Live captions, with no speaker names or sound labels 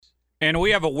And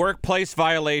we have a workplace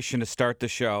violation to start the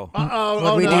show. Uh-oh.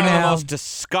 What do we do One of the now? most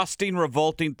disgusting,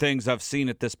 revolting things I've seen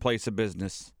at this place of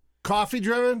business. Coffee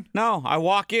driven? No, I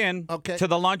walk in Okay. to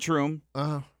the lunchroom,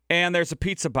 Uh-huh. and there's a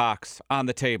pizza box on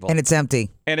the table. And it's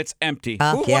empty. And it's empty.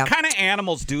 Yeah. What kind of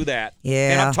animals do that?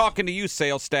 Yeah. And I'm talking to you,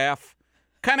 sales staff.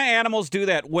 What kind of animals do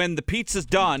that when the pizza's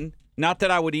done? Not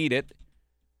that I would eat it.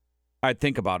 I'd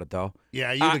think about it, though. Yeah,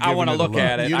 I want to look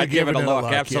at it. I'd give it a look.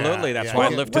 Absolutely. Yeah, That's yeah. why I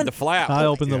Well, lifted the flap. I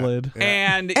opened the lid.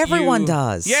 Yeah. And Everyone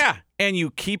does. Yeah, and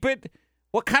you keep it.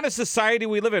 What kind of society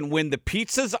we live in? When the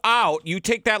pizza's out, you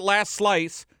take that last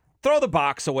slice, throw the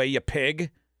box away, you pig.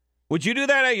 Would you do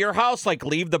that at your house? Like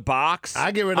leave the box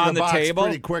I get rid of on the the box table?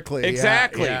 pretty quickly.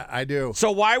 Exactly. Yeah, I do. So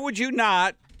why would you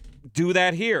not do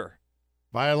that here?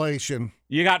 Violation.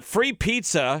 You got free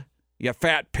pizza, you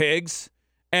fat pigs,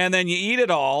 and then you eat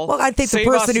it all. Well, I think the Save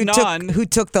person us who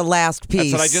took the last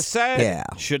piece. That's what I just said. Yeah.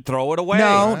 Should throw it away.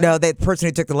 No, the person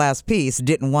who took the last piece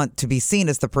didn't want to be seen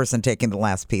as the person taking the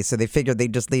last piece, so they figured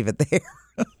they'd just leave it there.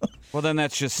 Well, then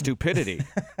that's just stupidity.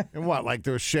 And what, like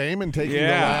there's shame in taking the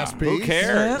Yeah. last piece? Who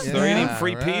cares? Yeah. They're Yeah. eating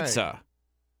free Right. pizza.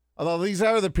 Although these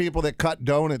are the people that cut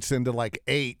donuts into like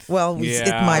 8. Well, it's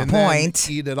Yeah. my and then point.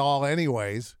 eat it all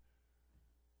anyways.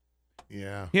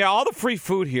 Yeah. Yeah, all the free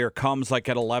food here comes like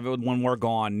at 11 when we're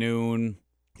gone, noon,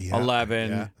 Yeah.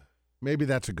 11. Yeah. Maybe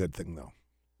that's a good thing, though.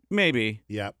 maybe.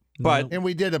 Yep. But And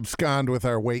we did abscond with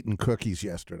our weight and cookies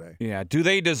yesterday. yeah, do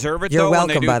they deserve it You're though when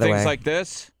welcome, they do by the things way. like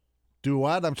this? Do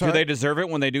what? I'm Do sorry. they deserve it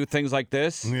when they do things like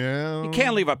this? Yeah. You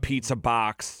can't leave a pizza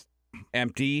box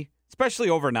empty, especially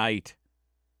overnight.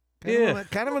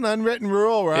 Kind of an unwritten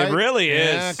rule, right? It really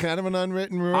is. Yeah, kind of an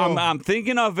unwritten rule. I'm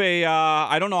thinking of a,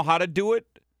 I don't know how to do it.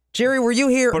 Jerry, were you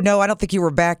here? But- No, I don't think you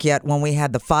were back yet when we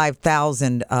had the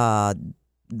 5,000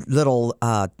 little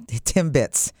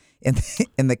Timbits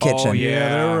in the kitchen. Oh, yeah.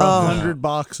 There were Oh. 100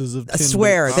 boxes of I Timbits.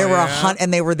 swear, there were yeah?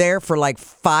 and they were there for like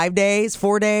 4 days.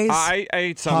 I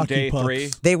ate some Hockey day pucks.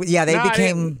 3. They No, I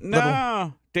became didn't- little.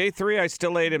 No, day 3 I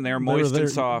still ate them. They were They were moist there-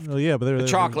 and soft. Oh, yeah, but they were The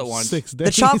there chocolate for ones. 6 days.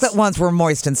 The chocolate ones were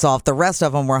moist and soft. The rest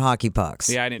of them were hockey pucks.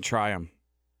 Yeah, I didn't try them.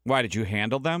 Why, did you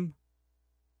handle them?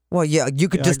 Well, yeah, you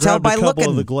could Yeah, just I tell grabbed by a couple looking.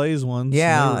 of the glazed ones.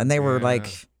 Yeah, and they were yeah. like,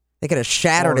 they could have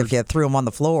shattered if Hard. you threw them on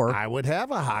the floor. I would have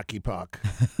a hockey puck.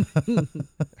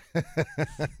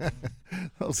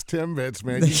 Those Timbits,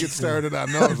 man. You get started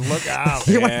on those. Look out.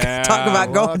 You want to talk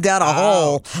about going look down a out.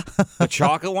 hole. The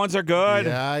chocolate ones are good.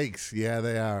 Yikes. Yeah,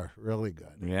 they are. Really good.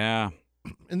 Yeah.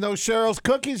 And those Cheryl's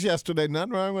cookies yesterday.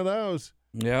 Nothing wrong with those.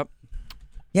 Yep.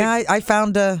 Yeah, I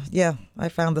found the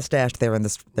stash there in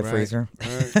the Right. freezer.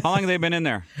 Right. How long have they been in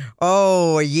there?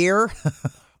 Oh, a year.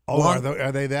 Oh,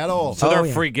 are they that old? So Oh, they're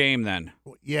yeah. free game then.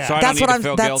 Yeah. So I That's don't what need to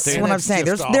feel that's guilty. what And I'm it's saying.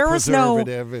 just all There was no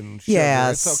preservative and sugar.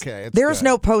 yes. It's okay. It's There's good.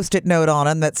 no Post-it note on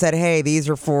them that said, "Hey, these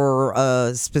are for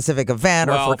a specific event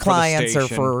Well, or for for the clients or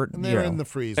station. for And you they're know." in the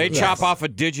freezer. They That's chop fine. off a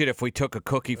digit if we took a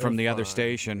cookie from the other Fine.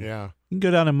 station. Yeah. You can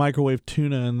go down and microwave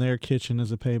tuna in their kitchen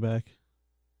as a payback.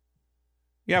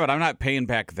 Yeah, but I'm not paying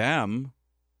back them.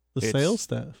 The It's- sales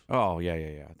staff. Oh, yeah.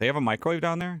 They have a microwave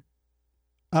down there?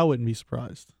 I wouldn't be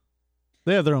surprised.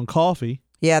 They have their own coffee.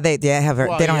 Yeah, they have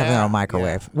Well, they don't have their yeah, own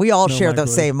microwave. yeah. We all No share the microwave.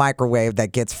 same microwave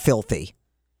that gets filthy.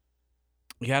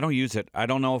 Yeah, I don't use it. I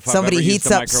don't know if Somebody I've ever heats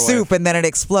used a up microwave. soup and then it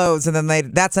explodes, and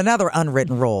then that's another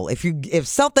unwritten rule. If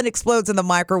something explodes in the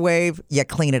microwave, you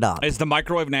clean it up. Is the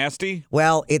microwave nasty?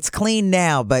 Well, it's clean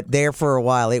now, but there for a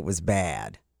while it was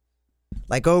bad.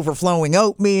 Like overflowing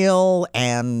oatmeal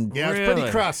and Yeah, it's Really?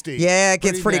 pretty crusty. yeah, it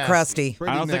gets pretty nasty. crusty.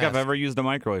 Pretty I don't think I've nasty. ever used a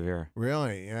microwave here.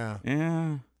 Really? Yeah.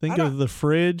 Yeah. Think of the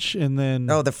fridge and then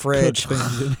Oh, the fridge. cook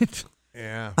things in it.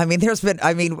 Yeah. I mean,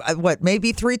 what,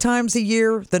 maybe 3 times a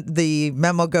year the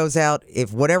memo goes out.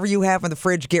 If whatever you have in the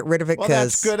fridge, get rid of it Well,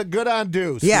 because that's good on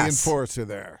Deuce, Yes. the enforcer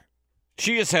there.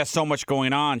 She just has so much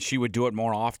going on. She would do it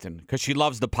more often because she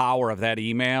loves the power of that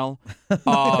email.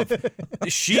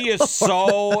 She is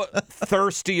so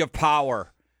thirsty of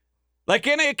power. Like,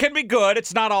 and it can be good.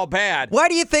 It's not all bad. why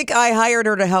do you think I hired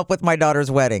her to help with my daughter's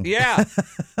wedding? Yeah.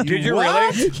 Did you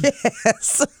What? really?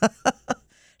 Yes.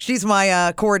 She's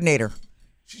my coordinator.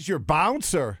 She's your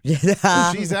bouncer.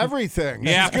 Yeah. She's everything.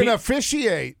 Yeah, She's going to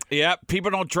officiate. Yeah.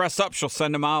 People don't dress up. She'll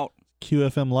send them out.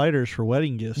 QFM lighters for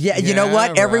wedding gifts. Yeah, you know what?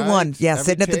 right. Everyone, Every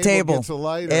sitting at the table. gets a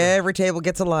lighter. Every table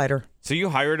gets a lighter So you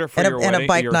hired her for and your a wedding,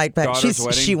 bike your night. But daughter's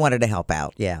wedding? she wanted to help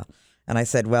out. Yeah. And I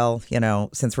said, well,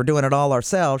 since we're doing it all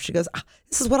ourselves, she goes,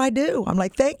 this is what I do. I'm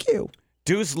like, thank you.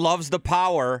 Deuce loves the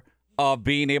power of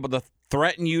being able to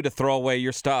threaten you to throw away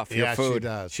your stuff, your Yeah, she food.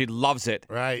 does. She loves it.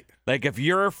 Right. Like, if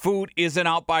your food isn't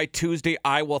out by Tuesday,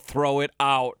 I will throw it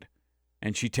out.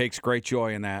 and she takes great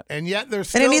joy in that. And yet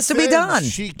there's And still it needs to be done.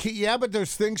 Yeah, but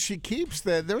there's things she keeps.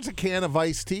 There's a can of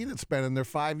iced tea that's been in there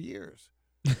 5 years.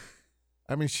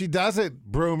 I mean, she doesn't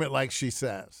broom it like she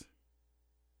says.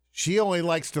 She only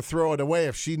likes to throw it away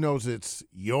if she knows it's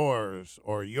yours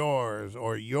or yours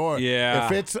or yours. Yeah.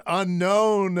 If it's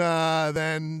unknown,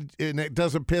 then and it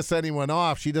doesn't piss anyone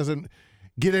off. She doesn't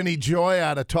get any joy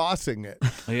out of tossing it.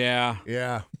 Yeah.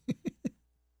 Yeah.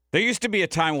 There used to be a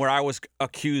time where I was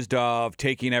accused of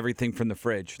taking everything from the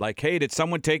fridge. Like, hey, did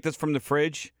someone take this from the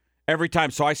fridge? Every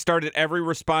time. So I started every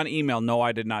respond email. No,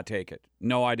 I did not take it.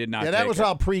 No, I did not take it. Yeah, that was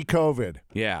all pre-COVID.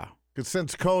 Yeah. Because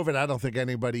since COVID, I don't think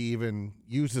anybody even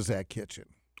uses that kitchen.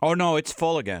 Oh, no, it's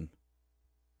full again.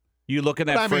 You look in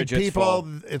that fridge, it's full.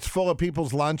 It's full of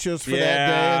people's lunches for that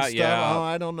day and stuff. Yeah. Oh,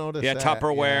 I don't notice Yeah, that.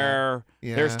 Tupperware.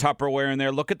 Yeah. There's Tupperware in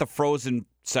there. Look at the frozen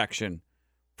section.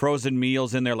 Frozen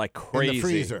meals in there like crazy. In the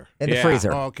freezer. In the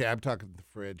freezer. Oh, okay, I'm talking the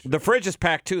fridge. The fridge is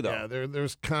packed too, though. Yeah,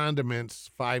 there's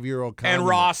condiments, 5-year-old condiments. And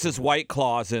Ross's White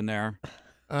Claws in there.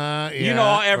 Yeah, you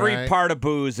know, every right. part of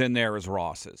booze in there is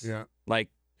Ross's. Yeah. Like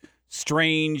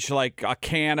strange, like a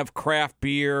can of craft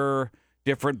beer,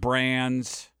 different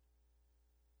brands.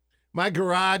 My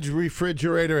garage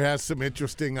refrigerator has some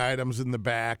interesting items in the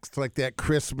back. It's like that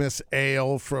Christmas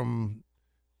ale from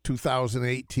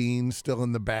 2018 still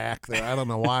in the back there. I don't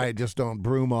know why I just don't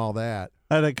broom all that.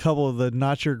 I had a couple of the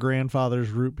not your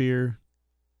grandfather's root beer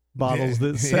bottles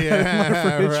that sat in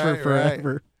my fridge for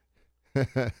forever.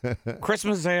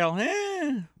 Christmas ale,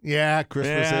 Yeah,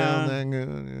 Christmas Yeah. ale.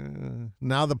 Then,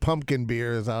 now the pumpkin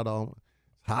beer is out all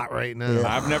hot right now.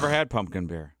 I've never had pumpkin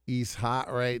beer. He's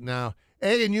hot right now.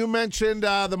 Hey, and you mentioned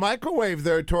the microwave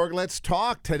there, Torg. Let's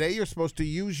talk. Today you're supposed to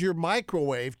use your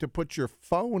microwave to put your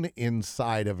phone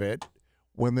inside of it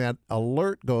when that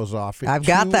alert goes off. I've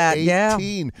got that, yeah.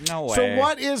 2:18. No way. So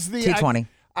what is the 220.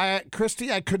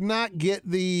 Christy, I could not get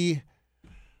the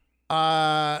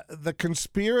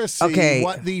conspiracy. Okay.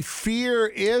 What the fear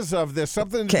is of this?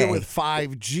 Something to Okay. do with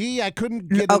 5G. I couldn't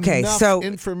get enough so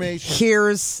information.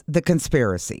 here's the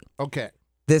conspiracy. Okay.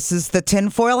 This is the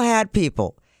tinfoil hat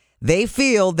people. They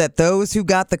feel that those who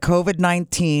got the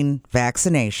COVID-19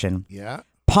 vaccination Yeah.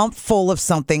 pumped full of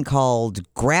something called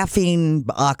graphene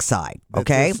oxide,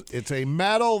 okay? It's a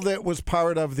metal that was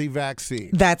part of the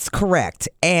vaccine. That's correct.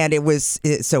 And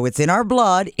so it's in our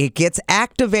blood. It gets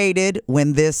activated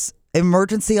when this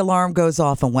emergency alarm goes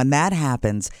off. And when that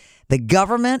happens, the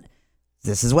government,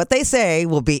 this is what they say,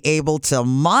 will be able to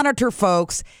monitor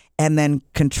folks and then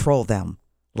control them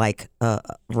like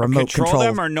remote Control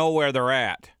them or know where they're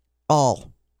at?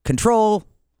 All. Control,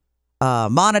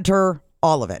 monitor,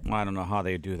 all of it. Well, I don't know how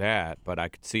they do that, but I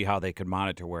could see how they could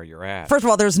monitor where you're at. First of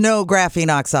all, there's no graphene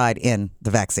oxide in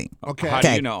the vaccine. Okay. How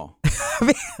do you know?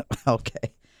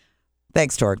 Okay.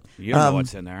 Thanks, Torg. You don't know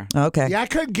what's in there. Okay. Yeah, I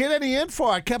couldn't get any info.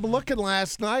 I kept looking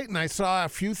last night, and I saw a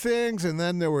few things, and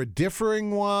then there were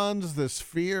differing ones. This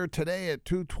fear today at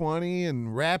 2:20,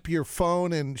 and wrap your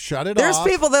phone and shut it There's off.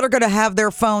 people that are going to have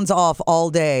their phones off all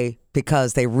day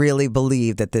because they really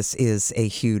believe that this is a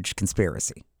huge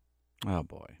conspiracy. Oh,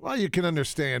 boy. Well, you can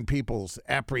understand people's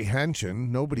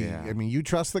apprehension. Nobody, Yeah. I mean, you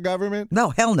trust the government? No,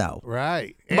 hell no.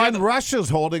 Right. By And Russia's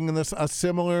holding a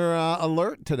similar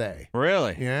alert today.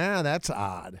 Really? Yeah, that's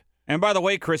odd. And by the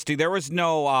way, Christy, there was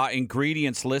no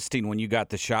ingredients listing when you got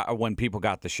the shot, when people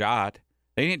got the shot.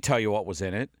 They didn't tell you what was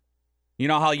in it. You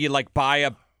know how you like buy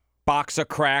a box of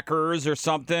crackers or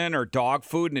something or dog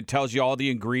food and it tells you all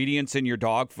the ingredients in your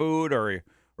dog food or,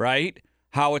 right?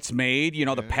 How it's made, you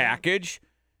know, the package.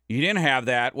 You didn't have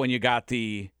that when you got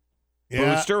the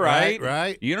booster, right?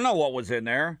 Right. You don't know what was in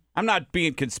there. I'm not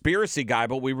being conspiracy guy,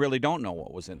 but we really don't know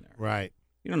what was in there. Right.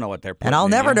 You don't know what they're putting And I'll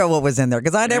in never you. know what was in there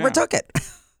because I never Yeah. took it.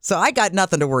 So I got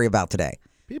nothing to worry about today.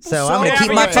 People So sell I'm going Yeah, to keep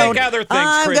but my you phone. take other things,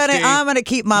 I'm Christy. gonna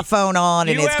keep my phone on,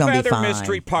 and You it's have gonna be other fine.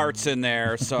 mystery parts in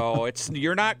there, so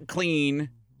you're not clean.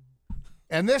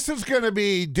 And this is going to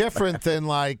be different than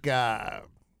like, I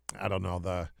don't know,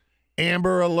 the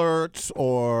Amber Alerts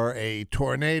or a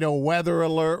tornado weather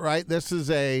alert, right? This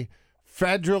is a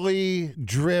federally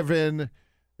driven,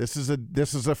 this is a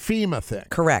FEMA thing.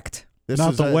 Correct. This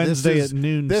Not is the Wednesday at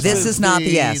noon This, This is not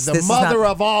the yes. The This is mother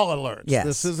not- of all alerts. Yes.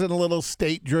 This isn't a little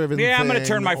state-driven Yeah, I'm going going to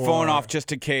turn my phone off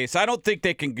just in case. I don't think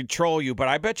they can control you, but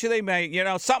I bet you they may. You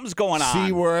know, something's going on.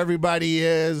 See where everybody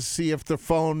is, see if the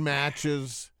phone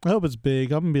matches. I hope it's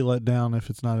big. I'm gonna be let down if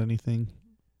it's not anything.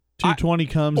 220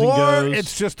 comes Or and goes.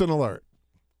 it's just an alert.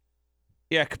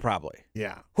 Yeah, probably.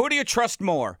 Yeah. Who do you trust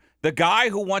more? The guy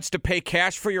who wants to pay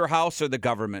cash for your house or the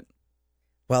government?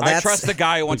 Well, I that's trust the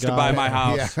guy who wants to guy. buy my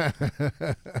house.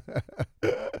 Yeah.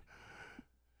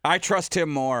 I trust him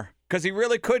more because he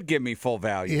really could give me full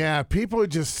value. Yeah, people are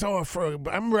just so afraid.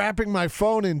 I'm wrapping my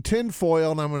phone in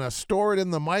tinfoil, and I'm going to store it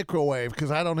in the microwave because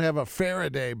I don't have a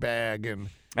Faraday bag. And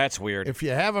That's weird. if you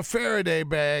have a Faraday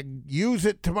bag, use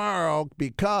it tomorrow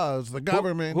because the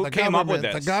government. Who came up with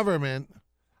this? The government.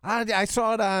 I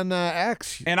saw it on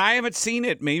X. And I haven't seen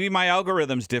it. Maybe my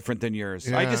algorithm's different than yours.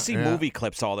 I just see movie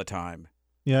clips all the time.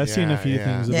 Yeah, I've seen a few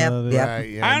things about it. Yep. Right,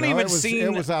 yeah. I don't even see.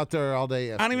 It was out there all day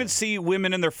yesterday. I don't even see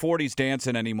women in their 40s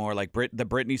dancing anymore, like the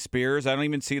Britney Spears. I don't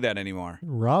even see that anymore.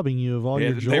 Robbing you of all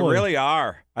your joy. They really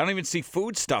are. I don't even see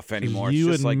food stuff anymore. You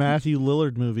it's just and like Matthew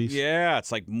Lillard movies. Yeah,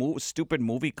 it's like stupid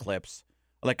movie clips.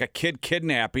 Like a kid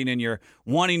kidnapping, and you're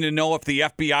wanting to know if the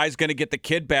FBI is going to get the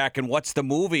kid back and what's the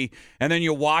movie, and then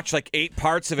you watch like 8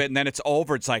 parts of it, and then it's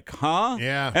over. It's like, huh?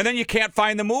 Yeah. And then you can't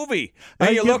find the movie.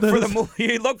 And you look for the movie.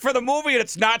 You look for the movie, and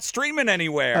it's not streaming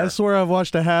anywhere. I swear I've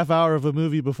watched a half hour of a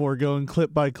movie before going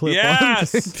clip by clip.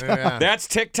 Yes, on TikTok. Yeah. that's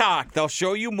TikTok. They'll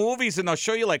show you movies, and they'll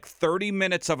show you like 30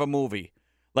 minutes of a movie,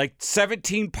 like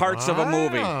 17 parts of a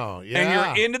movie, yeah.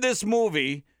 and you're into this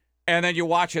movie. And then you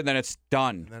watch it, and then it's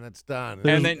done. Then it's done.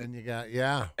 And then you got,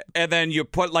 And then you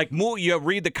put you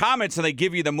read the comments, and they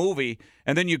give you the movie,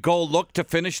 and then you go look to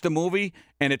finish the movie,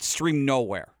 and it's streamed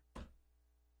nowhere.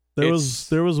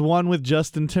 There was one with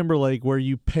Justin Timberlake where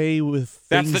you pay with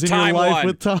That's things the in time your life one.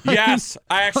 with time. Yes,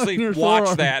 I actually your watched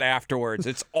forearm. that afterwards.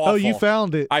 It's awful. Oh, you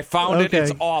found it? I found it. Okay.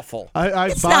 It's awful. I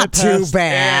It's not too bypassed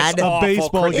bad. It's a awful,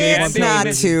 baseball Chris. game. It's on not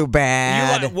television. too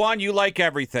bad. You like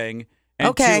everything. And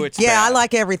Okay. two, it's Yeah, I bad.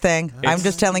 like everything. I'm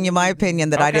just telling you my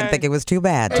opinion that I didn't Okay. think it was too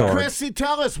bad, Hey, Torg. Chrissy,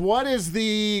 tell us, what is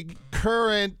the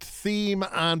current theme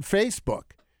on Facebook?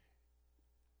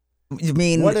 You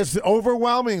mean What is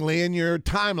overwhelmingly in your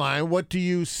timeline? What do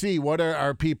you see? What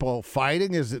are people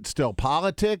fighting? Is it still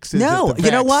politics? Is no, it the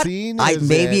you know what? vaccine?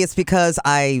 Maybe it's because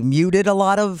I muted a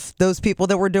lot of those people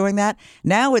that were doing that.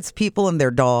 Now it's people and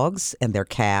their dogs and their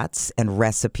cats and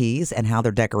recipes and how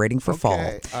they're decorating for fall.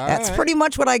 All That's right. pretty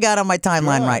much what I got on my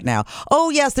timeline Good. right now. Oh,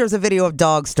 yes, there's a video of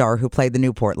Dogstar who played the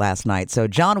Newport last night. So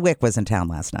John Wick was in town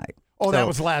last night. Oh, that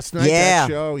was last night. Yeah. That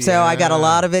show. So I got a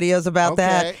lot of videos about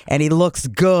that, Okay. and he looks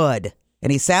good,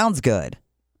 and he sounds good.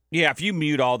 Yeah, if you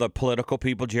mute all the political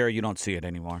people, Jerry, you don't see it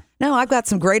anymore. No, I've got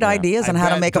some great ideas on how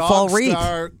to make a fall wreath.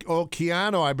 Oh,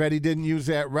 Keanu, I bet he didn't use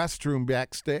that restroom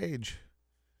backstage.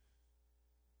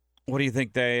 What do you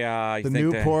think they? The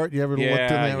Newport. You ever looked in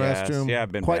that yes. restroom? Yeah,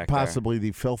 I've been Quite back there. possibly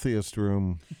the filthiest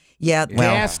room. Yeah,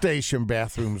 well, Gas station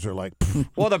bathrooms are like.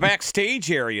 Well, the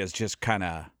backstage area is just kind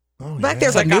of. Oh, back yeah.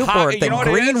 there's It's a like a Newport. hot- you The know what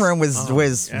it green is? room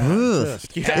was yeah, ugh.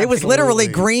 just It was literally absolutely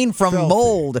green from filthy.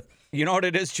 mold. You know what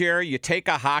it is, Jerry? You take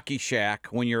a hockey shack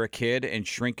when you're a kid and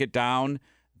shrink it down.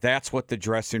 That's what the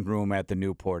dressing room at the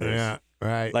Newport is. Yeah,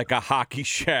 right. Like a hockey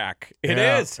shack. It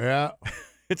Yeah, is. Yeah.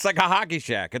 It's like a hockey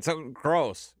shack. It's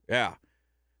gross. Yeah.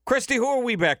 Christy, who are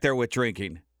we back there with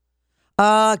drinking?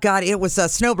 God, it was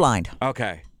snowblind.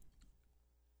 Okay.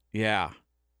 Yeah.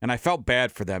 And I felt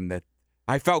bad for them. That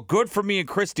I felt good for me and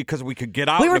Christy because we could get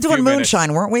out. We in were a few doing minutes.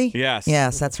 moonshine, weren't we? Yes.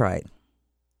 Yes, that's right.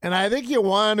 And I think you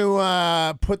want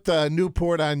to put the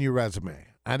Newport on your resume.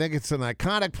 I think it's an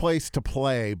iconic place to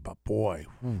play, but boy,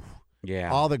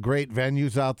 Yeah. all the great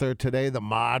venues out there today, the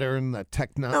modern, the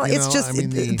techno. No, you it's know, just I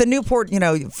mean, the Newport,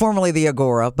 formerly the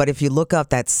Agora, but if you look up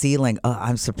that ceiling,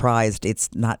 I'm surprised it's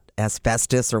not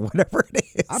asbestos or whatever it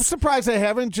is. I'm surprised they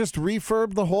haven't just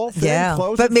refurbed the whole thing. Yeah,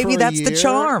 closed but it maybe for a that's the year.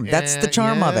 charm. That's the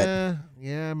charm of it.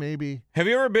 Yeah, maybe. Have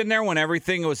you ever been there when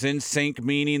everything was in sync,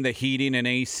 meaning the heating and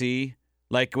AC?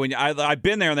 Like when I've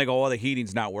been there and they go, "Oh, the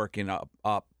heating's not working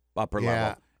upper Yeah.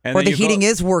 level," and Or then the you go- heating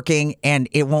is working and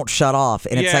it won't shut off,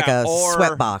 and it's like a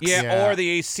sweat box. Yeah, Yeah. or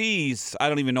the ACs. I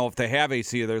don't even know if they have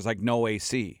AC. There's like no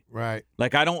AC. Right.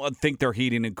 Like I don't think their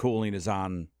heating and cooling is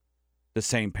on the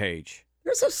same page.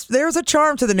 There's a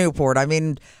charm to the Newport. I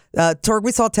mean, Torg,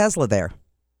 we saw Tesla there.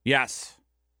 Yes.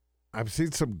 I've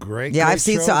seen some great. Yeah, great I've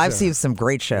seen shows I've there. seen some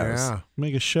great shows. Yeah.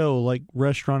 Make a show like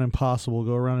Restaurant Impossible.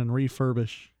 Go around and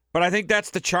refurbish. But I think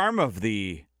that's the charm of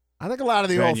the. I think a lot of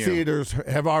the Venue. old theaters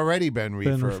have already been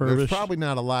refurbished. There's refurbished. probably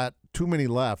not too many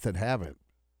left that haven't.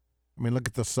 I mean, look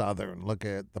at the Southern, look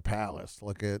at the Palace,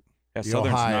 look at Yeah, the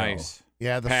Southern's Ohio. nice.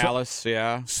 Yeah, the Palace,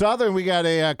 yeah. Southern. We got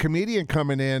a comedian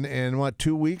coming in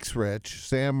 2 weeks. Rich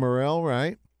Sam Morril,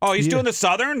 right? Oh, he's Yeah. doing the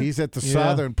Southern? He's at the Yeah.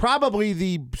 Southern, probably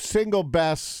the single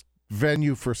best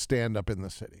venue for stand-up in the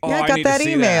city. Oh, Yeah, I I got need to that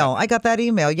see email. that. I got that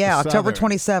email. Yeah, The October Southern.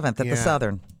 27th at Yeah. the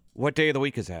Southern. What day of the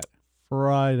week is that?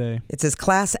 Friday. It's his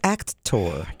class act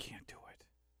tour. I can't do it.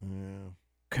 Yeah,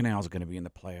 Canal's going to be in the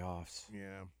playoffs.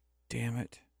 yeah. Damn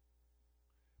it.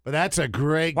 But that's a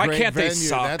great, Why great can't they venue.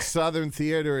 suck? That Southern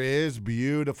Theater is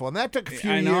beautiful, and that took a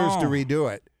few I years to know.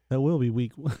 redo it. That will be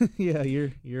week one. Yeah,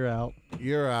 you're out.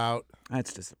 You're out.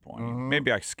 That's disappointing.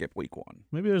 Maybe I skip week 1.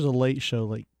 Maybe there's a late show.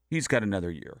 Like He's got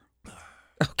another year.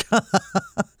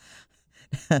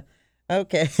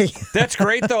 Okay. That's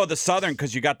great, though, the Southern,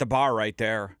 because you got the bar right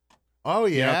there. Oh,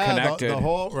 yeah. connected. The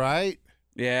whole, right?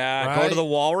 Yeah, go Right. to the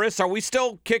Walrus. Are we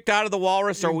still kicked out of the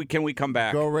Walrus, or can we come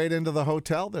back? Go right into the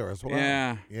hotel there as well.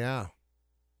 Yeah. Yeah.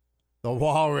 The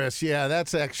Walrus. Yeah,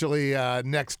 that's actually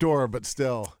next door, but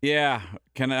still. Yeah.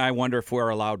 I wonder if we're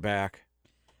allowed back.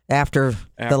 After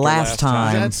the last Is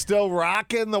time. that still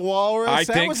rocking the Walrus? I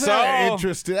That think was so.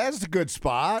 Interesting. That's a good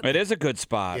spot. It is a good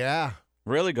spot. Yeah.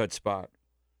 Really good spot.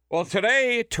 Well,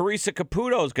 today, Teresa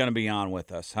Caputo is going to be on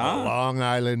with us, The huh? Long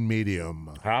Island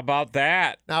Medium. How about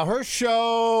that? Now, her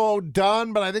show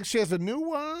done, but I think she has a new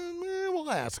one.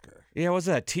 We'll ask her. Yeah, was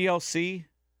that TLC?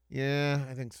 Yeah,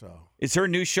 I think so. Is her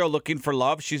new show Looking for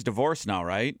Love? She's divorced now,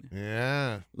 right?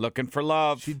 Yeah. Looking for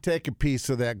Love. She'd take a piece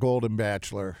of that Golden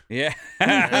Bachelor. Yeah.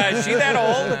 Is she that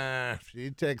old?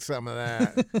 She'd take some of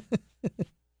that.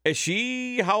 Is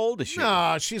she? How old is she?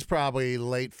 No, she's probably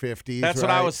late 50s. That's what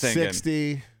I was thinking.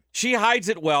 60. She hides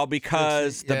it well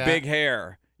because the Yeah. big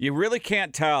hair. You really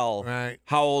can't tell Right.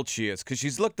 how old she is because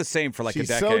she's looked the same for like She's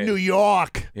a decade. so New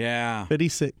York. Yeah.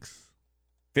 56.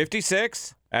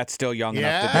 56? That's still young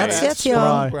Yeah, enough to That's date. it,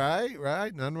 young.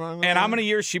 Right. Nothing wrong with And that. how many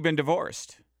years she been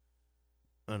divorced?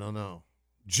 I don't know.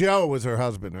 Joe was her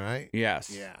husband, right? Yes.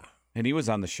 Yeah. And he was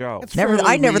on the show. That's Never. fairly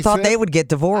I never thought recent. they would get I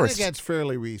divorced. think that's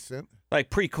fairly recent. Like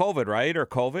pre-COVID, right? Or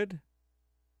COVID?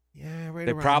 Yeah, right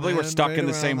They around probably were then, stuck right in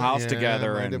the around same then. house Yeah,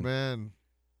 together might and- have been.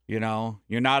 You know,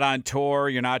 you're not on tour.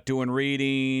 You're not doing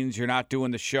readings. You're not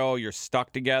doing the show. You're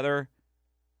stuck together.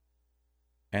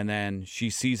 And then she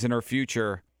sees in her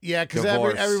future. Yeah, because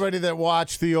Divorce. everybody that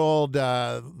watched the old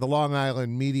the Long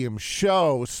Island Medium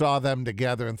show saw them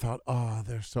together and thought, oh,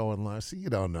 they're so in love. See, you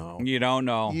don't know. You don't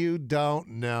know. You don't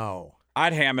know.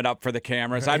 I'd ham it up for the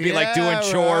cameras. I'd be like doing Yeah,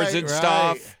 chores right, and right.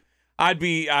 stuff. I'd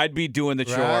be doing the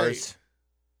Right. chores.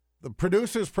 The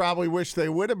producers probably wish they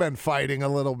would have been fighting a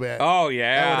little bit. Oh That would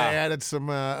have yeah. added some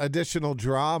additional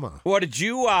drama. What did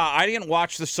you? I didn't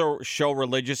watch the show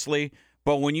religiously,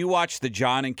 but when you watched the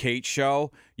John and Kate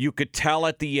show, you could tell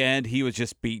at the end he was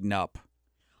just beaten up.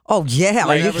 Oh yeah, are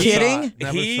Like, you never saw kidding? it.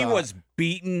 Never He saw it. was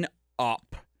beaten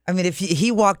up. I mean, if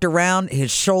he walked around, his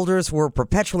shoulders were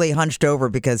perpetually hunched over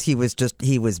because he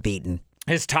was beaten.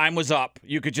 His time was up.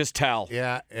 You could just tell.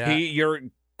 Yeah, yeah.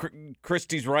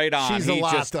 Christy's right on. She's He a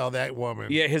lot, just- though, that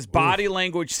woman. Yeah, his body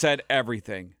language said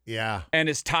everything. Yeah. And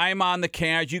his time on the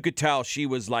cameras, you could tell she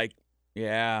was like,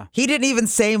 yeah. He didn't even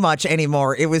say much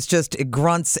anymore. It was just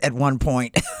grunts at one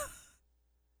point.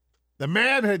 The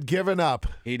man had given up.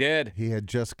 He did. He had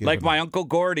just given Like up. my Uncle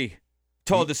Gordy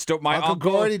told the story. My Uncle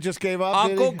Gordy just gave up,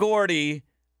 did Uncle he?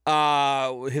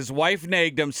 Gordy, his wife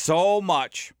nagged him so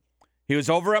much. He was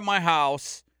over at my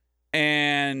house,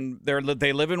 and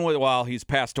they live in, well, he's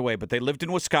passed away, but they lived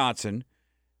in Wisconsin,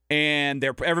 and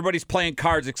everybody's playing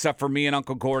cards except for me and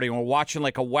Uncle Gordy, and we're watching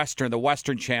like a Western, the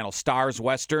Western Channel, Stars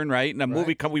Western, right? And a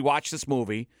movie, we watch this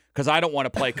movie, because I don't want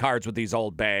to play cards with these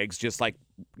old bags, just like,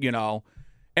 you know.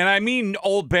 And I mean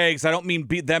old bags. I don't mean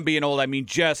them being old. I mean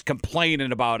just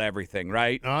complaining about everything,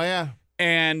 right? Oh, yeah.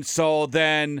 And so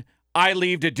then I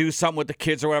leave to do something with the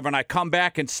kids or whatever, and I come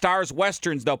back, and Stars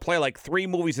Westerns, they'll play like 3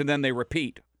 movies, and then they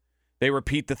repeat. They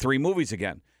repeat the 3 movies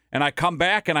again. And I come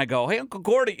back, and I go, hey, Uncle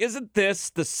Gordy, isn't this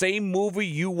the same movie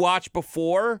you watched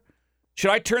before?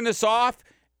 Should I turn this off?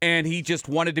 And he just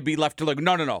wanted to be left to like,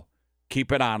 no.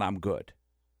 Keep it on. I'm good.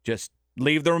 Just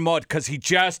leave the remote, because he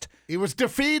was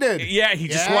defeated. Yeah, he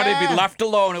just wanted to be left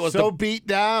alone. It was so the beat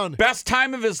down. best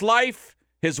time of his life.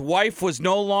 His wife was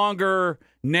no longer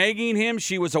nagging him.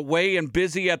 She was away and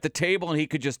busy at the table, and he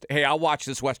could just, hey, I'll watch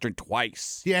this Western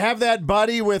twice. Do you have that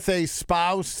buddy with a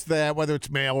spouse that, whether it's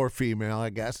male or female, I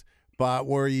guess, but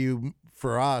where you,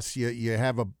 for us, you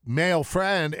have a male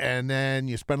friend, and then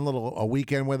you spend a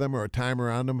weekend with him or a time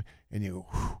around him, and you go,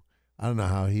 whew, I don't know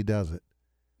how he does it.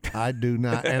 I do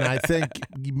not. And I think,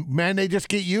 man, they just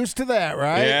get used to that,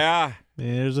 right? Yeah.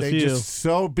 Yeah, there's a They few. just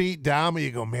so beat down, but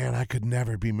you go, man, I could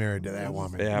never be married to that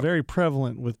woman. Yeah. Very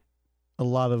prevalent with a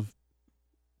lot of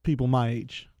people my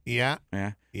age. Yeah.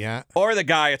 Yeah. Yeah. Or the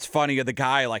guy, it's funny, the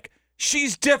guy like,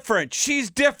 she's different.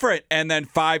 And then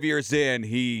 5 years in,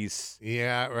 he's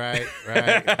Yeah, right.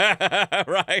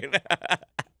 right.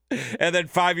 And then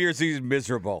 5 years, he's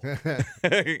miserable.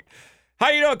 How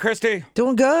you doing, Christy?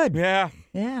 Doing good. Yeah.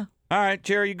 Yeah. All right,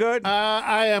 Jerry, you good?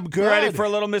 I am good. Ready for a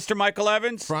little Mr. Michael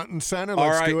Evans? Front and center. All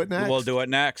Let's right, do it next. We'll do it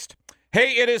next.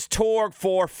 Hey, it is Torg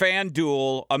for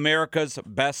FanDuel, America's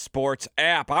best sports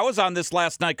app. I was on this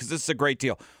last night because this is a great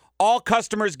deal. all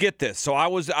customers get this. So I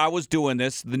was doing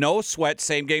this. The no sweat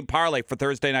same game parlay for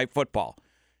Thursday Night Football.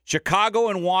 Chicago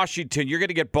and Washington, you're going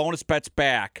to get bonus bets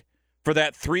back for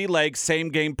that 3-leg same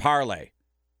game parlay.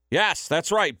 Yes,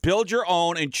 that's right. Build your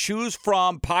own and choose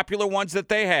from popular ones that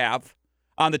they have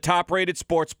on the top-rated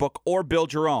sportsbook, or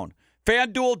build your own.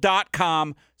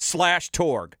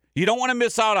 FanDuel.com/Torg. You don't want to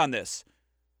miss out on this.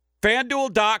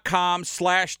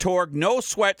 FanDuel.com/Torg. No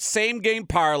sweat same game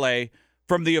parlay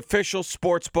from the official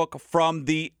sportsbook from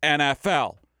the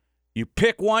NFL. You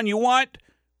pick one you want.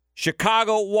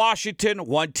 Chicago, Washington,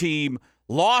 one team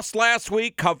lost last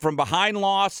week, come from behind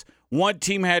loss. One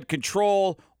team had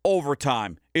control,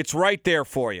 overtime. It's right there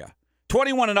for you.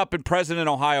 21 and up and present in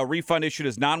Ohio. Refund issued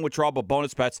as non-withdrawable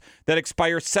bonus bets that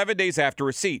expire 7 days after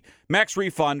receipt. Max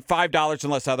refund, $5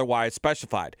 unless otherwise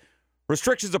specified.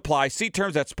 Restrictions apply. See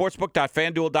terms at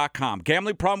sportsbook.fanduel.com.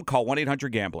 Gambling problem? Call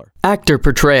 1-800-GAMBLER. Actor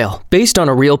portrayal, based on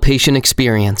a real patient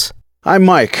experience. I'm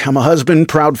Mike. I'm a husband,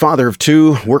 proud father of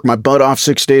 2, work my butt off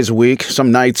 6 days a week,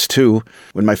 some nights too.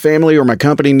 When my family or my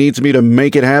company needs me to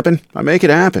make it happen, I make it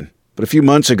happen. But a few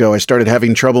months ago, I started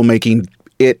having trouble making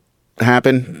it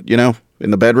happen, in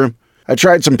the bedroom. I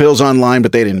tried some pills online,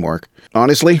 but they didn't work.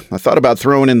 Honestly, I thought about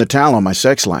throwing in the towel on my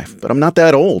sex life, but I'm not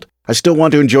that old. I still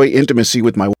want to enjoy intimacy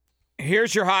with my wife.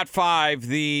 Here's your Hot 5.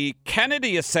 The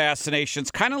Kennedy assassination's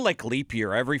kind of like leap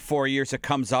year. Every 4 years it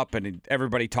comes up and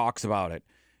everybody talks about it.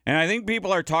 And I think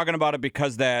people are talking about it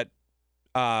because that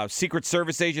Secret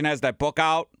Service agent has that book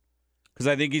out, because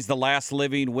I think he's the last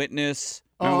living witness.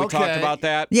 Remember we talked about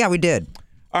that? Yeah, we did.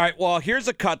 All right, well, here's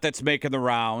a cut that's making the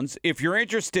rounds. If you're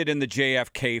interested in the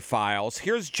JFK files,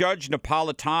 here's Judge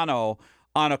Napolitano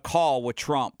on a call with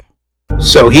Trump.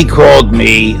 So he called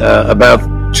me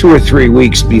about 2 or 3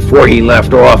 weeks before he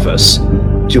left office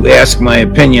to ask my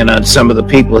opinion on some of the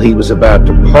people he was about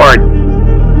to pardon.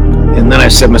 And then I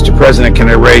said, Mr. President, can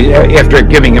I raise, after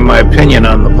giving him my opinion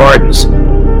on the pardons,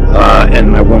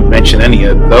 and I won't mention any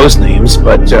of those names,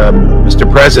 but Mr.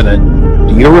 President,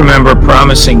 do you remember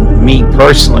promising me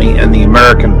personally and the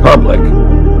American public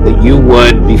that you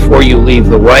would, before you leave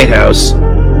the White House,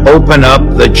 open up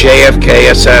the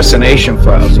JFK assassination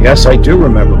files? Yes, I do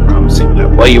remember promising that.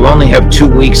 Well, you only have 2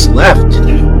 weeks left.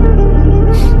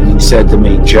 And he said to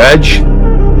me, Judge,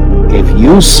 if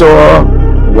you saw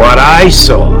what I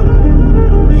saw,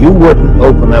 you wouldn't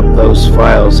open up those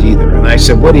files either. And I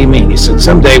said, what do you mean? He said,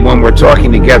 someday when we're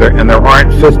talking together and there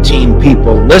aren't 15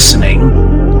 people listening,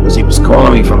 because he was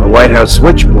calling me from the White House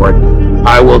switchboard,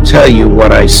 I will tell you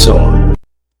what I saw.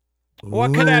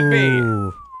 What could that be?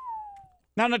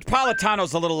 Now,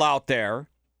 Napolitano's a little out there,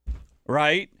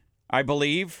 right? I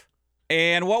believe.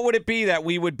 And what would it be that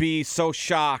we would be so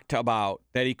shocked about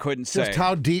that he couldn't say? Just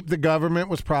how deep the government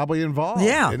was probably involved.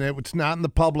 Yeah. And it's not in the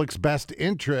public's best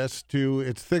interest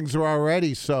things are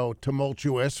already so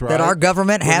tumultuous, right? That our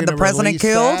government had the president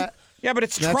killed? That. Yeah, but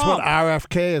it's That's Trump. what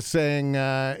RFK is saying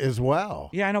as well.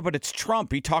 Yeah, I know, but it's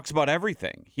Trump. He talks about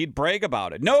everything. He'd brag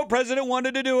about it. No president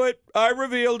wanted to do it. I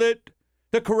revealed it.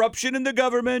 The corruption in the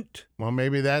government. Well,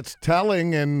 maybe that's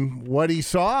telling in what he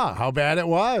saw, how bad it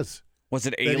was. Was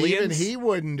it That aliens? even he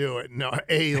wouldn't do it. No,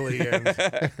 aliens.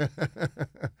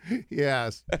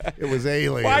 Yes, it was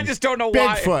aliens. Well, I just don't know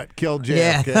why. Bigfoot killed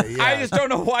JFK. Yeah. I just don't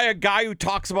know why a guy who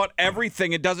talks about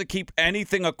everything and doesn't keep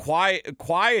anything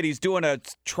quiet. He's doing a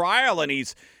trial and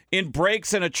he's in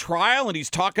breaks in a trial and he's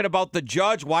talking about the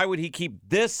judge. Why would he keep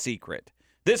this secret?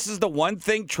 This is the one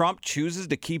thing Trump chooses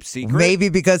to keep secret? Maybe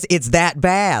because it's that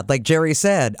bad, like Jerry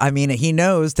said. I mean, he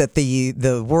knows that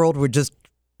the world would just,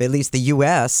 at least the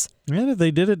U.S. And if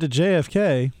they did it to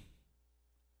JFK.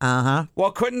 Uh-huh.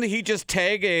 Well, couldn't he just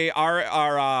tag a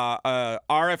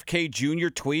RFK Jr.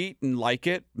 tweet and like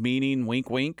it, meaning wink,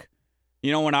 wink?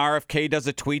 You know, when RFK does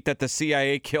a tweet that the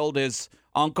CIA killed his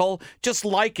uncle, just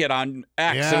like it on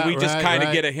X, Yeah, and we just right, kind of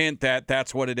right. get a hint that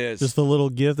that's what it is. Just the little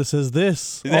gift that says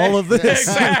this. All of this.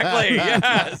 Exactly,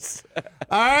 yes.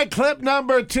 All right, clip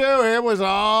number 2. It was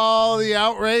all the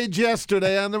outrage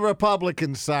yesterday on the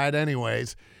Republican side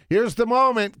anyways. Here's the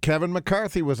moment Kevin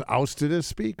McCarthy was ousted as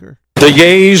Speaker. The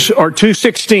yeas are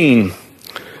 216.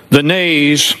 The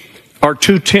nays are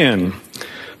 210.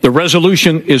 The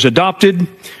resolution is adopted.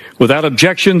 Without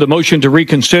objection, the motion to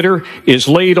reconsider is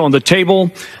laid on the table.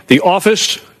 The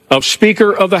office of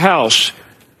Speaker of the House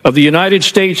of the United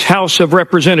States House of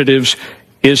Representatives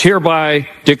is hereby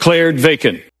declared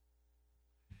vacant.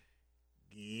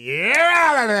 You're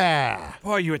out of there.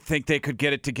 Boy, you would think they could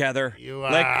get it together. You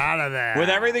are out of there. With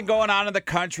everything going on in the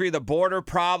country, the border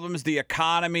problems, the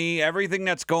economy, everything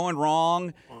that's going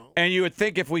wrong, and you would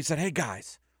think if we said, hey,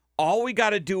 guys, all we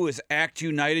got to do is act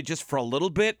united just for a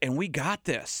little bit, and we got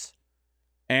this.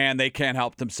 and they can't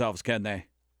help themselves, can they?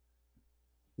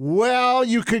 Well,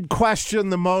 you could question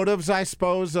the motives, I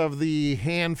suppose, of the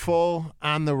handful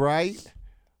on the right,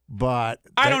 but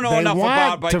I don't know enough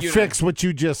about to fix what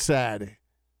you just said,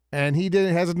 and he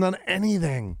hasn't done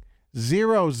anything.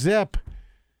 Zero zip.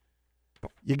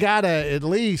 You gotta at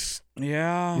least,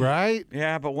 right?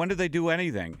 Yeah, but when do they do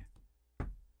anything?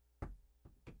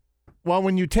 Well,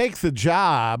 when you take the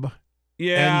job,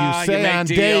 and you say make on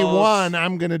deals. day one,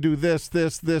 I'm going to do this,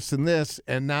 this, this, and this,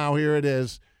 and now here it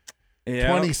is.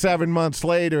 27 months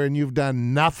later, and you've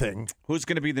done nothing. Who's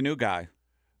going to be the new guy?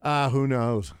 Who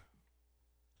knows?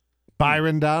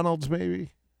 Byron Donalds,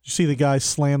 maybe? You see the guy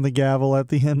slam the gavel at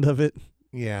the end of it?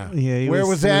 Yeah. Where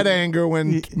was that anger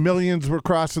when millions were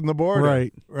crossing the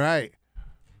border? Right.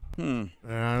 I don't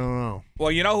know.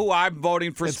 Well, you know who I'm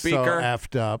voting for speaker? So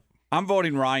effed up. I'm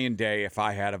voting Ryan Day if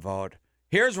I had a vote.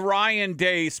 Here's Ryan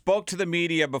Day, spoke to the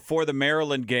media before the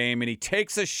Maryland game, and he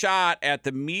takes a shot at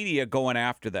the media going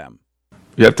after them.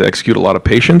 You have to execute a lot of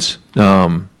patience. You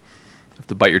have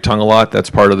to bite your tongue a lot. That's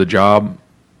part of the job.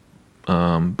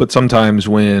 But sometimes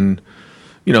when,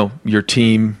 your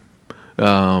team,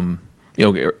 reaches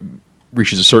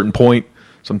a certain point,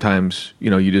 sometimes, you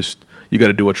got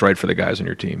to do what's right for the guys on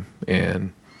your team.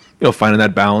 And, finding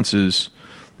that balance is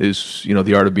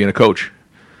the art of being a coach.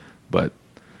 But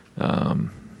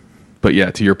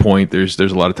yeah, to your point, there's a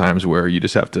lot of times where you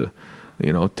just have to,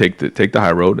 take the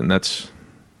high road, and that's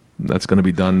going to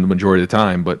be done the majority of the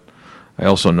time. But I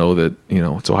also know that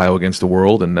it's Ohio against the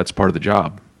world, and that's part of the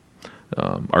job.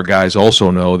 Our guys also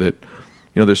know that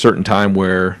there's certain time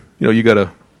where you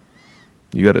gotta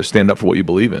stand up for what you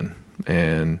believe in,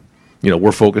 and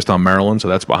we're focused on Maryland, so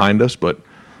that's behind us. But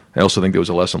I also think there was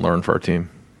a lesson learned for our team.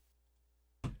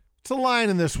 What's the line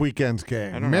in this weekend's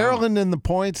game? Maryland in the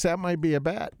points, that might be a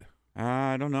bet.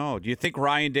 I don't know. Do you think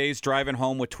Ryan Day's driving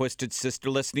home with Twisted Sister,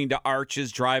 listening to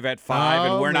Arch's Drive at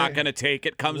 5, and We're Not Going to Take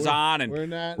It comes on,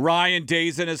 and Ryan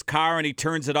Day's in his car, and he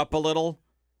turns it up a little?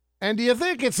 And do you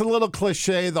think it's a little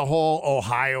cliche, the whole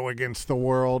Ohio against the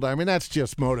world? I mean, that's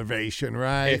just motivation,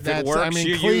 right? If it works,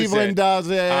 you Cleveland use it. does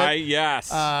it.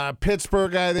 Yes.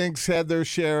 Pittsburgh, I think, had their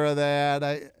share of that.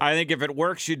 I think if it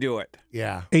works, you do it.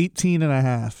 Yeah.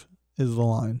 18.5 is the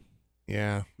line.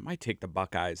 Yeah. Might take the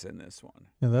Buckeyes in this one.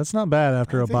 Yeah, that's not bad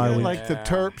after a bye week. I like the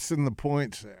Terps and the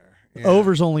points there. Yeah.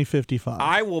 Over's only 55.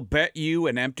 I will bet you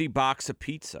an empty box of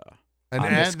pizza.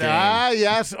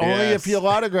 Yes, only if you'll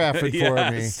autograph it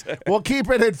for me. We'll keep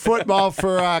it in football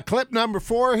for clip number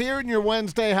 4 here in your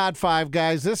Wednesday Hot 5,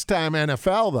 guys. This time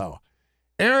NFL, though.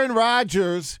 Aaron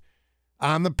Rodgers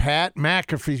on the Pat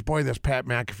McAfee. Boy, this Pat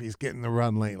McAfee's getting the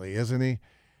run lately, isn't he?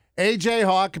 A.J.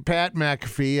 Hawk and Pat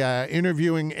McAfee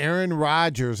interviewing Aaron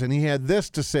Rodgers, and he had this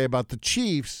to say about the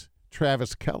Chiefs'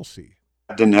 Travis Kelce.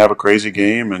 I didn't have a crazy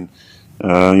game, and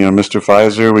Mr.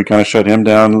 Pfizer, we kind of shut him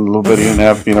down a little bit. He didn't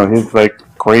have, his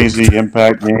crazy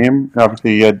impact game.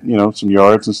 Obviously, he had, some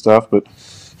yards and stuff, but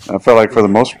I felt like for the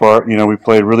most part, we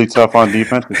played really tough on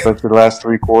defense, especially the last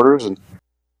 3 quarters. And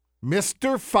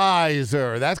Mr.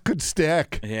 Pfizer, that could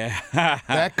stick. Yeah.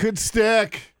 That could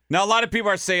stick. Now, a lot of people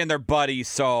are saying they're buddies,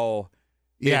 so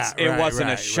it wasn't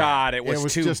a shot. It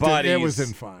was two buddies. It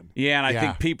wasn't fun. Yeah, and I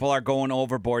think people are going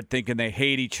overboard thinking they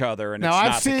hate each other, and now,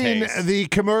 it's not the case. I've seen the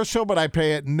commercial, but I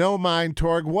pay it no mind,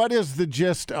 Torg. What is the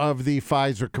gist of the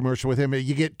Pfizer commercial with him?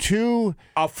 You get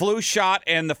a flu shot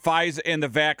and the Pfizer and the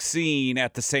vaccine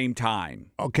at the same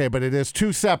time. Okay, but it is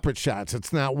 2 separate shots.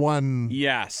 It's not one.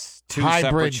 Yes, 2 hybrid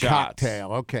separate shots.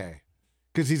 Cocktail. Okay,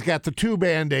 because he's got the 2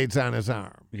 Band-Aids on his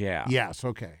arm. Yeah. Yes.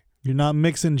 Okay. You're not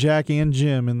mixing Jack and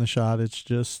Jim in the shot. It's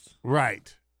just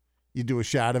right. You do a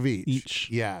shot of each.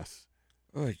 Yes.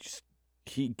 Oh,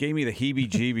 he gave me the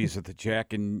heebie-jeebies with the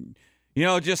Jack, and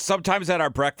just sometimes at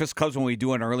our breakfast clubs when we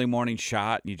do an early morning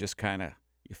shot, you just kind of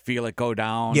feel it go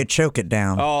down. You choke it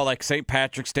down. Oh, like St.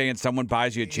 Patrick's Day, and someone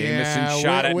buys you a Jameson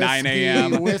shot at 9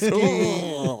 a.m. Whiskey.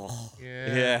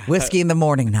 Yeah. Whiskey in the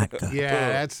morning, not good.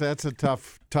 Yeah, that's a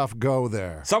tough go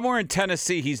there. Somewhere in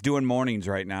Tennessee, he's doing mornings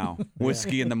right now.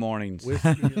 Whiskey in the mornings. Whiskey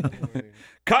in the morning.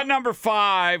 Cut number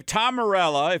 5, Tom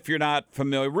Morella, if you're not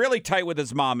familiar, really tight with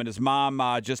his mom, and his mom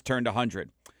just turned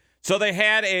 100. So they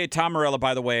had Tom Morella,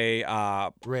 by the way,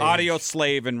 Audio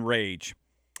Slave and Rage.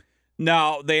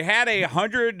 Now, they had a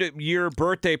 100-year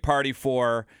birthday party for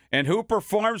her, and who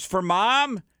performs for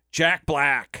Mom? Jack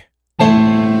Black.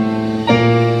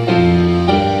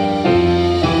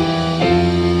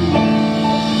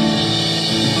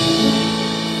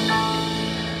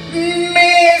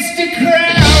 Mr.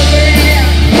 Crowley,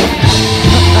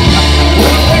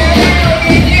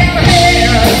 in your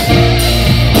hair.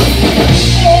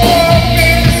 Oh,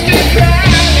 Mr.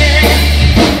 Crowley,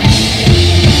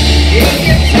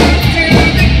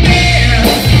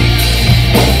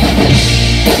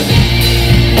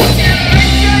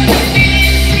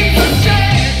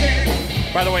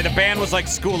 like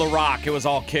School of Rock. It was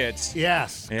all kids.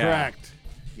 Yes, Yeah. correct.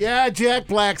 Yeah, Jack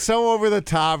Black, so over the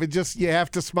top. You have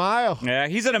to smile. Yeah,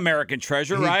 he's an American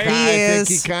treasure, He right? ki- I is.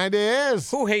 think he kind of is.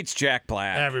 Who hates Jack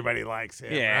Black? Everybody likes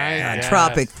him. Yeah. right? Yes.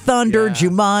 Tropic Thunder, Yes.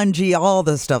 Jumanji, all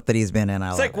the stuff that he's been in.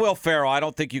 It's like Will Ferrell. I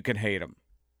don't think you can hate him.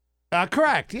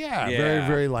 Correct. Yeah. Yeah. Very,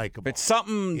 very likable. It's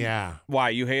something. Yeah. Why,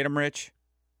 you hate him, Rich?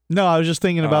 No, I was just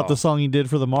thinking about Oh. the song he did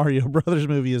for the Mario Brothers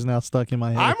movie is now stuck in my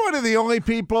head. I'm one of the only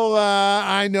people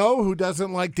I know who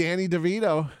doesn't like Danny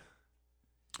DeVito.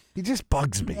 He just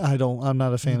bugs me. I'm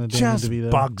not a fan of Danny Just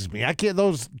DeVito. bugs me. I can't.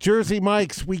 Those Jersey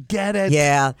Mikes, we get it.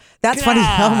 Yeah, that's funny.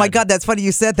 Oh my God, that's funny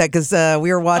you said that because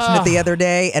we were watching it the other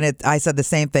day, and I said the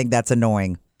same thing. That's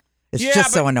annoying. It's Yeah,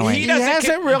 just so but annoying. He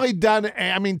hasn't really done.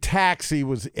 I mean, Taxi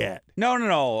was it.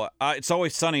 No. It's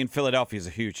Always Sunny in Philadelphia is a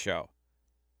huge show.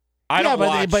 I don't but,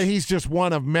 watch. but he's just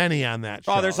one of many on that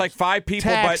show. Oh, there's like 5 people,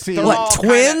 Taxi. but they're all What, kinda-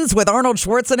 Twins with Arnold He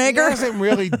Schwarzenegger? hasn't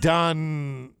really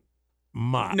done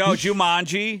much. No,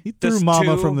 Jumanji. He threw This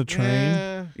Mama too. from the train.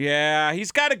 Yeah. Yeah,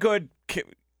 he's got a good,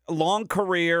 long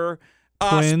career.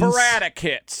 Twins. Sporadic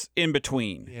hits in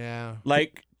between. Yeah.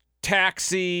 Like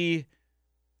Taxi,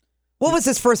 What was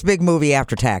his first big movie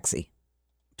after Taxi?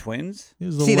 Twins. It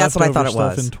was the See, that's what I thought leftover it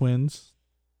stuff was. in Twins.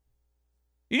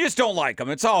 You just don't like him.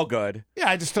 It's all good. Yeah,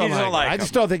 I just You don't just like. don't like him. I him.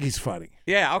 just don't think he's funny.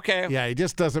 Yeah, okay. Yeah, he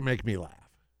just doesn't make me laugh.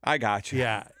 I got you.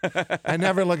 Yeah, I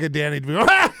never look at Danny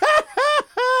DeVito.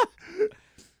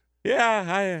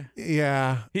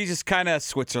 Yeah. He's just kind of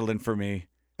Switzerland for me.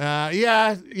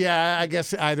 Yeah. I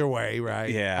guess either way, right?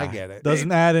 Yeah. I get it.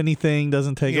 Doesn't add anything,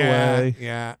 doesn't take away.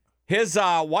 Yeah. His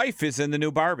wife is in the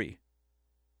new Barbie.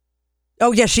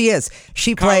 Oh, yes, she is.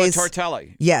 She Carla plays.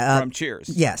 Tortelli. Yeah, from Cheers.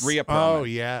 yes. Rhea Oh,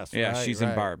 Perlman. yes. Yeah, right, she's in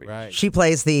right, Barbie. Right. She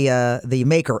plays the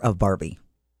maker of Barbie.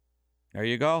 There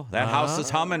you go. That house is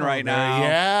humming right there- now.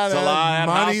 yeah, It's a the lot- that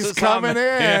house money's is coming humming.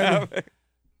 in. Yeah.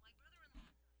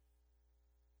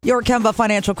 Your Kemba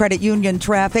Financial Credit Union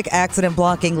traffic accident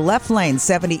blocking left lane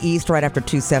 70 East right after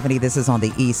 270. This is on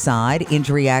the east side.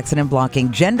 Injury accident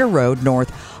blocking Gender Road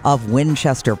north of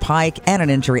Winchester Pike and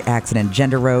an injury accident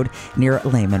Gender Road near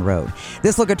Lehman Road.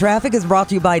 This look at traffic is brought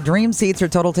to you by Dream Seats, your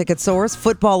total ticket source.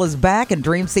 Football is back and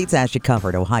Dream Seats as you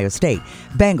covered. Ohio State,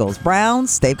 Bengals,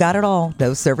 Browns, they've got it all.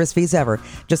 No service fees ever.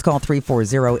 Just call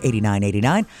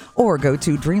 340-8989 or go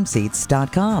to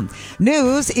dreamseats.com.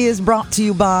 News is brought to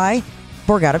you by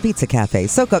Borgata Pizza Cafe.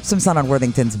 Soak up some sun on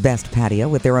Worthington's best patio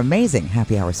with their amazing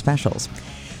happy hour specials.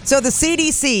 So the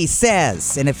CDC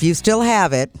says, and if you still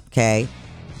have it, okay,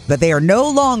 but they are no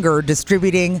longer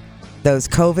distributing those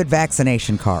COVID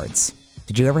vaccination cards.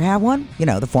 Did you ever have one? You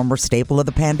know, the former staple of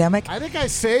the pandemic. I think I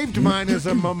saved mine as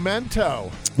a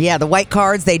memento. Yeah, the white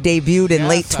cards, they debuted in Yes,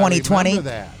 late I 2020. remember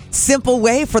that. Simple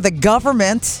way for the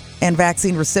government and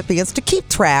vaccine recipients to keep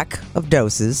track of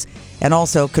doses and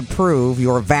also could prove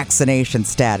your vaccination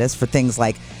status for things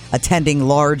like attending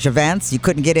large events. You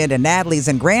couldn't get into Natalie's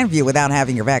in Grandview without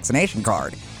having your vaccination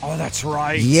card. Oh, that's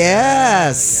right.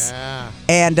 Yes. Yeah.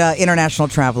 And international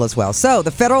travel as well. So the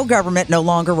federal government no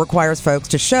longer requires folks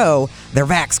to show their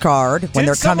vax card when Did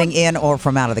they're coming someone- in or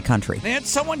from out of the country. Man,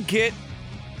 someone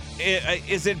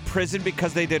is in prison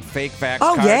because they did fake vax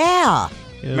Oh, cards? yeah.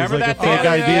 It was Remember like that a fake the other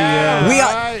ID, day?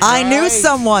 yeah. I knew right.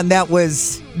 someone that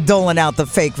was doling out the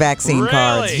fake vaccine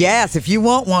cards. Really? Yes, if you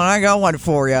want one, I got one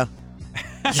for you.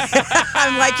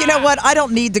 I'm like, you know what? I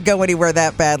don't need to go anywhere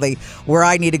that badly where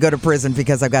I need to go to prison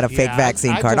because I've got a fake Yeah,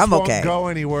 vaccine I card. just I'm won't okay. go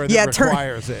anywhere that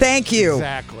requires it. Thank you.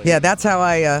 Exactly. Yeah, that's how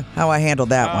I handled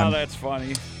that Oh, one. that's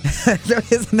funny.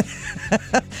 Isn't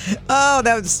it? Oh,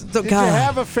 that was so. Did you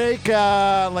have a fake,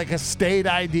 like a state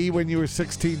ID when you were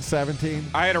 16, 17?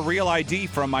 I had a real ID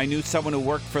I knew someone who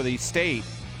worked for the state,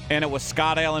 and it was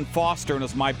Scott Allen Foster, and it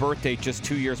was my birthday just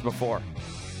 2 years before.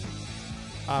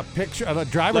 A picture of a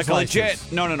driver's Like a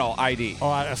license. legit, no, ID.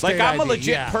 Oh, a state like I'm a ID, legit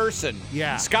yeah. person.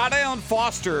 Yeah. Scott Allen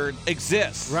Foster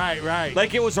exists. Right.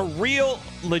 Like it was a real,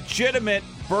 legitimate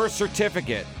birth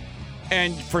certificate.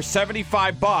 And for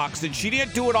 $75, and she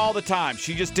didn't do it all the time.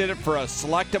 She just did it for a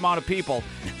select amount of people.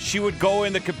 She would go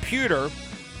in the computer,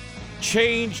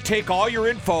 take all your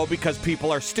info because people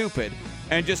are stupid,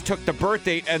 and just took the birth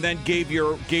date and then gave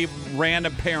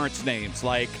random parents' names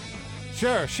like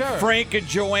Sure. Frank and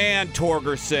Joanne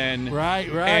Torgerson. Right.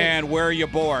 And where are you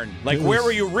born? Like, It where was-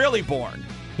 were you really born?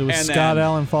 It was And Scott then-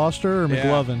 Allen Foster or Yeah.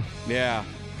 McLovin. Yeah.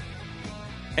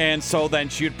 And so then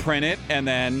she'd print it and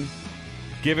then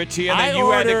give it to you. And I then you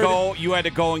had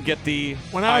to go and get the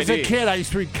When I was ID. a kid, I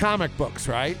used to read comic books,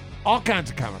 right? All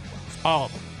kinds of comic books. All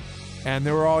of them. And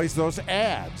there were always those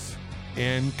ads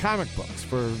in comic books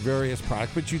for various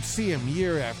products, but you'd see them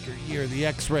year after year. The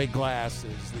X-ray glasses,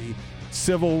 the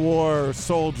Civil War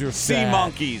soldier Sea set.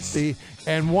 monkeys.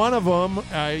 And one of them,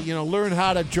 learn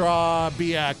how to draw,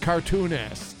 be a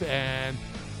cartoonist. And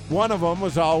one of them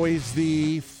was always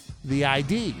the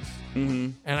IDs. Mm-hmm.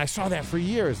 And I saw that for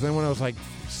years. Then when I was like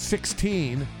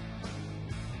 16,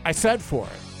 I said for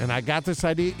it. And I got this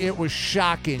ID. It was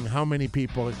shocking how many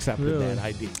people accepted that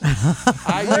ID.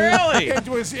 Really?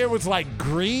 It was like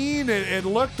green. It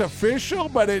looked official,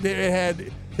 but it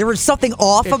had... There was something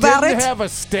off about it? It didn't have a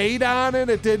state on it.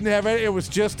 It didn't have it. It was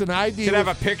just an ID. Did it have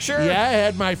a picture? Yeah, it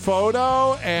had my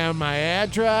photo and my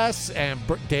address and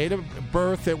date of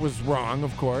birth. It was wrong,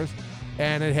 of course.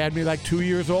 And it had me like 2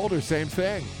 years older, same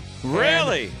thing.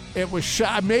 Really? And it was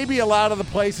maybe a lot of the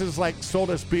places like sold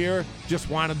us beer just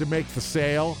wanted to make the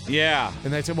sale. Yeah.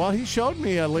 And they said, well, he showed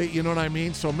me a late, you know what I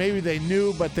mean? So maybe they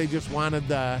knew, but they just wanted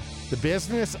the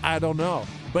business. I don't know.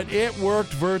 But it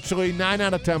worked virtually 9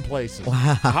 out of 10 places. Wow.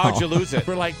 How'd you lose it?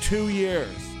 For like 2 years.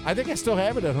 I think I still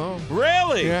have it at home.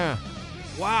 Really? Yeah.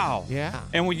 Wow. Yeah.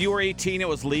 And when you were 18, it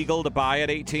was legal to buy at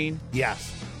 18?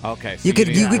 Yes. Okay. So You could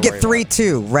get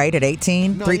 3-2, right, at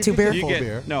 18? No, 3-2 you beer? could get full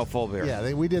beer. No, full beer.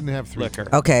 Yeah, we didn't have 3 liquor.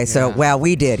 Okay, so, well,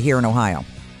 we did here in Ohio.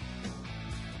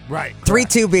 Right.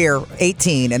 3-2 beer,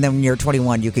 18, and then when you're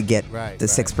 21, you could get the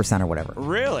 6% or whatever.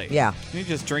 Really? Yeah. You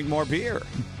just drink more beer,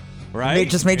 right?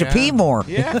 Just made you pee more.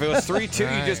 Yeah, if it was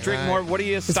 3-2, you just drink more. What do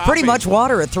you It's pretty much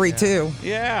water at 3-2.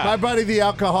 Yeah. My buddy, the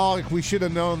alcoholic, we should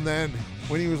have known then.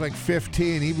 When he was like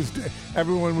 15,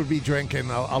 everyone would be drinking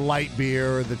a light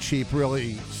beer or the cheap,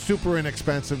 really super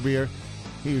inexpensive beer.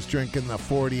 He was drinking the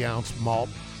 40-ounce malt.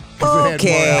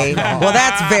 Okay. Well,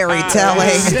 that's very telling.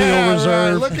 Steel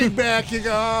Reserve. Right. Looking back, you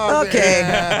go, oh, okay.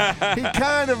 Yeah. He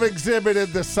kind of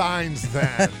exhibited the signs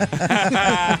then.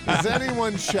 Is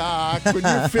anyone shocked when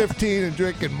you're 15 and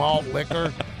drinking malt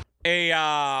liquor?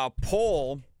 A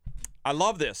poll. I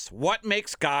love this. What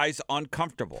makes guys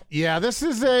uncomfortable? Yeah, this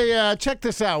is check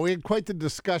this out. We had quite the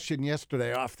discussion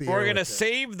yesterday off the air. We're going to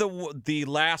save the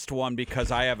last one because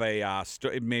I have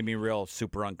it made me real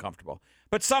super uncomfortable.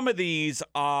 But some of these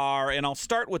are, and I'll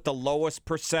start with the lowest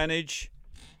percentage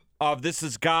of this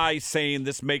is guys saying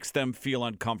this makes them feel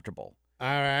uncomfortable. All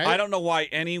right. I don't know why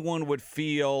anyone would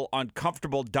feel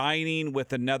uncomfortable dining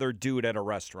with another dude at a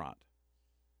restaurant.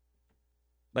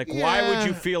 Like, why would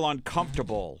you feel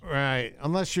uncomfortable? Right,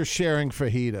 unless you're sharing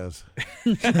fajitas.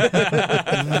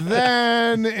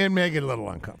 Then it make it a little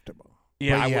uncomfortable.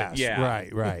 Yeah,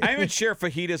 Right. I even share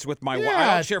fajitas with my wife.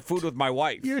 I don't share food with my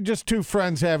wife. You're just two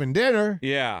friends having dinner.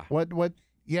 Yeah. What?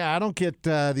 Yeah, I don't get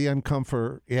the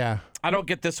uncomfort. Yeah. I don't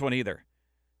get this one either.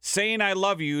 Saying I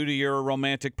love you to your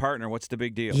romantic partner, what's the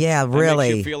big deal? Yeah, that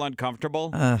really. Makes you feel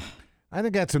uncomfortable? I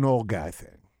think that's an old guy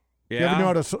thing. Yeah. You ever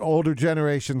notice older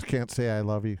generations can't say I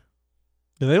love you?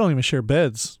 Yeah, they don't even share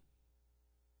beds.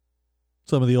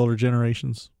 Some of the older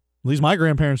generations. At least my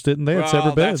grandparents didn't. They had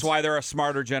separate beds. That's why they're a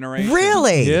smarter generation.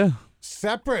 Really? Yeah.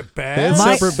 Separate They beds?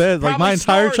 had separate beds. Like my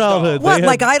entire childhood. What, they had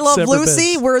like I Love separate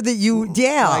Lucy? beds. Where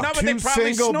yeah. No, but they Two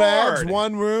probably single snored. beds,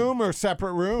 one room, or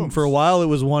separate rooms? For a while, it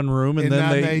was one room, and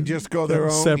then they just go their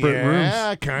own separate rooms. Yeah,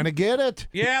 I kind of get it.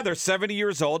 Yeah, they're 70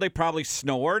 years old. They probably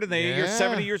snored, and you're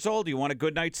 70 years old. You want a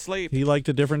good night's sleep. He liked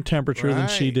a different temperature than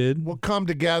she did. We'll come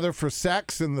together for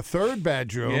sex in the third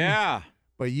bedroom. Yeah.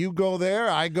 But you go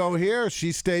there, I go here.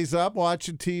 She stays up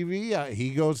watching TV. He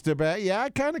goes to bed. Yeah,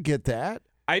 I kind of get that.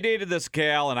 I dated this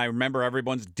gal, and I remember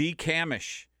everyone's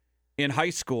decamish in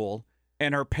high school,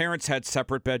 and her parents had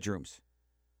separate bedrooms.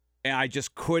 And I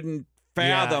just couldn't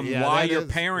fathom why your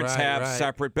parents have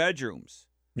separate bedrooms.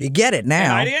 You get it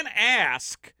now. And I didn't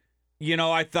ask. You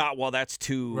know, I thought, well, that's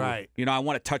too. Right. You know, I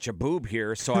want to touch a boob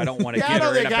here, so I don't want to Yeah, get I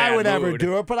her don't in a think bad I would ever mood.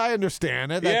 do it, but I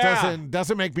understand it. That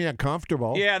doesn't make me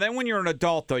uncomfortable. Yeah, then when you're an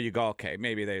adult, though, you go, okay,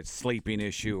 maybe they had a sleeping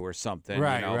issue or something,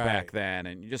 Right. back then,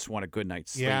 and you just want a good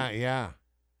night's sleep. Yeah.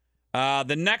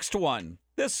 The next one,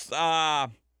 this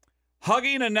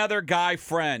hugging another guy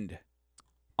friend,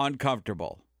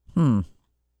 uncomfortable.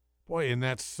 Boy, and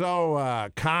that's so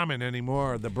common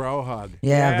anymore, the bro hug.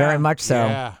 Yeah, very much so.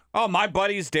 Yeah. Oh, my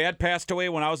buddy's dad passed away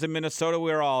when I was in Minnesota. We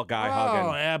were all guy hugging.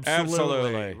 Oh,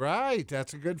 absolutely. Right.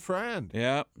 That's a good friend.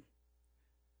 Yep.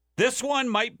 This one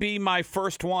might be my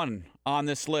first one on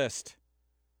this list.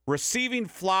 Receiving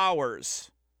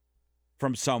flowers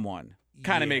from someone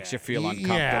kind of makes you feel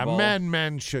uncomfortable. Yeah,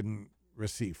 men shouldn't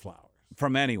receive flowers.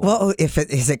 From anyone. Well,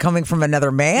 is it coming from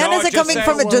another man? No, Is it it just coming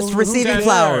says- from just receiving says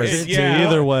flowers? Yeah.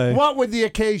 Either way. What would the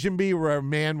occasion be where a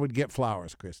man would get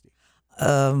flowers, Christy?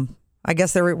 I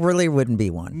guess there really wouldn't be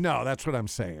one. No, that's what I'm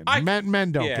saying.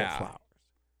 Men don't get flowers.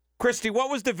 Christy, what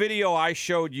was the video I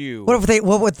showed you? What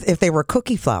if they were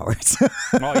cookie flowers?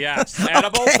 Oh, yes.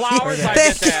 Edible flowers? I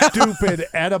get that. Stupid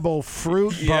edible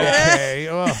fruit bouquet.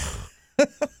 Ugh.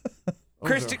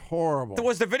 Christy, horrible.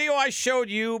 Was the video I showed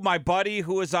you my buddy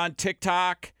who was on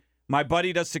TikTok? My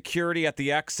buddy does security at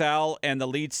the XL, and the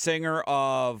lead singer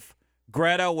of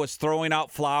Greta was throwing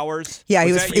out flowers. Yeah,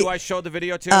 was that you I showed the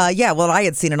video to? Yeah, well, I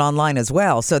had seen it online as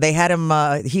well. So they had him.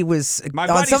 He was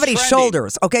on somebody's trendy.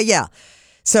 shoulders. Okay, yeah.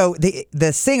 So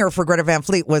the singer for Greta Van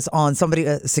Fleet was on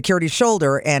somebody's security's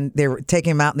shoulder, and they were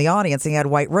taking him out in the audience. And he had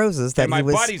white roses that and my he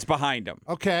was buddy's behind him.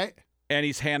 Okay, and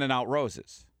he's handing out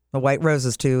roses. the white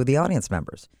roses to the audience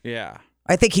members. Yeah.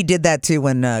 I think he did that too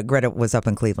when Greta was up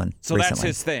in Cleveland. So recently. that's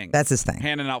his thing. That's his thing.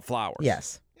 Handing out flowers.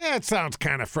 Yes. Yeah, it sounds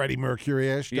kind of Freddie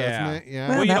Mercury-ish, doesn't it? Yeah.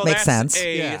 Well, that makes that's sense.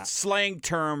 A slang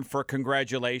term for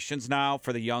congratulations now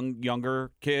for the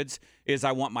younger kids is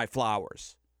I want my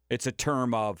flowers. It's a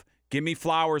term of give me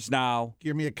flowers now.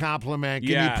 Give me a compliment.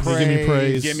 Yes. Give me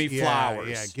praise. Give me flowers.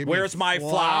 Yeah, give me Where's my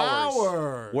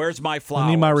flowers? Where's my flowers? I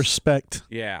need my respect.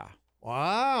 Yeah.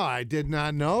 Wow, I did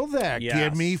not know that. Yes.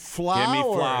 Give me flowers. Give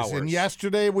me flowers. And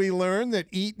yesterday we learned that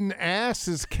eating ass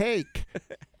is cake.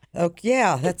 Oh,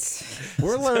 yeah, that's...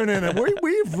 We're learning it.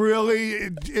 We've really...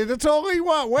 It's only,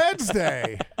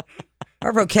 Wednesday?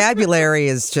 Our vocabulary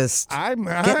is just getting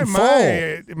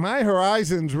full. My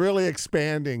horizon's really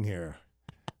expanding here.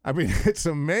 I mean, it's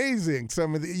amazing.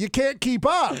 You can't keep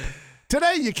up.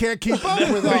 Today, you can't keep up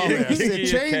with all this. It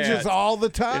changes all the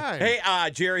time. Hey,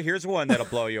 Jerry, here's one that'll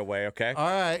blow you away, okay? All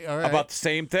right. About the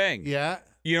same thing. Yeah.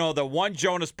 You know, the one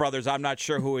Jonas Brothers, I'm not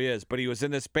sure who he is, but he was in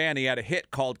this band. He had a hit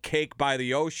called Cake by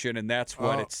the Ocean, and that's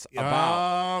what it's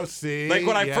about. Oh, see. Like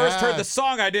when I first heard the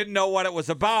song, I didn't know what it was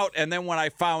about. And then when I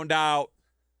found out,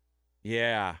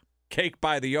 Cake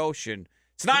by the Ocean.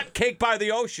 It's not Cake by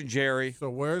the Ocean, Jerry. So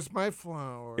where's my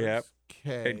flowers? Yep.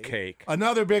 Cake. And cake.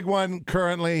 Another big one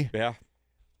currently. Yeah.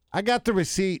 I got the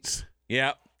receipts.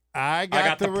 Yep. I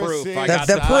got the proof. receipts. I got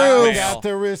the proof. I got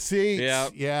the receipts.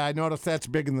 Yep. Yeah, I noticed that's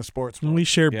big in the sports world. We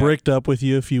shared Bricked Up with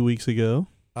you a few weeks ago.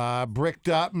 Bricked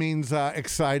up means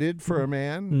excited for a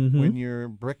man when you're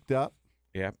bricked up.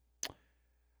 Yep.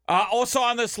 Also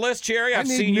on this list, Jerry, I've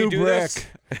seen you do brick.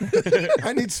 this.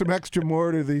 I need some extra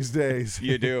mortar these days.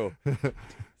 You do.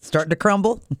 Starting to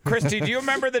crumble. Christy, do you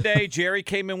remember the day Jerry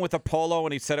came in with a polo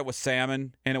and he said it was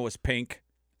salmon and it was pink?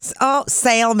 Oh,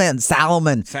 salmon.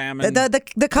 Salmon.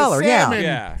 The color, salmon,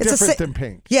 yeah. It's different than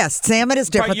pink. Yes, salmon is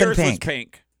different but yours than was pink.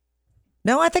 pink.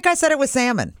 No, I think I said it was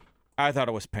salmon. I thought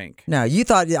it was pink. No,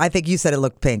 I think you said it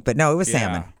looked pink, but no, it was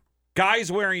salmon.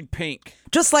 Guys wearing pink.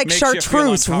 Just like makes you feel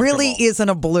chartreuse really uncomfortable. isn't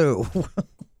a blue.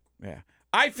 Yeah.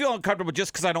 I feel uncomfortable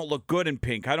just because I don't look good in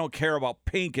pink. I don't care about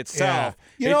pink itself.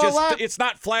 Yeah. It's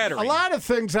not flattering. A lot of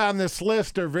things on this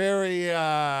list are very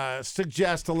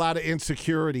suggest a lot of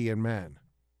insecurity in men.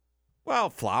 Well,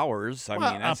 flowers. I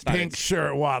mean, that's a pink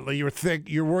shirt. What?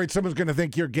 You're worried someone's going to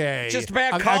think you're gay. Just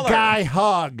bad a color. A guy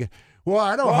hug. Well,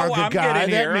 I don't hug a I'm guy.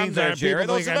 getting That here. means I'm there, Jerry.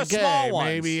 people Those think are I'm the gay. small ones.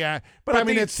 Maybe, but I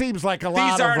mean, it seems like a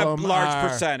lot these of aren't them a large are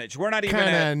percentage. We're not even kind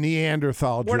at of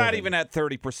Neanderthal. We're not even at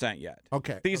 30% yet.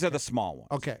 Okay. These are the small ones.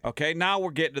 Okay. Okay. Now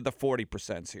we're getting to the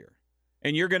 40% here,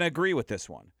 and you're going to agree with this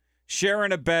one.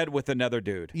 Sharing a bed with another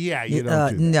dude. Yeah, you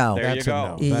don't do that. No. There you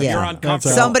go. No. Yeah. You're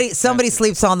uncomfortable. Somebody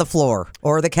sleeps on the floor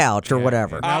or the couch or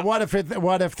whatever. Now, what if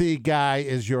the guy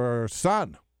is your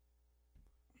son?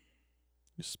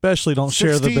 Especially don't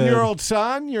share the bed. 16-year-old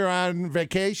son, you're on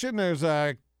vacation. There's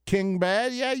a king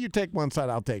bed. Yeah, you take one side,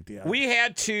 I'll take the other. We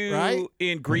had to,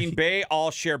 in Green Bay, all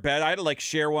share bed. I had to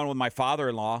share one with my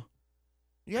father-in-law.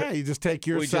 Yeah, you just take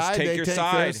your We side. just take they your take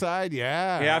side. their side.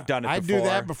 Yeah. Yeah, I've done it I'd before. do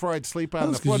that before I'd sleep on the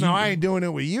That's floor. 'cause No, you- I ain't doing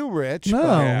it with you, Rich. No,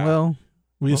 but- well,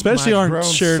 we Well, especially my aren't grown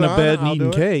sharing a son, bed and I'll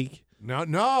eating do it. cake.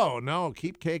 No.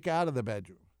 Keep cake out of the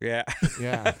bedroom. Yeah.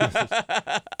 Yeah.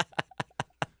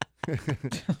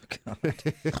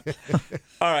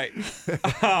 All right.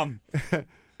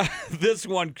 This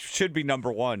one should be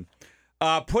number one.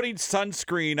 Putting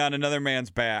sunscreen on another man's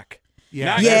back. Yeah.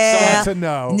 Not Yeah. your son. That's a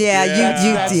no. Yeah,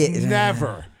 you That's did.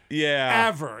 never. Yeah.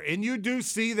 Ever. And you do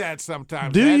see that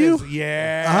sometimes. Do That you? is-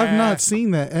 yeah. I've not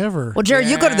seen that ever. Well, Jerry,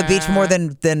 you go to the beach more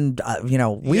than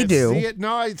we You do. see it?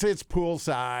 No, it's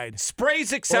poolside.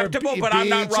 Spray's acceptable, Or but I'm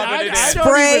not beach. rubbing it in. I don't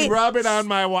Spray. even rub it on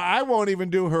my wife. I won't even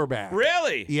do her back.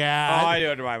 Really? Yeah. Oh, I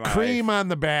do it to my wife. Cream on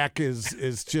the back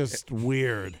is just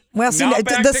weird. Well, see, Now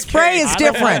back the to spray cake. is I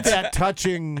don't like different. that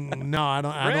touching. No, I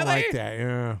don't Really? like that.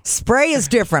 Yeah. Spray is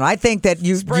different. I think that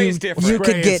you Spray is different. you Spray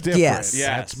could is get different. yes.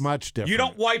 Yeah. That's much different. You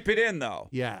don't wipe it in, though.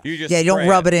 Yeah. You just Yeah, you don't spray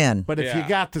rub it in. But if Yeah. you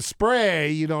got the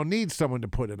spray, you don't need someone to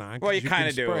put it on. 'cause Well, you can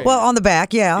kinda do. spray. Well, on the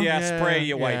back, yeah. Yeah, spray,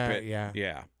 you wipe yeah, it. yeah.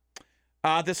 Yeah.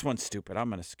 This one's stupid. I'm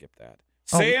going to skip that.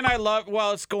 Saying I love,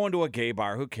 well, it's going to a gay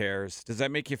bar. Who cares? Does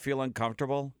that make you feel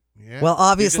uncomfortable? Yeah. Well,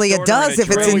 obviously it does if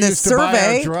it's in We this used to buy our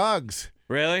survey. drugs.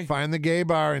 Really? Find the gay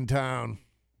bar in town.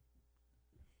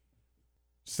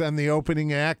 Send the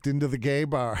opening act into the gay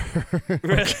bar.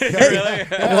 Really?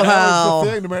 Yeah, Wow. that was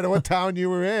the thing. No matter what town you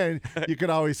were in, you could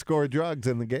always score drugs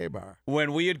in the gay bar.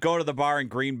 When we would go to the bar in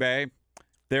Green Bay,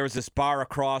 there was this bar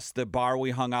across the bar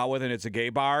we hung out with, and it's a gay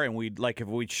bar. And if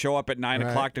we'd show up at 9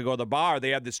 o'clock to go to the bar, they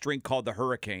had this drink called the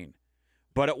Hurricane.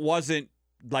 But it wasn't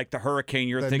like the Hurricane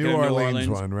you're thinking New of New Orleans Orleans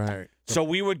one, right? So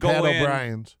we would go Pat in.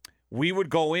 O'Brien's. We would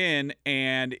go in,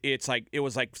 and it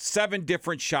was like 7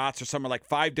 different shots or something, like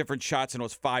 5 different shots, and it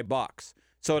was $5.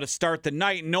 So to start the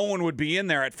night, no one would be in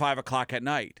there at 5 o'clock at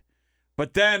night.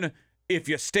 But then if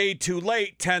you stayed too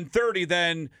late, 10:30,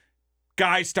 then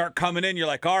guys start coming in. You're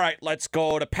like, all right, let's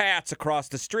go to Pat's across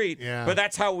the street. Yeah. But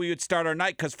that's how we would start our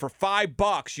night, because for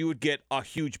 $5 you would get a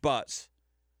huge buzz.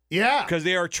 Yeah. Because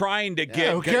they are trying to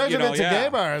get. Who cares you if know, it's a gay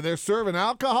bar? They're serving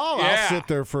alcohol. Yeah. I'll sit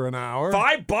there for an hour.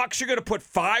 $5, you're going to put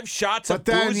 5 shots of But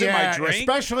then, booze in my drink?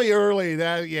 especially early,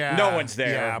 No one's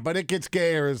there. Yeah, but it gets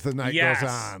gayer as the night goes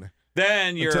on.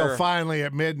 Then you're until finally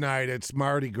at midnight, it's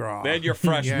Mardi Gras. Then you're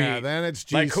fresh yeah, meat. Then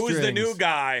it's like who's the G-strings. new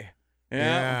guy?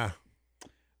 Yeah.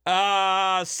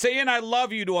 Saying I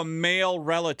love you to a male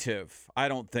relative. I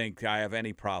don't think I have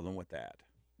any problem with that.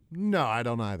 No, I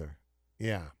don't either.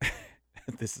 Yeah.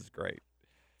 This is great.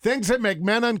 Things that make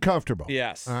men uncomfortable.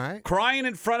 Yes. All right. Crying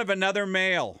in front of another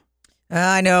male.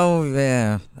 I know.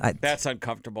 Yeah. That's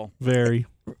uncomfortable. Very.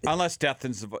 Unless death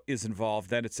is involved,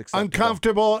 then it's acceptable.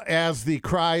 Uncomfortable as the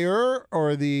crier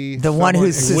or the one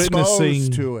who's exposed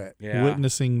witnessing to it. Yeah.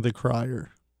 Witnessing the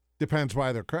crier. Depends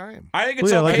why they're crying. I think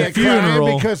it's Well, yeah, okay. like a to cry.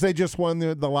 funeral. Because they just won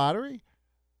the lottery?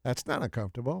 That's not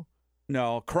uncomfortable.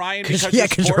 No, crying 'Cause- because yeah, your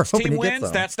 'cause you're sports hoping team to get wins.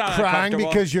 some. That's not Crying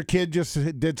uncomfortable. because your kid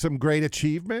just did some great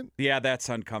achievement? Yeah, that's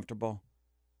uncomfortable.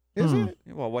 Is it?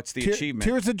 Well, what's the Te- achievement?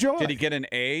 Tears of joy. Did he get an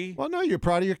A? Well, no, you're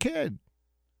proud of your kid.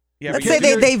 Yeah, Let's but say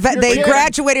your- they Your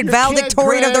graduated your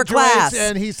valedictorian of their graduates class.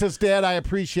 And he says, Dad, I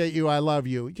appreciate you. I love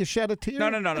you. You shed a tear?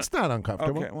 No. It's not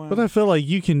uncomfortable. Okay, well, But I feel like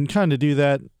you can kind of do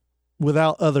that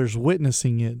without others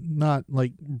witnessing it. Not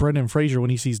like Brendan Fraser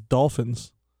when he sees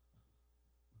dolphins.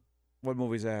 what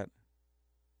movie's that?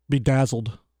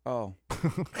 Bedazzled. Oh,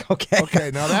 Okay.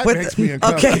 Okay, now that But- makes me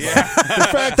uncomfortable. okay.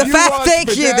 The The fact, watched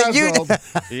thank you, that you Bedazzled,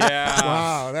 yeah.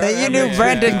 wow, that you that knew makes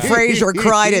Brendan me- Fraser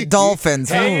cried at dolphins.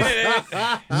 Hated Ooh.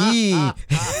 it. Yee.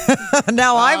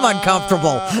 Now I'm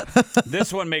uncomfortable.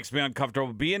 This one makes me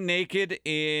uncomfortable. Being naked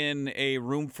in a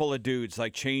room full of dudes,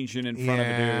 like changing in front of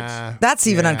the dudes. Yeah. That's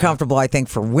even Yeah. uncomfortable, I think,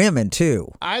 for women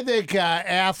too. I think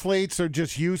athletes are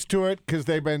just used to it because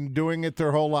they've been doing it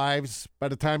their whole lives. By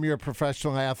the time you're a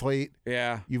professional athlete,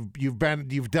 Yeah. you've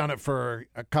done it for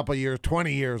a couple of years,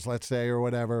 20 years, let's say, or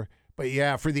whatever. But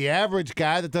yeah, for the average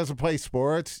guy that doesn't play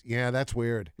sports, yeah, that's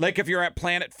weird. Like if you're at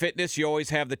Planet Fitness, you always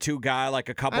have the two guy, like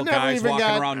a couple I never guys even walking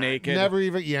got- around naked. Never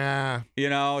even, yeah. You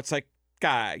know, it's like,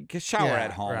 guy, get shower Yeah,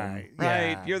 at home. right, Right?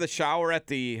 yeah. You're the shower at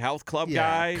the health club Yeah,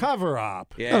 guy. cover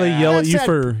up. Yeah. Oh, they yell at That's you that-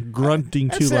 for grunting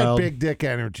That's too that loud. big dick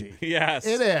energy. Yes.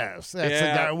 It is. That's the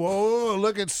Yeah. guy. Whoa,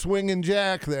 look at swinging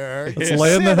Jack there. Let's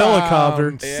land the Sit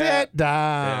helicopter. down, Yeah. Sit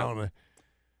down.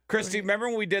 Christy, remember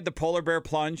when we did the polar bear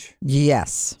plunge?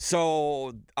 Yes.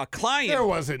 So a client, There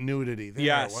wasn't nudity there.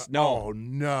 Yes, no. Oh,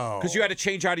 no. because you had to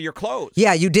change out of your clothes.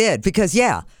 Yeah, you did because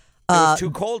It was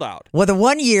too cold out. well, the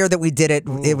one year that we did it,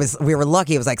 we were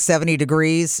lucky. It was like 70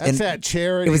 degrees. That's and that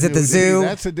charity. It was at the nudity. zoo.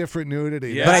 That's a different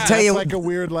nudity. Yeah. But I tell That's you- like a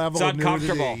weird level It's of nudity.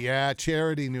 uncomfortable. Yeah,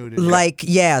 charity nudity. Like,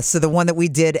 yeah, so the one that we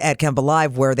did at Camp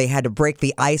Alive where they had to break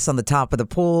the ice on the top of the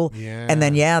pool. Yeah. And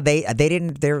then, they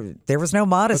didn't, there was no But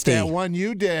modesty. that one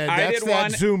you did, I that's did that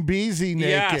one- Zumbeezy naked.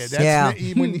 Yes. That's Yeah. not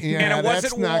even, yeah, And it that's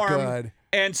wasn't not warm. good.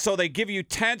 And so they give you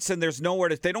tents, and there's nowhere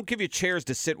to. They don't give you chairs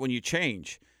to sit when you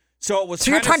change. So it was. So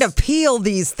you're trying to peel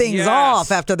these things Yes.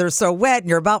 off after they're so wet and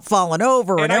you're about falling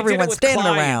over and I did it everyone's with standing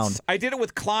clients. around. I did it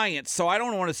with clients, so I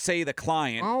don't want to say the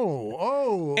client.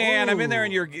 Oh. And I'm in there,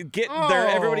 and you're getting there.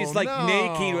 Everybody's like no.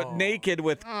 naked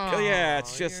with. yeah,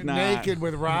 it's just You're not naked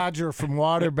with Roger from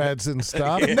Waterbeds and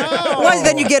stuff. No. Well,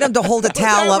 then you get them to hold a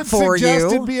towel that up would for suggest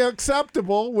you. It'd be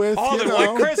acceptable with. Oh, you the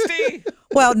know, what, Christy?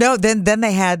 Well, no, then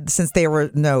they had, since there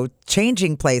were no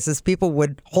changing places, people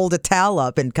would hold a towel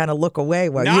up and kind of look away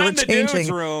while you Not were in the changing.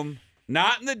 dudes' room.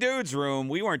 Not in the dudes' room.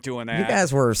 We weren't doing that. You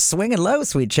guys were swinging low,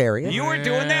 sweet chariot. You were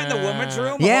doing that in the women's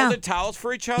room, Yeah. holding towels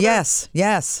for each other. Yes.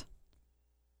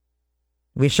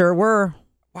 We sure were.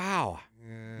 Wow.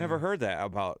 Never heard that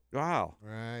about. Wow.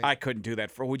 Right. I couldn't do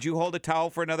that. Would you hold a towel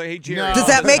for another? Hey, Jerry. No. Does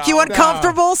that make you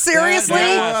uncomfortable? Seriously?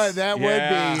 That would be.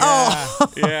 Yeah.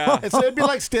 Oh. Yeah. It'd be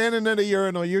like standing in a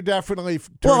urinal. You're definitely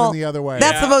turning the other way.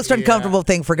 That's the most uncomfortable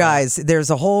thing for guys. There's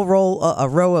a whole a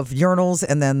row of urinals,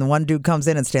 and then the one dude comes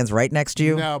in and stands right next to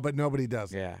you. No, but nobody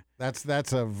does it. Yeah. That's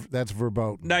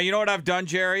verboten. Now, you know what I've done,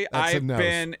 Jerry? That's a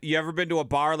nose. You ever been to a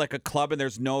bar like a club and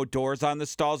there's no doors on the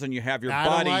stalls and you have your I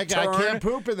buddy don't like turn? I can't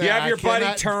poop in there. You have I your buddy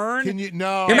cannot- turn? Can you?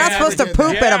 No. You're not supposed to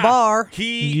poop at a bar.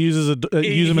 He use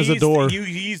him as a door.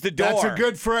 He's the door. That's a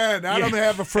good friend. I don't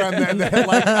have a friend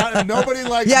that nobody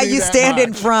likes me Yeah, you that stand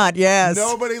in much. front, yes.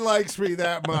 Nobody likes me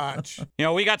that much. You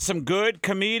know, we got some good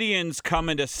comedians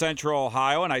coming to Central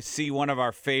Ohio, and I see one of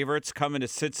our favorites coming to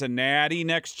Cincinnati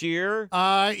next year.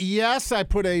 Yes, I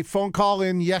put a phone call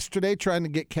in yesterday trying to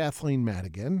get Kathleen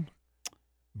Madigan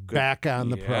back on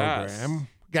the program.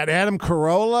 Got Adam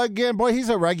Carolla again. Boy, he's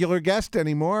a regular guest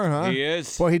anymore, huh? He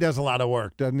is. Boy, he does a lot of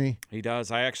work, doesn't he? He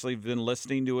does. I actually have been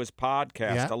listening to his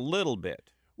podcast a little bit.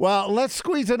 Well, let's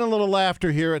squeeze in a little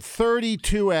laughter here at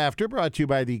 32 After, brought to you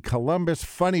by the Columbus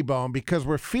Funny Bone, because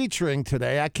we're featuring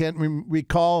today, I can't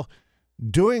recall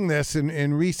doing this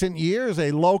in recent years,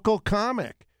 a local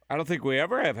comic. I don't think we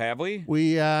ever have we?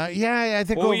 We, I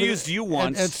think we used you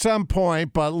once. At some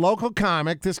point, but local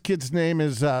comic, this kid's name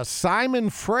is Simon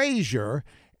Frazier,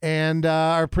 and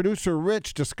our producer,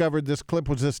 Rich, discovered this clip.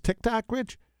 Was this TikTok,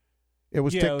 Rich? It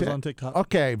was TikTok? It was on TikTok.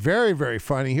 Okay, very, very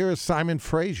funny. Here is Simon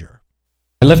Frazier.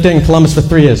 I lived in Columbus for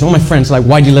 3 years. All my friends are like,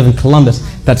 why do you live in Columbus?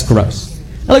 That's gross.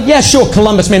 I'm like, yeah, sure,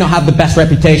 Columbus may not have the best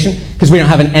reputation because we don't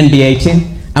have an NBA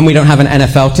team and we don't have an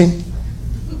NFL team.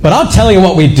 But I'll tell you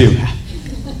what we do have.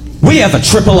 We have a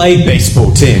AAA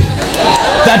baseball team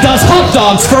that does hot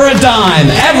dogs for a dime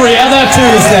every other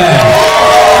Tuesday.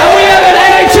 And we have an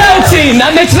NHL team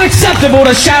that makes it acceptable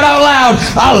to shout out loud,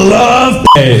 I love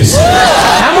A's.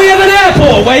 And we have an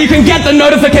airport where you can get the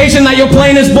notification that your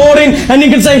plane is boarding and you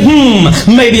can say,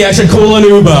 maybe I should call an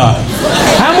Uber.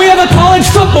 And we have a college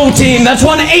football team that's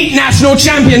won 8 national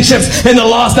championships in the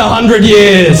last 100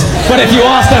 years. But if you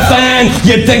asked a fan,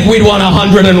 you'd think we'd won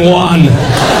 101.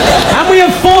 And we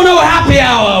have Forno Happy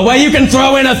Hour, where you can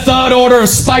throw in a third order of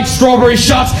spiked strawberry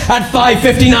shots at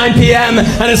 5:59 p.m.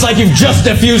 and it's like you've just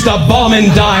defused a bomb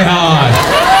in Die Hard.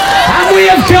 And we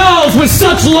have girls with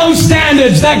such low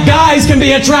standards that guys can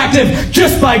be attractive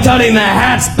just by turning their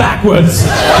hats backwards.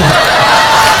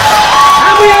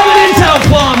 And we have an Intel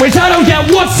plant, which I don't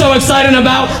get what's so exciting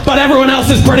about, but everyone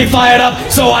else is pretty fired up,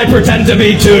 so I pretend to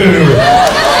be too.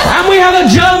 And we have a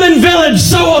German village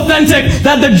so authentic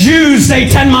that the Jews say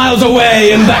 10 miles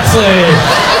away in Bexley.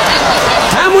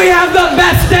 And we have the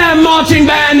best damn marching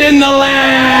band in the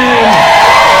land.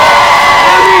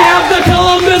 And we have the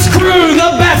Columbus Crew,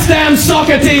 the best damn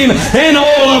soccer team in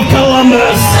all of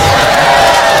Columbus.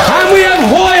 And we have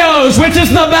Hoyos, which is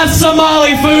the best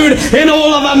Somali food in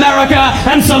all of America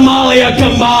and Somalia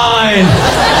combined.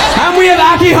 And we have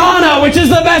Akihana, which is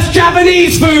the best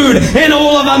Japanese food in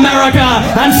all of America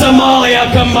and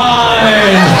Somalia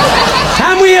combined.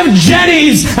 And we have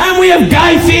Jenny's, and we have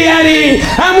Guy Fieri,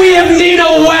 and we have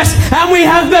Nina West, and we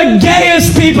have the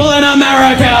gayest people in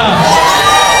America.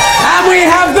 And we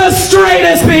have the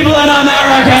straightest people in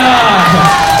America.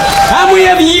 And we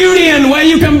have Union, where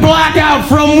you can black out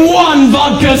from 1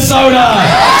 vodka soda.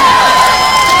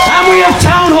 And we have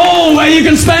Town Hall, where you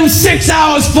can spend 6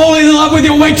 hours falling in love with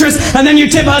your waitress, and then you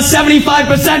tip her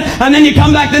 75%, and then you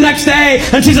come back the next day,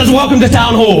 and she says, welcome to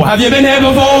Town Hall. Have you been here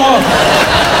before?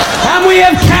 And we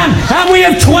have camp, and we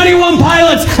have 21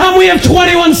 pilots, and we have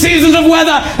 21 seasons of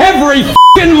weather every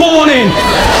f***ing morning.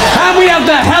 And we have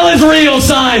the hell is real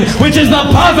sign, which is the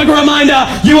perfect reminder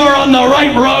you are on the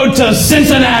right road to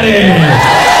Cincinnati.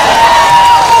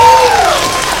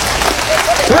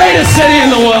 Greatest city in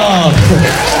the world.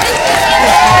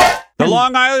 The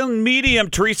Long Island medium,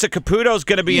 Teresa Caputo, is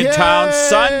going to be in town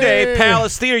Sunday,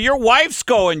 Palace Theater. Your wife's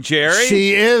going, Jerry.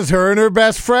 She is. Her and her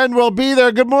best friend will be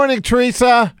there. Good morning,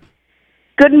 Teresa.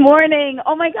 Good morning.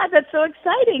 Oh, my God, that's so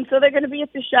exciting. So they're going to be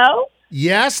at the show?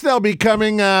 Yes, they'll be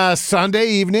coming Sunday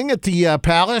evening at the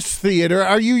Palace Theater.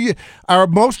 Are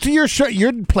most of your show?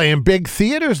 You're playing big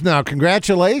theaters now.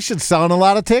 Congratulations, selling a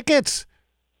lot of tickets.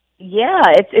 Yeah,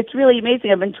 it's really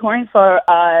amazing. I've been touring for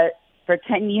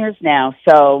 10 years now,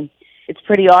 so it's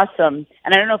pretty awesome.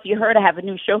 And I don't know if you heard, I have a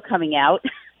new show coming out.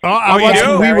 We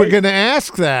were going to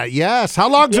ask that. Yes. How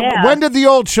long? When did the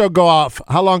old show go off?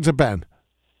 How long's it been?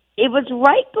 It was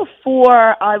right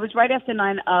before. It was right after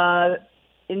 9.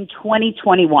 In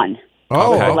 2021.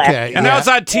 Oh, okay. And that was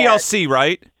on TLC,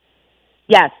 right?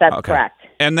 Yes, that's correct.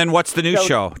 And then what's the new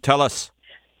show? Tell us.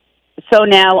 So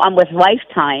now I'm with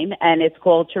Lifetime, and it's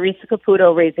called Teresa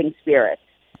Caputo Raising Spirits.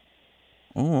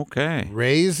 Oh, okay.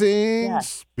 Raising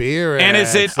Spirits. And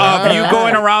is it you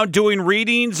going around doing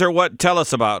readings, or what? Tell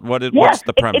us about what's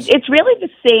the premise? It's really the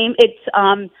same. It's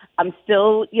I'm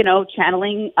still,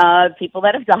 channeling people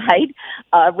that have died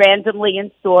randomly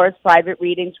in stores, private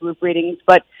readings, group readings.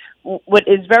 But what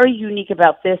is very unique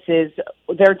about this is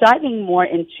they're diving more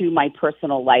into my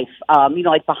personal life,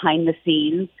 like behind the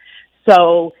scenes.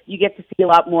 So you get to see a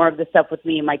lot more of the stuff with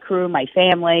me and my crew, my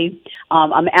family.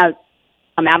 I'm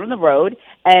out on the road,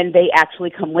 and they actually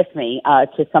come with me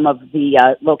to some of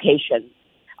the locations.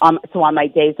 So on my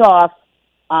days off,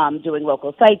 doing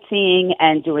local sightseeing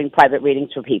and doing private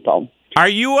readings for people. Are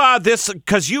you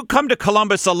because you come to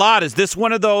Columbus a lot, is this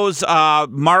one of those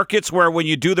markets where when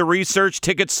you do the research,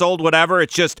 tickets sold, whatever,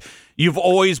 it's just you've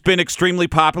always been extremely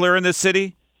popular in this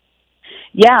city?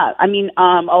 Yeah, I mean,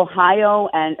 Ohio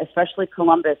and especially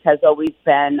Columbus has always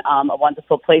been a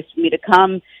wonderful place for me to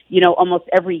come, almost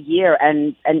every year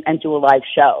and do a live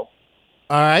show.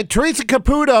 All right, Teresa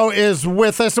Caputo is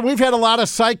with us, and we've had a lot of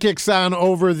psychics on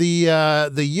over the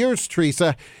years,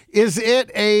 Teresa. Is it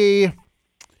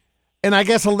and I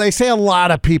guess they say a lot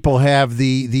of people have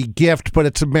the gift, but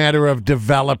it's a matter of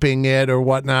developing it or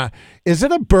whatnot. Is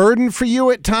it a burden for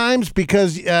you at times?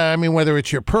 Because, whether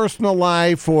it's your personal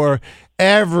life or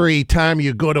every time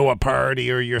you go to a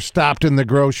party or you're stopped in the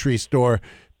grocery store,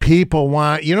 people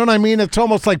want, you know what I mean? It's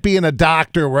almost like being a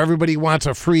doctor where everybody wants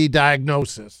a free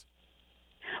diagnosis.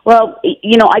 Well,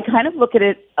 I kind of look at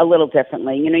it a little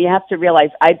differently. You have to realize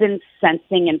I've been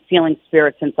sensing and feeling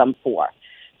spirit since I'm 4.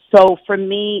 So for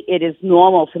me, it is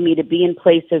normal for me to be in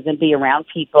places and be around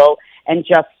people and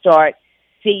just start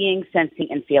seeing, sensing,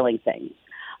 and feeling things.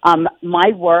 My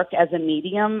work as a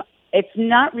medium, it's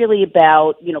not really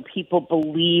about, people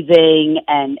believing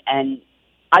and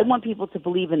I want people to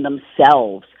believe in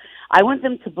themselves. I want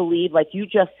them to believe, like you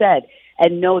just said,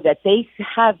 and know that they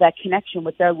have that connection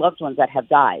with their loved ones that have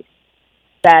died.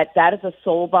 That is a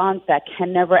soul bond that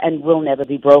can never and will never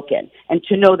be broken. And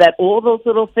to know that all those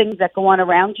little things that go on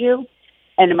around you,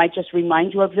 and it might just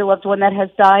remind you of your loved one that has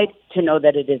died, to know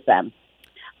that it is them.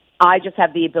 I just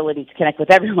have the ability to connect with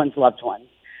everyone's loved ones.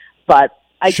 But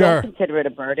I don't consider it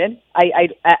a burden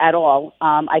at all.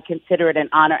 I consider it an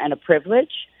honor and a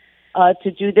privilege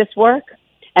to do this work.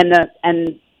 And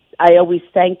I always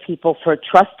thank people for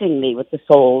trusting me with the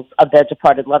souls of their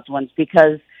departed loved ones,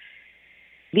 because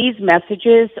these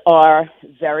messages are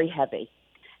very heavy.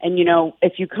 And,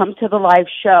 if you come to the live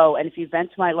show, and if you've been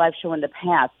to my live show in the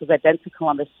past, because I've been to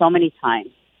Columbus so many times,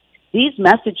 these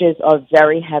messages are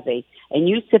very heavy. And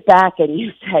you sit back and you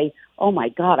say, oh, my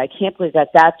God, I can't believe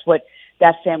that's what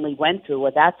that family went through,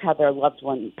 or that's how their loved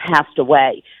one passed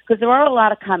away. Because there are a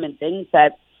lot of common things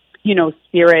that,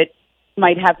 spirit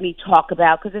might have me talk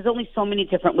about, because there's only so many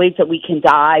different ways that we can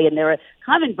die, and there are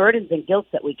common burdens and guilt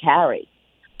that we carry.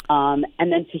 And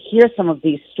then to hear some of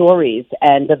these stories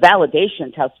and the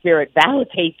validations, how spirit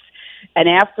validates an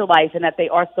afterlife and that they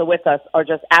are still with us, are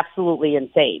just absolutely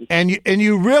insane. And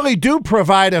you really do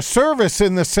provide a service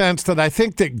in the sense that I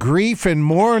think that grief and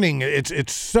mourning,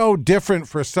 it's so different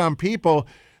for some people,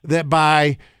 that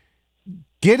by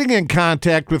getting in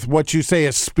contact with what you say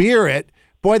is spirit,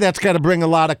 boy, that's got to bring a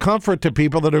lot of comfort to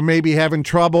people that are maybe having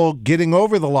trouble getting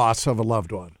over the loss of a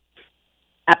loved one.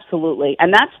 Absolutely.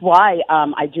 And that's why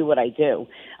I do what I do.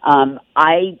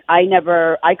 I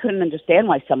couldn't understand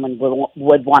why someone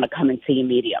would want to come and see a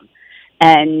medium.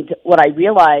 And what I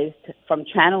realized from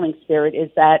channeling spirit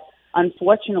is that,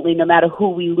 unfortunately, no matter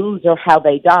who we lose or how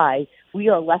they die, we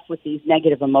are left with these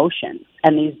negative emotions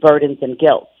and these burdens and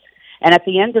guilt. And at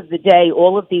the end of the day,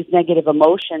 all of these negative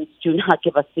emotions do not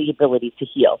give us the ability to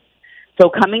heal. So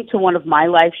coming to one of my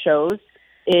live shows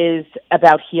is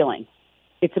about healing.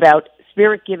 It's about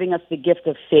spirit giving us the gift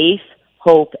of faith,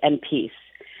 hope, and peace.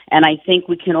 And I think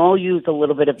we can all use a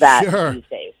little bit of that these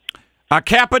days.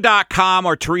 Kappa.com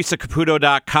or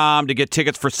TeresaCaputo.com to get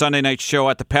tickets for Sunday night's show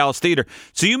at the Palace Theater.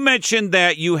 So you mentioned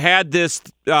that you had this,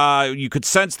 you could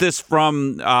sense this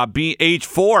from being age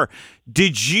 4.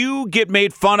 Did you get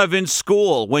made fun of in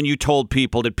school when you told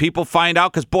people? Did people find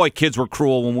out? Because, boy, kids were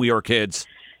cruel when we were kids.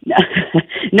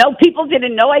 No, people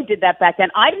didn't know I did that back then.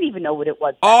 I didn't even know what it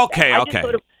was. Okay.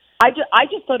 I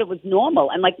just thought it was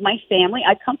normal. And like my family,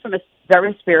 I come from a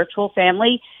very spiritual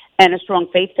family and a strong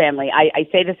faith family. I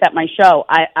say this at my show.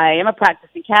 I am a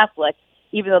practicing Catholic,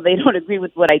 even though they don't agree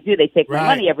with what I do. They take my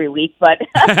money every week, but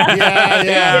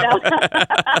yeah.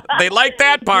 They like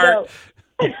that part.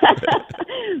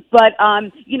 But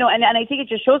and I think it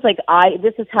just shows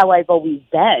this is how I've always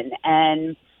been.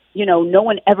 And no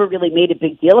one ever really made a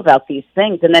big deal about these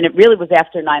things. And then it really was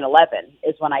after 9/11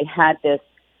 is when I had this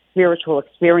spiritual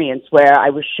experience where I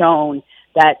was shown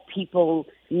that people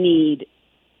need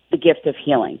the gift of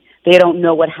healing. They don't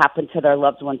know what happened to their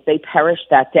loved ones. They perished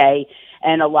that day,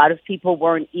 and a lot of people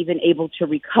weren't even able to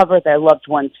recover their loved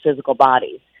ones' physical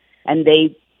bodies. And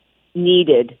they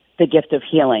needed the gift of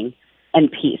healing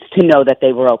and peace to know that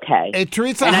they were okay. Hey,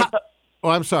 Teresa,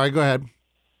 I'm sorry. Go ahead.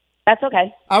 That's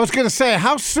okay. I was going to say,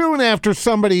 how soon after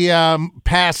somebody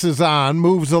passes on,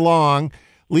 moves along,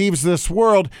 leaves this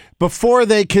world, before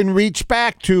they can reach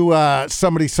back to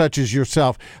somebody such as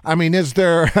yourself? I mean, is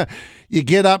there... You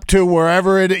get up to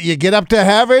you get up to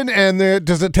heaven, and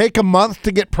does it take a month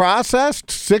to get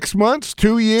processed? 6 months?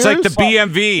 2 years? It's like the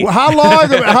BMV. Well,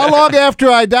 how long after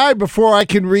I die before I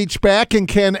can reach back, and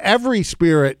can every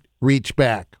spirit reach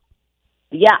back?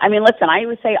 Yeah, I mean, listen, I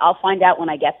always say I'll find out when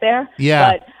I get there.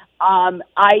 Yeah. But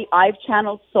I've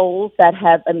channeled souls that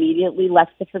have immediately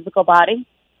left the physical body.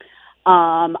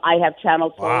 I have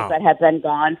channeled souls that have been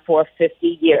gone for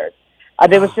 50 years.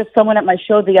 There was just someone at my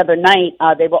show the other night.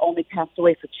 They were only passed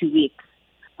away for 2 weeks,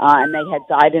 and they had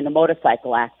died in a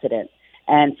motorcycle accident.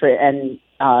 I've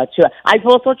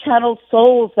also channeled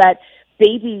souls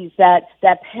babies that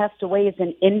passed away as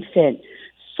an infant,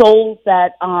 souls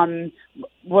that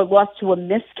were lost to a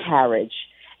miscarriage,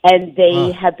 and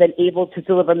they have been able to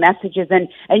deliver messages. And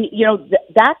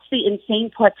that's the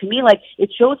insane part to me. Like,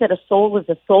 it shows that a soul is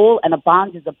a soul and a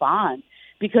bond is a bond.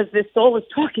 Because this soul is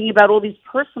talking about all these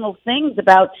personal things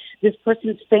about this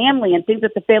person's family and things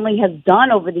that the family has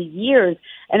done over the years.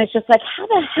 And it's just like,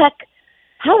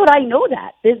 how would I know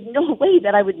that? There's no way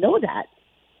that I would know that.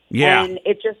 Yeah. And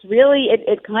it just really,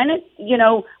 it kind of,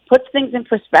 puts things in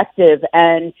perspective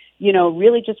and,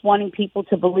 really just wanting people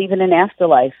to believe in an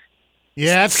afterlife.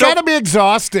 Yeah, it's got to be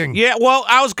exhausting. Yeah, well,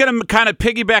 I was going to kind of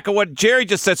piggyback on what Jerry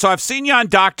just said. So I've seen you on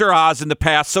Dr. Oz in the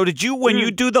past. So did you, when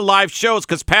you do the live shows,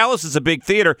 because Palace is a big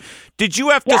theater, did you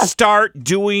have to start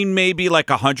doing maybe like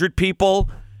 100 people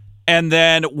and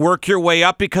then work your way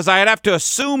up? Because I'd have to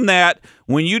assume that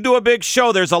when you do a big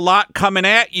show, there's a lot coming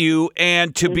at you,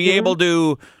 and to be able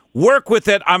to work with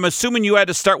it, I'm assuming you had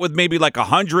to start with maybe like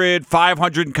 100,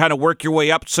 500 and kind of work your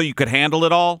way up so you could handle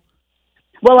it all?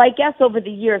 Well, I guess over the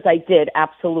years I did,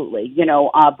 absolutely.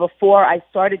 Before I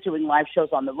started doing live shows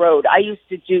on the road, I used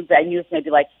to do venues maybe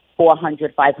like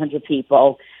 400, 500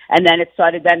 people. And then it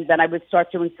started, then I would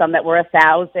start doing some that were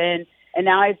 1,000. And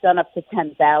now I've done up to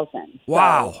 10,000.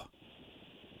 Wow. So,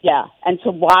 yeah. And to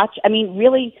watch, I mean,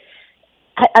 really,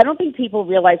 I don't think people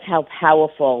realize how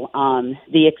powerful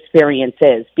the experience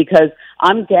is, because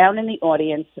I'm down in the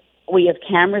audience. We have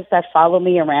cameras that follow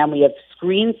me around. We have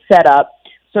screens set up.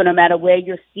 So no matter where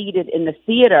you're seated in the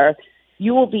theater,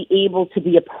 you will be able to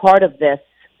be a part of this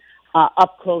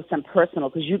up close and personal,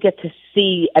 because you get to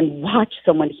see and watch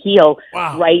someone heal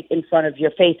right in front of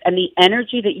your face. And the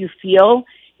energy that you feel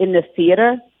in the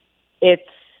theater,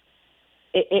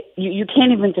 you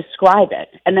can't even describe it.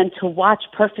 And then to watch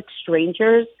perfect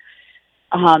strangers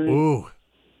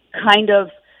kind of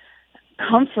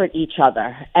comfort each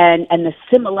other and the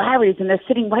similarities, and they're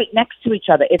sitting right next to each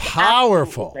other. It's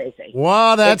powerful. Crazy.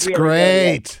 Wow, that's really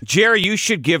great. Jerry, you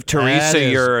should give Teresa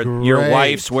your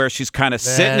wife's where she's kind of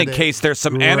sitting in case there's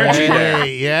some energy there.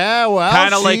 Yeah, well,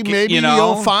 kind of like, maybe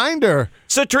you'll find her.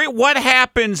 So, Teresa, what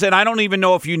happens, and I don't even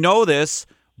know if you know this,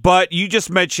 but you just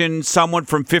mentioned someone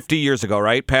from 50 years ago,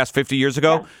 right? Past 50 years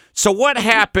ago. Yeah. So what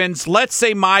happens, let's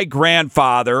say my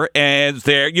grandfather is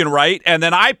there, right? And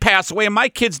then I pass away and my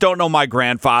kids don't know my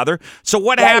grandfather. So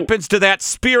what happens to that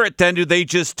spirit then? Do they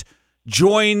just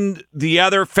join the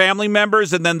other family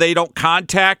members and then they don't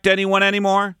contact anyone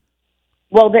anymore?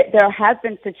 Well, there have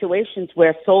been situations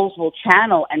where souls will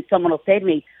channel and someone will say to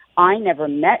me, I never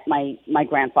met my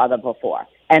grandfather before.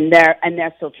 And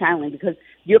they're still channeling because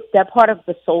they're part of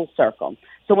the soul circle.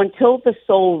 So until the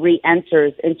soul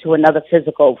re-enters into another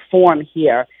physical form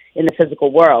here in the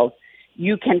physical world,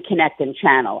 you can connect and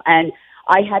channel. And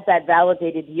I had that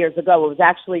validated years ago. It was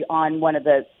actually on one of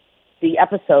the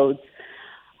episodes.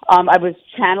 I was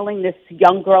channeling this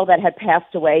young girl that had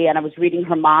passed away, and I was reading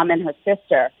her mom and her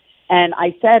sister. And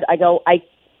I said,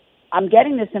 I'm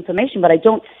getting this information, but I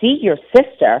don't see your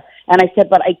sister. And I said,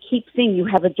 but I keep seeing you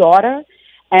have a daughter.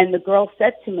 And the girl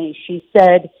said to me, she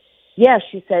said, yeah,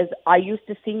 she says, I used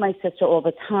to see my sister all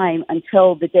the time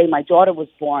until the day my daughter was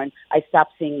born. I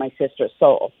stopped seeing my sister's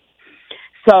soul.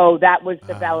 So that was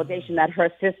the validation that her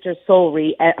sister's soul,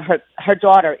 her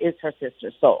daughter is her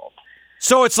sister's soul.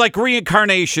 So it's like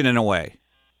reincarnation in a way.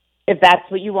 If that's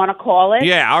what you want to call it.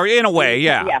 Yeah, or in a way,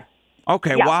 yeah. Yeah.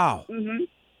 Okay, yeah. wow. Mm-hmm.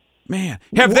 Man,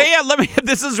 have they?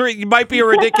 This might be a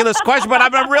ridiculous question, but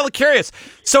I'm really curious.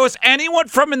 So, has anyone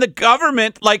from in the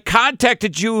government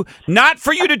contacted you, not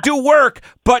for you to do work,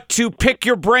 but to pick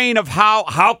your brain of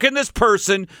how can this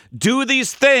person do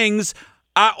these things,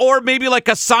 or maybe like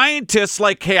a scientist,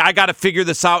 hey, I got to figure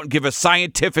this out and give a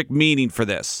scientific meaning for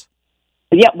this.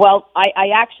 Yeah, well,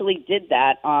 I actually did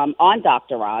that on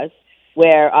Dr. Oz,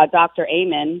 where Dr.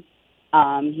 Amen,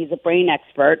 he's a brain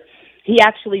expert. He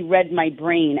actually read my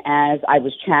brain as I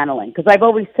was channeling. Because I've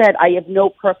always said I have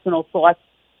no personal thoughts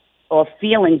or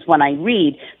feelings when I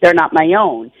read. They're not my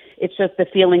own. It's just the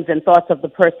feelings and thoughts of the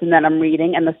person that I'm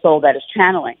reading and the soul that is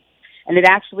channeling. And it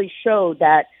actually showed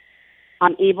that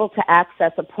I'm able to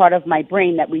access a part of my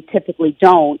brain that we typically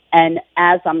don't. And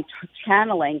as I'm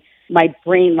channeling, my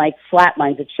brain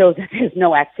flatlines. It shows that there's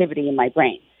no activity in my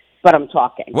brain. But I'm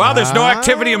talking. Well, there's no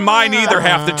activity in mine either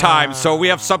half the time, so we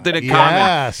have something in common.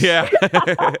 Yes. Yeah.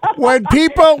 when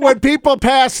people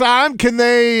pass on, can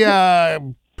they?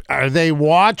 Are they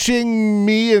watching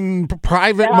me in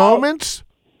private moments?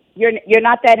 You're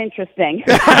not that interesting.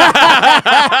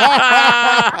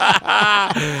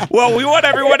 Well, we want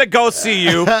everyone to go see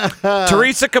you.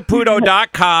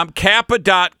 TeresaCaputo.com,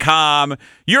 Kappa.com.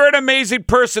 You're an amazing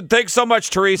person. Thanks so much,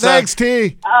 Teresa. Thanks,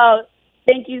 T. Oh,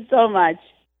 thank you so much.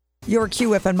 Your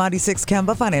QFM96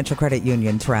 Kemba Financial Credit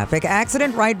Union traffic.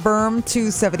 Accident right berm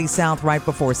 270 south right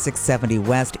before 670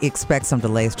 west. Expect some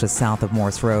delays just south of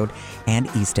Morse Road and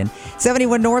Easton.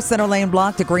 71 north center lane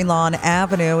blocked to Greenlawn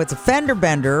Avenue. It's a fender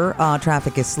bender.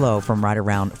 Traffic is slow from right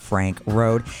around Frank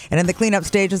Road. And in the cleanup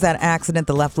stages, that accident,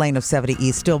 the left lane of 70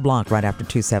 east still blocked right after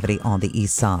 270 on the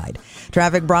east side.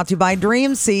 Traffic brought to you by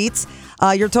Dream Seats.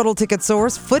 Your total ticket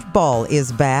source, football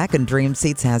is back, and Dream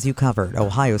Seats has you covered.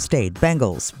 Ohio State,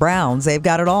 Bengals, Browns, they've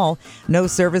got it all. No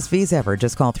service fees ever.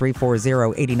 Just call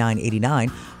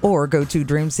 340-8989 or go to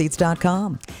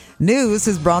dreamseats.com. News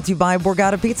is brought to you by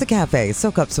Borgata Pizza Cafe.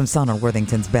 Soak up some sun on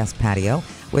Worthington's best patio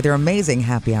with their amazing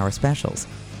happy hour specials.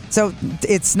 So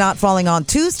it's not falling on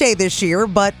Tuesday this year,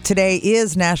 but today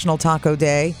is National Taco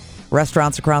Day.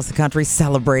 Restaurants across the country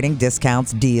celebrating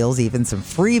discounts, deals, even some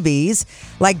freebies.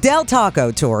 Like Del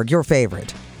Taco, Torg, your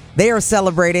favorite. They are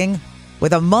celebrating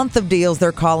with a month of deals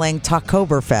they're calling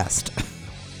Tacoberfest.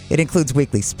 It includes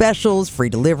weekly specials, free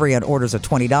delivery on orders of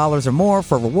 $20 or more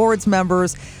for rewards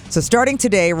members. So starting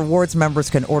today, rewards members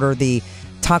can order the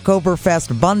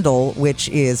Tacoberfest bundle, which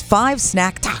is 5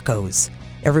 snack tacos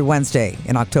every Wednesday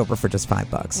in October for just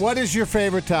 $5. What is your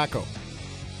favorite taco?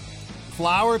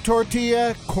 Flour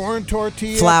tortilla, corn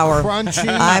tortilla, flour. Crunchy.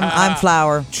 I'm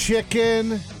flour.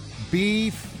 Chicken,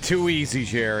 beef. Too easy,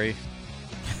 Jerry.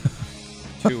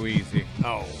 Too easy.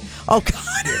 Oh,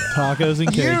 God. Tacos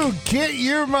and cake. You get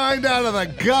your mind out of the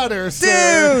gutter,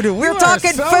 sir. Dude, we're you talking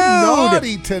are so food.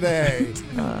 Naughty today.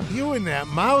 You and that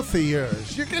mouth of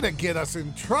yours. You're going to get us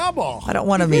in trouble. I don't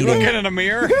want to meet Looking it. in a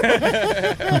mirror.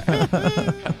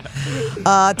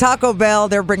 Taco Bell,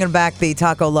 they're bringing back the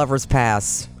Taco Lovers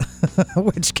Pass,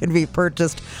 which can be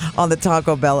purchased on the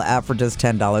Taco Bell app for just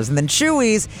 $10. And then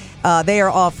Chewy's, they are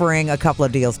offering a couple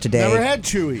of deals today. Never had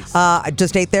Chewy's. I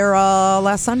just ate there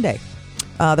last Sunday.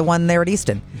 The one there at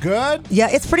Easton. Good? Yeah,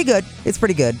 it's pretty good.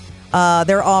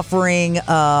 They're offering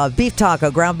beef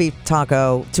taco, ground beef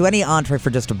taco, to any entree for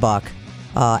just $1.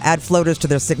 Add floaters to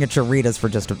their signature Ritas for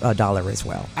just $1 as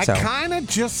well. I kind of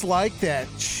just like that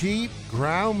cheap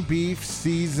ground beef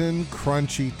seasoned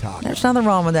crunchy taco. There's nothing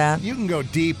wrong with that. You can go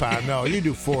deep on those. You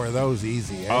do 4 of those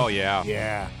easy. Eh? Oh, yeah.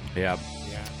 Yeah. Yep.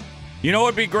 You know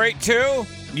what would be great, too?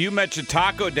 You mentioned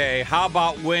Taco Day. How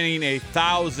about winning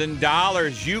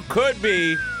 $1,000? You could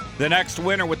be the next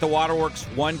winner with the Waterworks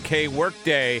 1K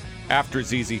Workday after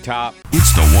ZZ Top.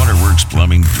 It's the Waterworks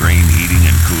Plumbing, Drain, Heating,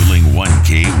 and Cooling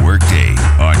 1K Workday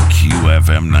on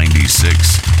QFM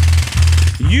 96.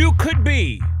 You could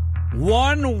be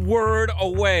one word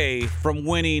away from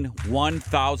winning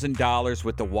 $1,000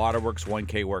 with the Waterworks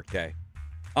 1K Workday.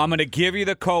 I'm going to give you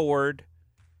the code word.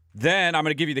 Then I'm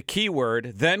going to give you the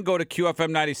keyword. Then go to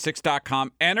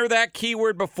QFM96.com. Enter that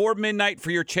keyword before midnight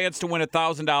for your chance to win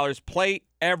 $1,000. Play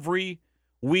every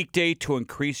weekday to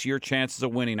increase your chances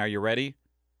of winning. Are you ready?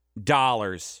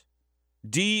 Dollars.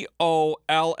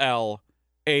 DOLLARS.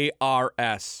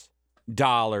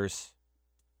 Dollars.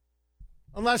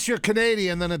 Unless you're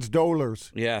Canadian, then it's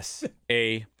dollars. Yes.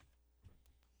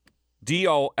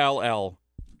 DOLLARS.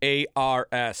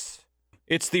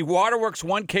 It's the Waterworks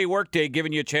 1K Workday,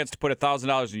 giving you a chance to put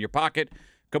 $1,000 in your pocket.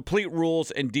 Complete rules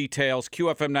and details,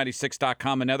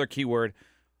 QFM96.com. Another keyword,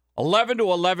 11 to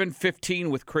 11:15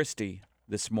 with Christy.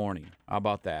 this morning. How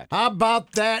about that? How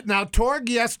about that? Now, Torg,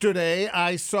 yesterday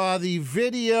I saw the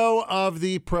video of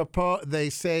the they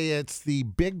say it's the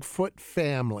Bigfoot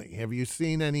family. Have you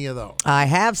seen any of those? I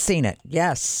have seen it,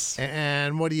 yes.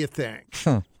 And what do you think?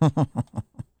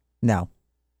 No.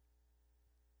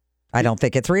 I don't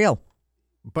think it's real.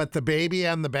 But the baby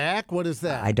on the back, what is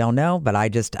that? I don't know, but I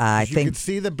think you could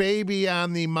see the baby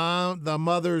on the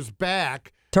mother's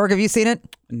back. Torg, have you seen it?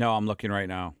 No, I'm looking right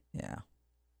now. Yeah.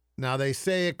 Now, they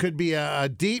say it could be a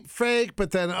deep fake, but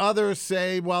then others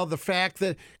say, well, the fact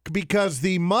that because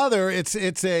the mother, it's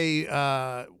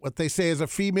a what they say is a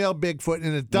female Bigfoot,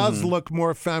 and it does look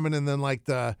more feminine than like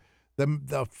the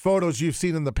photos you've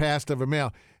seen in the past of a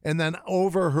male. And then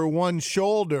over her one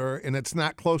shoulder, and it's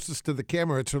not closest to the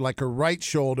camera, it's like her right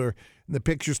shoulder, and the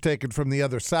picture's taken from the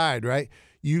other side, right?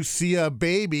 You see a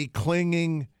baby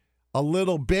clinging, a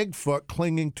little Bigfoot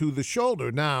clinging to the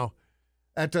shoulder. Now,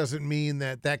 that doesn't mean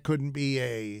that couldn't be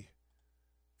a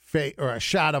fake or a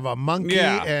shot of a monkey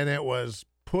and it was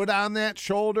put on that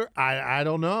shoulder. I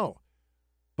don't know.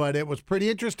 But it was pretty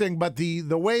interesting. But the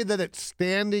way that it's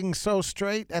standing so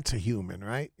straight, that's a human,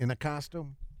 right? In a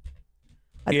costume.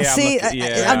 Yeah, see,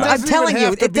 I'm telling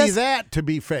you, it doesn't have to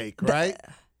be fake, right?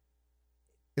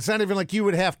 It's not even like you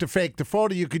would have to fake the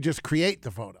photo. You could just create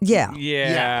the photo. Yeah.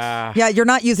 Yeah. Yeah, you're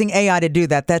not using AI to do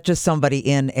that. That's just somebody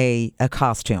in a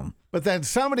costume. But then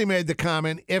somebody made the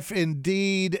comment, if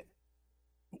indeed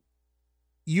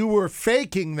you were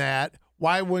faking that,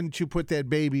 why wouldn't you put that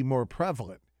baby more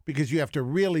prevalent? Because you have to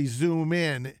really zoom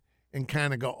in and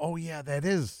kind of go, oh, yeah, that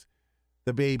is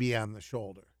the baby on the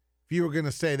shoulder. If you were going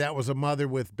to say that was a mother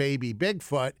with baby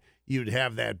Bigfoot, you'd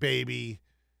have that baby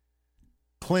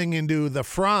clinging to the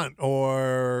front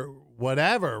or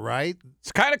whatever, right?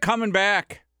 It's kind of coming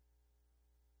back.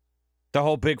 The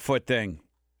whole Bigfoot thing.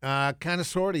 Kind of,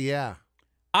 sort of, yeah.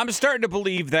 I'm starting to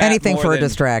believe that anything more for a than,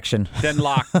 distraction. Than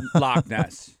Loch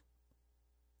Ness.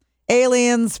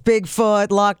 Aliens,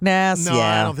 Bigfoot, Loch Ness. No,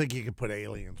 yeah. I don't think you could put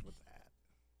aliens with that.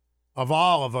 Of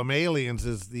all of them, aliens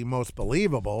is the most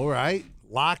believable, right?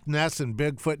 Loch Ness and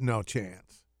Bigfoot, no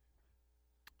chance.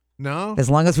 No? As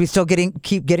long as we still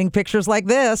keep getting pictures like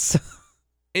this.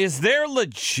 Is there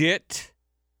legit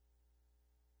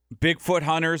Bigfoot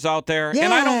hunters out there? Yeah.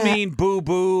 And I don't mean Boo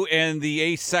Boo and the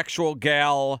asexual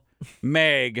gal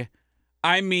Meg.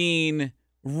 I mean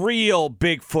real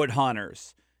Bigfoot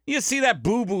hunters. You see that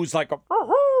Boo Boo's like a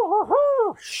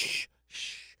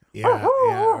yeah,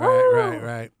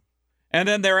 right. And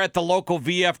then they're at the local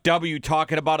VFW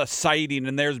talking about a sighting,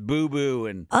 and there's Boo Boo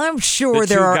and I'm sure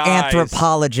there are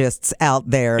anthropologists out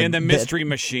there in the mystery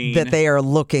machine that they are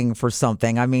looking for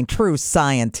something. I mean, true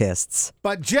scientists.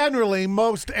 But generally,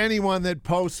 most anyone that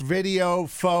posts video,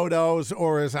 photos,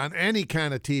 or is on any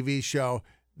kind of TV show,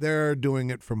 they're doing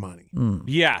it for money.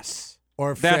 Yes.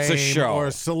 Or that's fame, a show.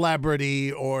 or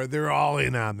celebrity, or they're all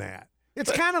in on that.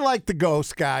 It's kind of like the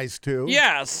ghost guys, too.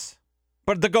 Yes.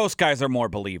 But the ghost guys are more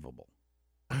believable.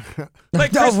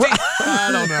 Like Christy, I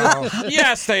don't know.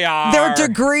 Yes, they are. There are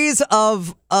degrees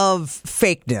of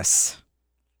fakeness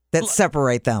that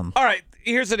separate them. All right,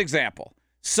 here's an example.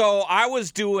 So I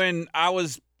was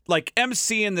like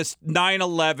emceeing this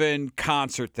 9/11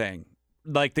 concert thing,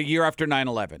 like the year after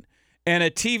 9/11. And a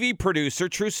TV producer,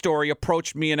 true story,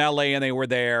 approached me in LA and they were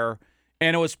there.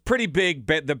 And it was pretty big,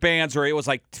 the bands were, it was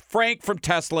like Frank from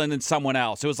Tesla and then someone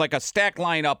else. It was like a stacked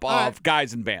lineup of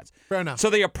guys and bands. Fair enough.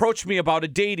 So they approached me about a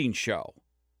dating show,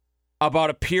 about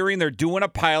appearing. They're doing a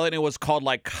pilot, and it was called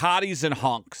like Hotties and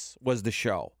Hunks was the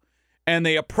show. And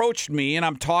they approached me, and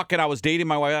I'm talking. I was dating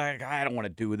my wife. I don't want to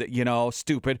do that,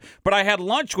 stupid. But I had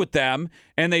lunch with them,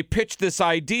 and they pitched this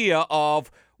idea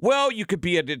of, well, you could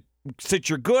be since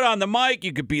you're good on the mic,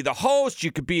 you could be the host,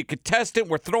 you could be a contestant.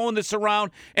 We're throwing this around.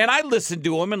 And I listened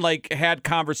to them and had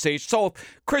conversations. So,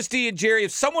 Christy and Jerry, if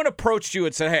someone approached you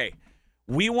and said, hey,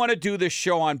 we want to do this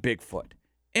show on Bigfoot,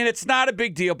 and it's not a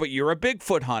big deal, but you're a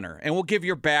Bigfoot hunter, and we'll give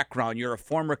your background. You're a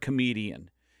former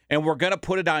comedian, and we're going to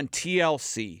put it on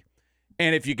TLC.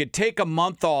 And if you could take a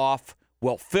month off,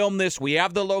 we'll film this. We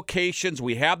have the locations.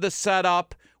 We have the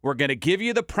setup. We're going to give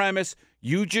you the premise.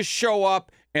 You just show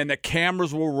up, and the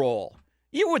cameras will roll.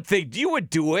 You would think you would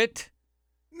do it.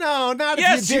 No, not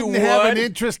yes, if you didn't have an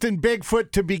interest in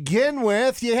Bigfoot to begin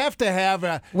with. You have to have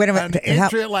an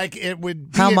interest, like it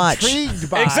would be intrigued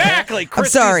by exactly. it.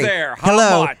 Christy's I'm sorry. there.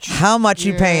 Hello. Much? How much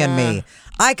you paying me?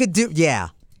 I could do,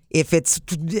 if it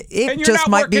and you're just not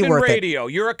might be working worth in radio.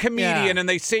 it. You're a comedian, and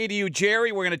they say to you,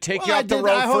 Jerry, we're going to take you out the road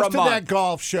I for a hosted month. that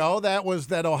golf show. That was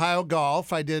that Ohio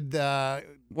Golf. I did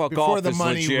before golf the is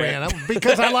money legit. ran out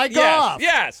because I like golf.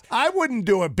 Yes. I wouldn't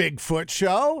do a Bigfoot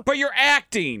show. But you're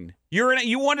acting.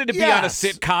 You wanted to be on a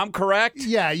sitcom, correct?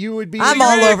 Yeah, you would be. I'm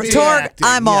all over Torg. Acting,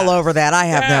 I'm all over that. I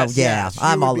have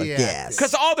I'm all yes.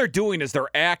 Because all they're doing is they're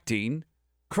acting.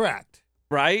 Correct.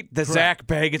 Right? The Zach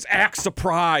Bagans act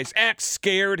surprised, act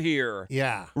scared here.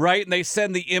 Yeah. Right? And they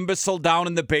send the imbecile down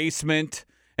in the basement,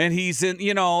 and he's in.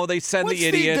 They send the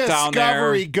idiot down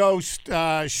there. Discovery Ghost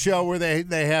show where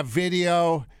they have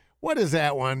video. What is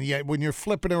that one? Yeah, when you're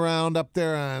flipping around up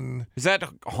there on. Is that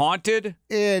haunted?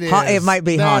 It is. It might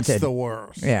be haunted. That's the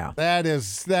worst. Yeah. That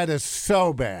is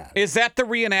so bad. Is that the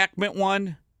reenactment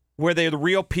one where the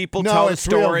real people No, tell the it's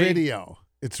story? real video.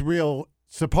 It's real.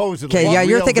 Supposedly. Okay, yeah,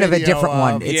 you're real thinking of a video different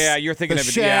one. Yeah, you're thinking the of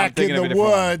it. Yeah, I'm shack thinking in of a the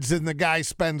different one. woods, and the guy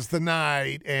spends the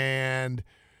night, and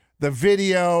the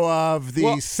video of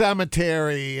the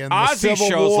cemetery, and the Ozzy Civil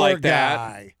shows War like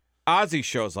guy. that. Ozzy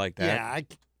shows like that.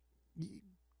 Yeah,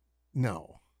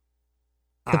 no.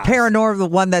 The paranormal, the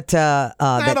one that Not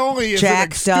that only is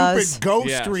Jack it a does. stupid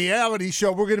ghost reality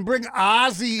show, we're going to bring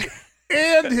Ozzy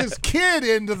and his kid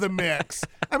into the mix.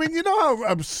 I mean, you know how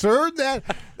absurd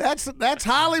that's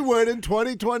Hollywood in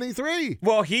 2023.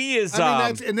 Well, he is.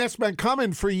 I mean, that's been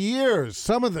coming for years.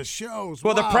 Some of the shows.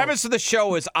 Well, wow. the premise of the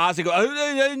show is Ozzy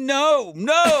goes,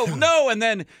 no, and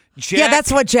then Jack. Yeah,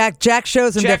 that's what Jack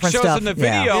shows him Jack different shows stuff. him the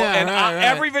video, Yeah, and right.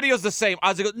 every video is the same.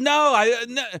 Ozzy goes, no.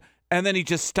 And then he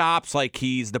just stops like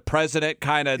he's the president,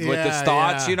 kind of with his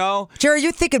thoughts, Jerry,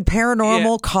 you're thinking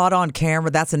paranormal caught on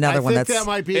camera. That's another one. I think that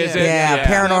might be Is it. it? Yeah,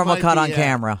 paranormal caught on it.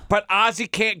 camera. But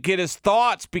Ozzy can't get his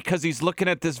thoughts because he's looking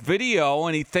at this video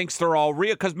and he thinks they're all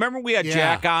real. Because remember we had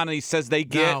Jack on and he says they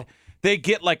get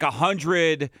like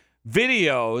 100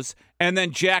 videos, and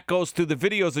then Jack goes through the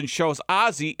videos and shows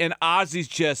Ozzy, and Ozzy's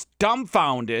just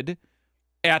dumbfounded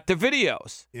at the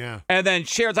videos. Yeah. And then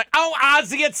Sharon's like, oh,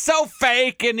 Ozzy, it's so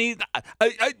fake. And he,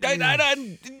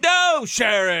 no,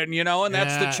 Sharon, and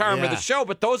that's the charm of the show.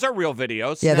 But those are real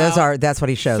videos. Yeah, that's what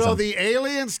he shows So them. the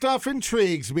alien stuff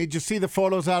intrigues me. Did you see the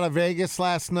photos out of Vegas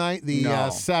last night?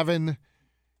 The 7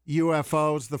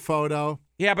 UFOs, the photo.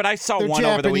 Yeah, but I saw They're one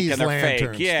Japanese over the weekend. They're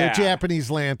lanterns. fake. Yeah. They're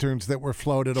Japanese lanterns that were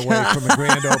floated away from the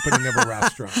grand opening of a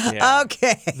restaurant. Yeah.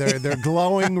 Okay. They're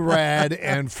glowing red,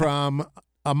 and from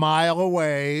a mile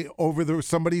away over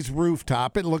somebody's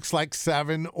rooftop, it looks like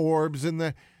 7 orbs in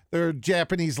they're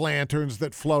Japanese lanterns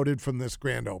that floated from this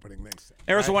grand opening. They say.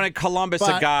 There was one in Columbus,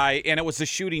 a guy, and it was a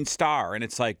shooting star, and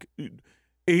it's like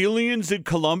aliens in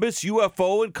Columbus,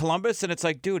 UFO in Columbus, and it's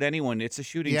like, dude, it's a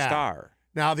shooting star.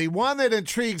 Now, the one that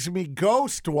intrigues me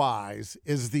ghost-wise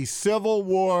is the Civil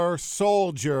War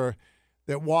soldier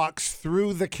that walks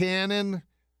through the cannon.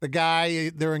 The guy,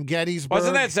 they're in Gettysburg.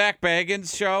 Wasn't that Zach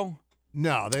Bagans' show?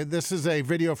 No, this is a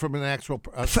video from an actual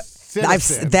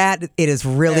citizen. It is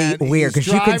really weird because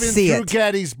you can see driving it. through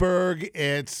Gettysburg.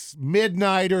 It's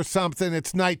midnight or something.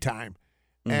 It's nighttime.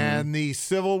 Mm-hmm. And the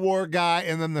Civil War guy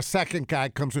and then the second guy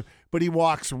comes through. But he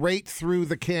walks right through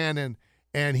the cannon,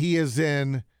 and he is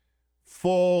in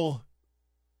full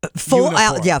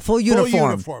uniform. Full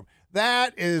uniform.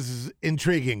 That is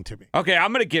intriguing to me. Okay,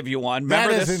 I'm going to give you one.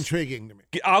 Remember That is this? intriguing to me.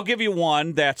 I'll give you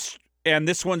one and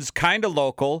this one's kind of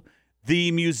local.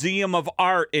 The Museum of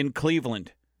Art in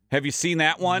Cleveland. Have you seen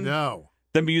that one? No.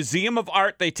 The Museum of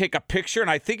Art, they take a picture, and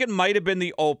I think it might have been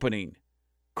the opening.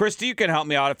 Christy, you can help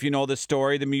me out if you know this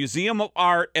story. The Museum of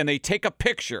Art, and they take a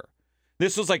picture.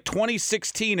 This was like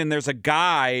 2016, and there's a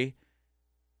guy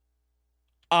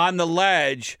on the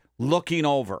ledge looking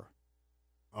over.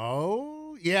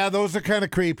 Oh, yeah, those are kind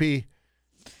of creepy.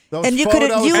 Those And you photos,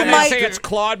 could- you And might- they say it's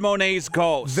Claude Monet's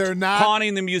ghost. They're not-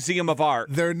 haunting the Museum of Art.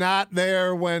 They're not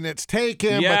there when it's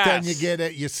taken, but then you get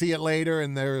it, you see it later,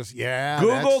 and there's, that's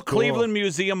Google cool. Cleveland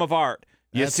Museum of Art.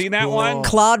 You That's seen that cool. one?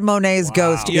 Claude Monet's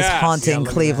ghost is Yes. haunting Yeah, look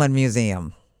at Cleveland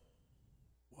Museum.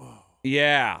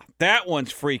 Yeah, that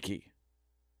one's freaky.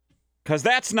 Because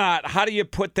that's not, how do you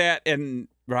put that in,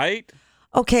 right?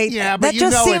 Okay, Yeah, but that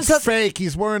just seems it's fake.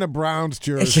 He's wearing a Browns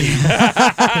jersey.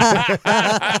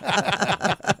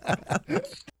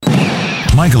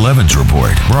 Michael Evans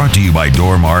Report, brought to you by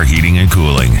Dormar Heating and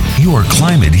Cooling, your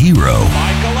climate hero.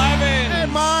 Michael Evans. Hey,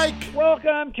 Mike.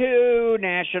 Welcome to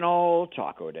National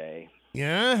Taco Day.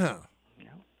 Yeah.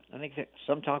 I think that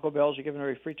some Taco Bells are giving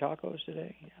away free tacos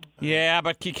today. Yeah,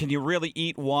 but can you really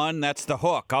eat one? That's the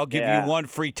hook. I'll give Yeah. you one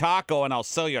free taco, and I'll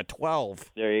sell you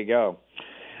 12. There you go.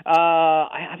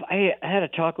 I had a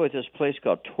taco at this place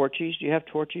called Torchy's. Do you have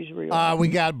Torchy's where you are? We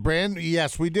got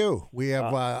yes, we do. We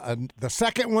have the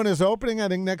second one is opening, I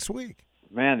think, next week.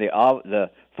 Man, the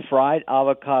fried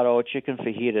avocado chicken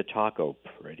fajita taco,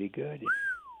 pretty good.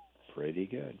 pretty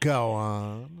good. Go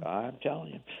on. I'm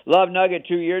telling you. Love Nugget,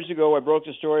 2 years ago, I broke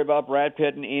the story about Brad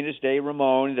Pitt and Ines De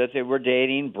Ramon, that they were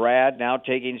dating. Brad now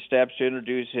taking steps to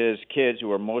introduce his kids,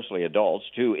 who are mostly adults,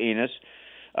 to Ines,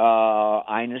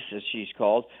 as she's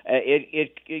called.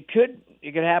 It could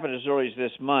happen as early as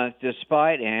this month,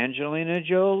 despite Angelina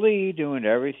Jolie doing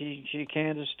everything she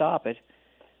can to stop it.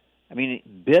 I mean,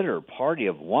 bitter party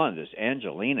of one. Does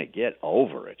Angelina get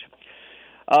over it?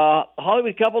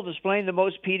 Hollywood couple displaying the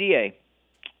most PDA.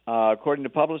 According to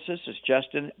publicists, it's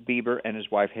Justin Bieber and his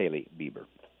wife, Hailey Bieber.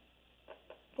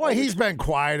 Boy, he's been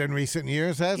quiet in recent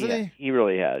years, hasn't he? He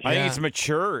really has. I think he's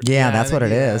matured. Yeah, that's what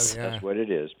it is. That's what it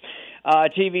is.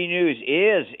 TV news.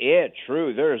 Is it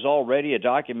true? There is already a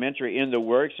documentary in the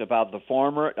works about the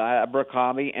former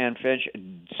Abercrombie and Fitch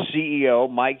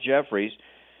CEO, Mike Jeffries,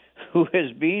 who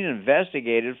is being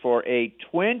investigated for a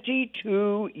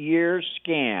 22-year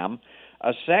scam,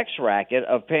 a sex racket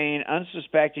of paying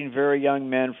unsuspecting very young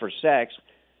men for sex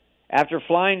after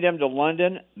flying them to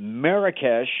London,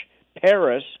 Marrakesh,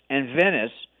 Paris, and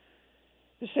Venice.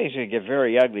 This thing's going to get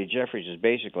very ugly. Jeffries is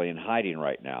basically in hiding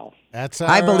right now.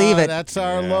 I believe it. That's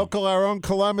our our own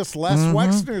Columbus, Les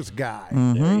Wexner's guy.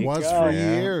 Was for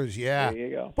years, There you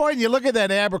go. Boy, and you look at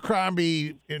that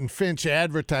Abercrombie and Finch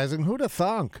advertising, who'd have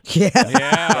thunk? Yeah.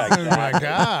 Oh, my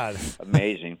God.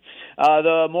 Amazing.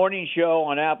 The morning show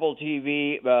on Apple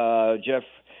TV,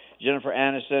 Jennifer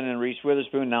Aniston and Reese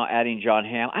Witherspoon now adding John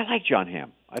Hamm. I like John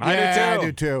Hamm. I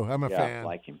do too. I'm a fan. I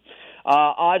like him.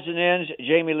 Odds and ends,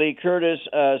 Jamie Lee Curtis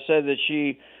said that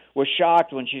she was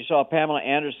shocked when she saw Pamela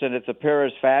Anderson at the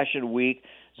Paris Fashion Week.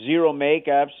 Zero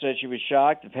makeup, said she was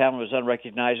shocked that Pamela was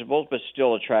unrecognizable, but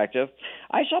still attractive.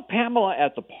 I saw Pamela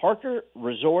at the Parker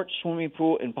Resort swimming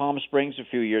pool in Palm Springs a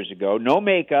few years ago. No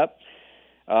makeup.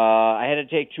 I had to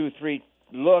take 2-3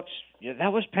 looks. Yeah,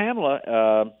 that was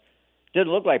Pamela.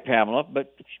 Didn't look like Pamela,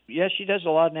 but yes, she does a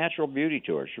lot of natural beauty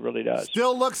to her. She really does.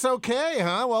 Still looks okay,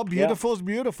 huh? Well, beautiful is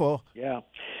beautiful. Yeah.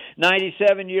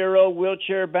 97-year-old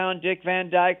wheelchair-bound Dick Van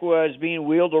Dyke was being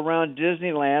wheeled around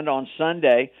Disneyland on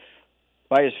Sunday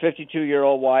by his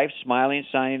 52-year-old wife, smiling,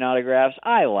 signing autographs.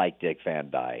 I like Dick Van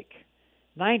Dyke.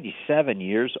 97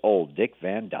 years old, Dick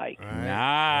Van Dyke. Nice.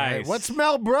 Right. What's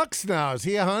Mel Brooks now? Is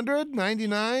he 100,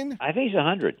 99? I think he's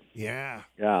 100. Yeah.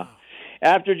 Yeah.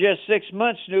 After just 6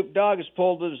 months, Snoop Dogg has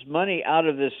pulled his money out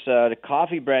of this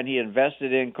coffee brand he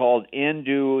invested in called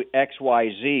Indu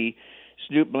XYZ.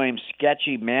 Snoop blames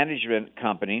sketchy management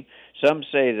company. Some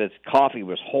say that coffee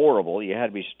was horrible. You had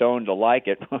to be stoned to like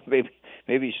it.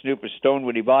 maybe Snoop was stoned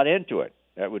when he bought into it.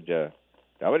 That would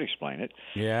explain it.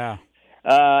 Yeah.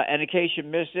 And in case you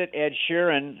missed it, Ed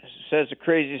Sheeran says the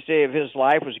craziest day of his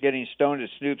life was getting stoned at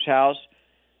Snoop's house.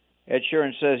 Ed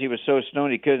Sheeran says he was so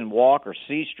stoned he couldn't walk or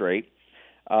see straight.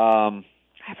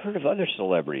 I've heard of other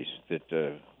celebrities that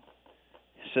said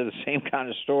the same kind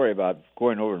of story about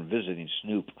going over and visiting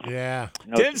Snoop. Yeah.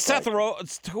 Didn't Seth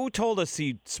who told us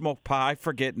he smoked pot? I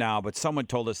forget now, but someone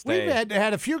told us they We've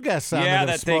had a few guests on that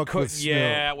that they smoked could. with Snoop.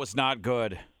 Yeah, it was not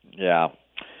good. Yeah.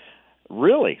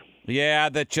 Really? Yeah,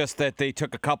 that they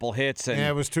took a couple hits and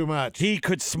it was too much. He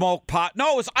could smoke pot.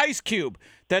 No, it was Ice Cube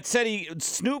that said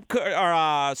Snoop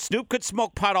could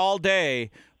smoke pot all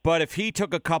day, but if he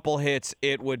took a couple hits,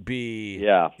 it would be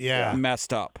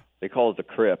messed up. They call it the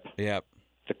Crip. Yep.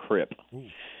 The Crip. Ooh.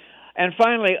 And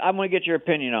finally, I'm going to get your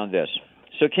opinion on this.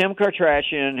 So Kim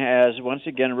Kardashian has once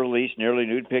again released nearly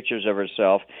nude pictures of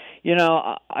herself. You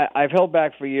know, I've held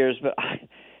back for years, but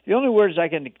the only words I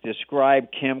can describe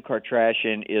Kim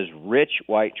Kardashian is rich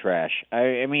white trash.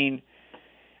 I mean,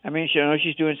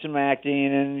 she's doing some acting,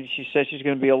 and she says she's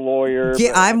going to be a lawyer.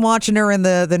 Yeah, I'm watching her in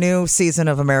the new season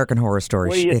of American Horror Story.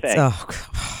 What do you think?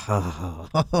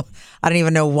 I don't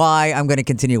even know why I'm going to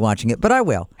continue watching it, but I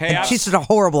will. Hey, she's just a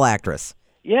horrible actress.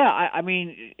 Yeah, I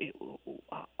mean,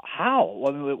 how?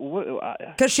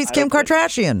 Because she's Kim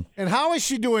Kardashian. And how is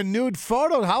she doing nude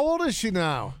photos? How old is she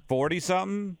now?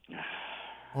 40-something?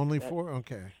 Only 4?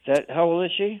 Okay. How old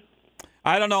is she?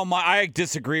 I don't know. I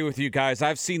disagree with you guys.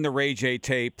 I've seen the Ray J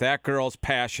tape. That girl's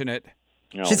passionate.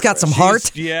 No, she's got some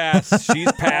heart. Yes,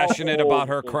 she's passionate about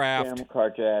her craft. Kim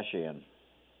Kardashian.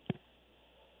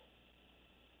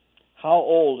 How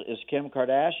old is Kim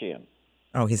Kardashian?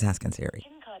 Oh, he's asking Siri.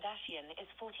 Kim Kardashian is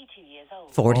 42 years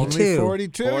old. 42. Only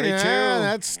 42. 42. Yeah,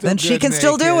 that's still then good she can naked.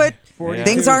 still do it. 42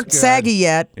 Things aren't saggy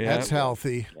yet. Yeah. That's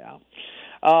healthy. Yeah.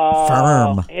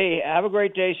 Firm. Hey, have a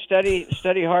great day. Study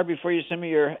hard before you send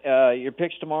me your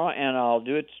picks tomorrow, and I'll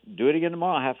do it again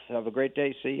tomorrow. Have a great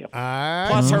day. See you.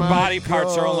 Plus, her body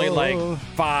parts are only like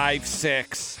 5,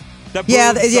 6. The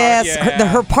Yeah, boobs yes. are-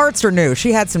 Her parts are new.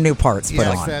 She had some new parts put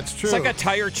Yes, on. that's true. It's like a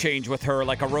tire change with her,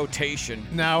 like a rotation.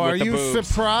 Now, with are the you boobs.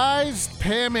 surprised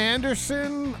Pam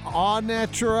Anderson, au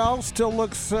naturel, still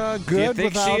looks good Do you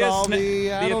think without she is all na-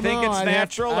 the? I do you don't think know. it's I'd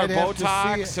natural have, or I'd have to see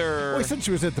Botox it. or- Well, since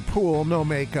she was at the pool, no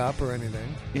makeup or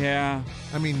anything. Yeah.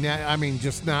 I mean,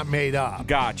 just not made up.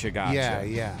 Gotcha.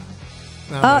 Yeah.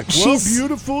 I'm like, well, she's-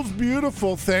 beautiful's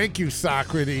beautiful. Thank you,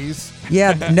 Socrates.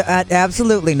 Yeah, no,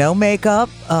 absolutely. No makeup,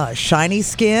 shiny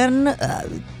skin.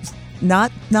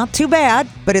 Not too bad,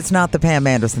 but it's not the Pam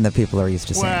Anderson that people are used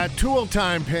to seeing. Well, Tool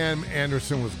Time Pam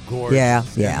Anderson was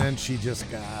gorgeous. Yeah. And then she just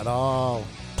got all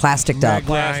Plasticked up.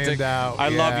 Plastic. out. I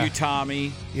love yeah. you,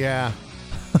 Tommy. Yeah.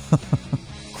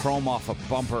 Chrome off a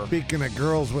bumper. Speaking of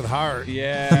girls with heart.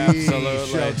 Yeah, he absolutely.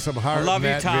 showed some heart I love in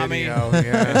you, that Tommy. video,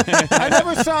 yeah. I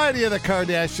never saw any of the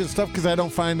Kardashian stuff because I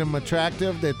don't find them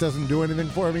attractive. It doesn't do anything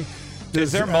for me.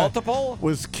 Is there multiple?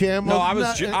 Was Kim? No, well,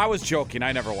 I was joking.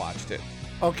 I never watched it.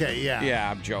 Okay, yeah.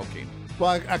 Yeah, I'm joking.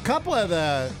 Well, a couple of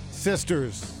the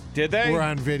sisters Did they? were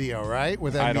on video, right?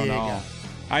 With NBA I don't know. guys.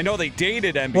 I know they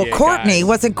dated NBA Well, Courtney guys.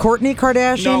 wasn't Courtney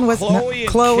Kardashian? No, was Chloe and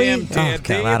Chloe? Kim did. Oh,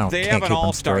 God, I don't they can't have an keep them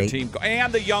all-star straight. team.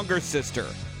 And the younger sister,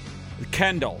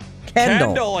 Kendall.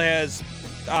 Kendall. has...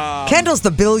 Kendall's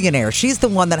the billionaire. She's the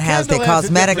one that has Kendall the has a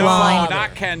cosmetic different line. father.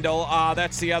 not Kendall.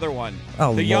 That's the other one.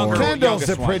 Oh, the younger, Lord. Kendall's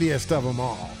youngest the one. prettiest of them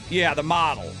all. Yeah, the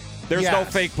model. There's no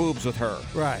Yes. fake boobs with her.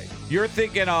 Right. You're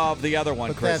thinking of the other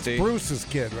one, But Christy. that's Bruce's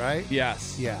kid, right?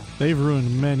 Yes. Yeah. They've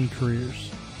ruined many careers.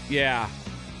 Yeah.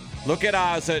 Look at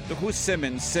who's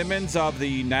Simmons? Simmons of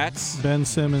the Nets. Ben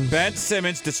Simmons. Ben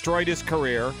Simmons destroyed his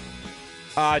career.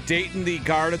 Dating the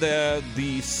guard of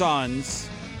the Suns.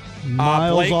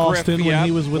 Miles Blake Austin Griffin, when yep.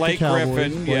 he was with Blake the Cowboys.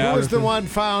 Griffin, Blake yeah. Who was the Griffin. one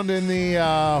found in the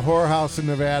whorehouse in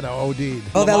Nevada, OD'd?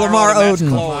 Oh, that Lamar Lamar Odom, Odom.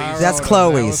 Chloe's. That's That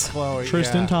Chloe's. was Chloe,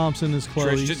 Tristan yeah. Thompson is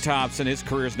Chloe's. Tristan Thompson, his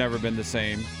career's never been the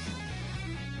same.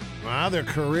 Wow, they're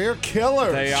career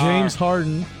killers. They are. James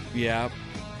Harden Yeah.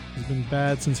 has been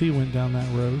bad since he went down that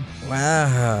road.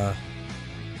 Wow.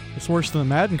 It's worse than the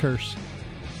Madden curse.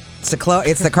 It's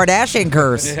the Kardashian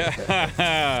curse.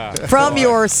 From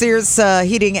your Sears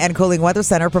Heating and Cooling Weather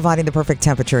Center, providing the perfect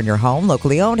temperature in your home.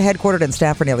 Locally owned, headquartered, and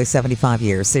staffed for nearly 75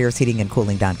 years.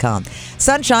 SearsHeatingandCooling.com.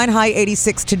 Sunshine, high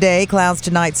 86 today. Clouds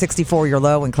tonight, 64 your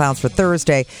low, and clouds for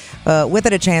Thursday, with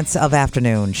it a chance of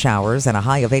afternoon showers and a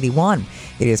high of 81.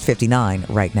 It is 59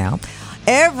 right now.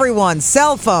 Everyone's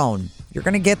cell phone. You're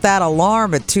going to get that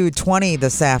alarm at 2:20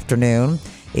 this afternoon.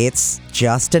 It's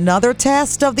just another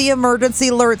test of the emergency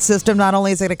alert system. Not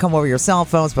only is it going to come over your cell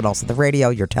phones, but also the radio,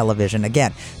 your television.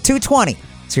 Again, 2:20,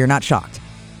 so you're not shocked.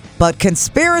 But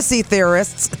conspiracy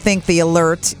theorists think the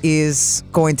alert is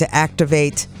going to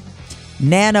activate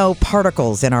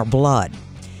nanoparticles in our blood.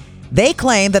 They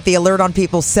claim that the alert on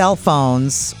people's cell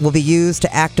phones will be used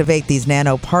to activate these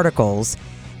nanoparticles.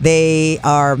 There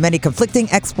are many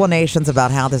conflicting explanations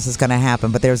about how this is going to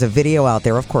happen, but there's a video out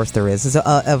there, of course there is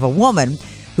of a woman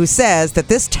who says that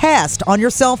this test on your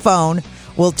cell phone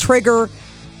will trigger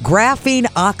graphene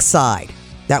oxide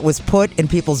that was put in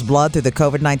people's blood through the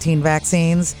COVID-19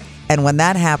 vaccines. And when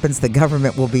that happens, the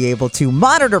government will be able to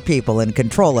monitor people and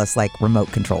control us like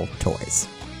remote control toys.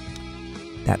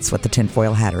 That's what the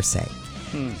tinfoil hatters say.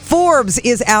 Forbes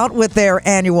is out with their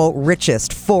annual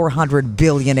richest 400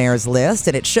 billionaires list,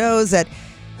 and it shows that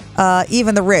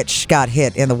even the rich got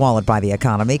hit in the wallet by the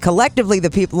economy. Collectively, the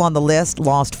people on the list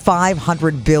lost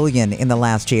 $500 billion in the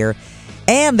last year,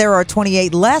 and there are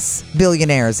 28 less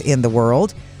billionaires in the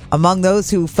world. Among those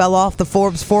who fell off the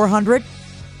Forbes 400,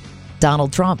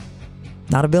 Donald Trump,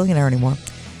 not a billionaire anymore.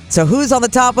 So who's on the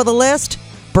top of the list?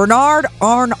 Bernard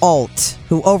Arnault,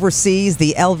 who oversees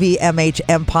the LVMH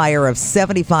empire of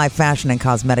 75 fashion and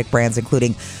cosmetic brands,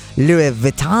 including Louis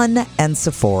Vuitton and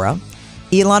Sephora.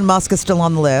 Elon Musk is still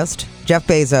on the list. Jeff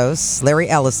Bezos, Larry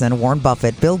Ellison, Warren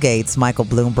Buffett, Bill Gates, Michael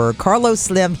Bloomberg, Carlos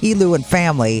Slim, Helu and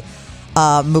family,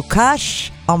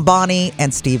 Mukesh Ambani,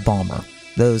 and Steve Ballmer.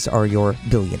 Those are your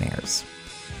billionaires.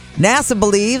 NASA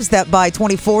believes that by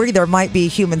 2040, there might be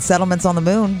human settlements on the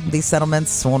moon. These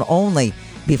settlements won't only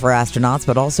be for astronauts,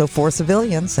 but also for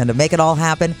civilians. And to make it all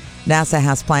happen, NASA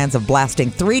has plans of blasting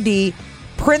 3D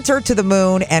printer to the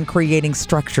moon and creating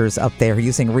structures up there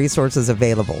using resources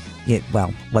available.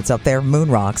 Well, what's up there?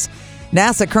 Moon rocks.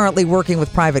 NASA currently working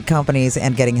with private companies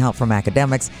and getting help from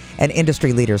academics and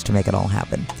industry leaders to make it all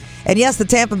happen. And yes, the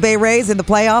Tampa Bay Rays in the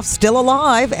playoffs, still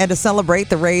alive. And to celebrate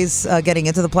the Rays getting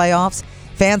into the playoffs,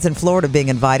 fans in Florida being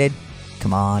invited.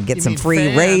 Come on, get some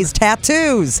free Rays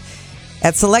tattoos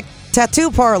at select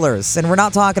tattoo parlors. And we're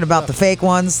not talking about the fake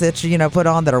ones that you put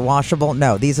on that are washable.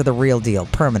 No, these are the real deal,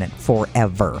 permanent,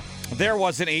 forever. There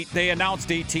wasn't they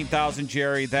announced 18,000,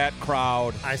 Jerry. That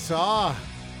crowd. I saw.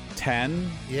 10?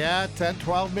 Yeah, 10,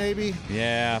 12 maybe.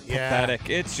 Yeah, pathetic.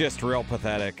 It's just real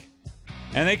pathetic.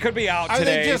 And they could be out today. Are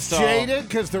they just jaded?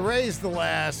 Because the Rays the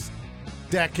last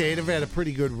decade have had a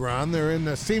pretty good run.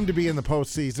 They're seem to be in the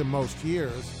postseason most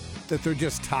years. That they're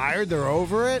just tired. They're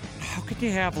over it. How could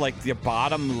you have like the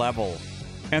bottom level,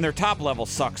 and their top level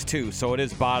sucks too. So it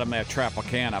is bottom at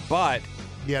Tropicana, but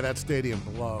yeah, that stadium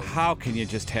below. How can you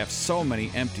just have so many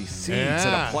empty seats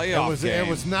at a playoff game? It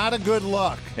was not a good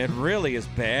look. It really is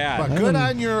bad. But good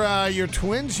on your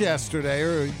Twins yesterday,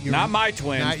 or not my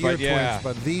Twins, not but your Twins,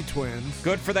 but the Twins.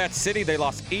 Good for that city. They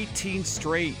lost 18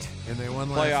 straight. And they won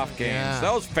playoff last, games. Yeah.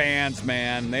 Those fans,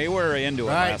 man, they were into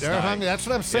it last they're night. hungry. That's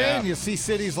what I'm saying. Yeah. You see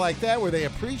cities like that where they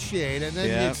appreciate it, and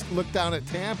then you look down at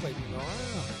Tampa and you go,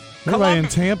 Everybody in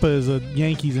Tampa is a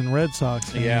Yankees and Red Sox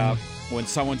fan. Yeah, when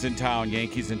someone's in town,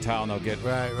 Yankees in town, they'll get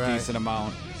a decent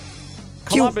amount.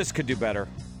 Columbus could do better.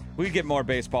 We'd get more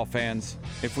baseball fans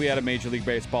if we had a Major League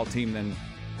Baseball team than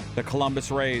the Columbus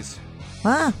Rays.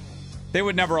 Huh? They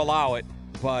would never allow it,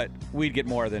 but we'd get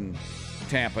more than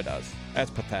Tampa does. That's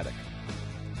pathetic.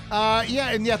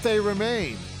 Yeah, and yet they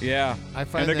remain. Yeah, I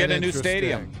find and they're that getting a new interesting.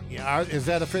 stadium. Yeah, is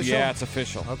that official? Yeah, it's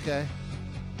official. Okay.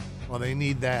 Well, they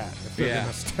need that if they're going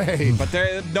to stay.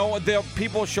 But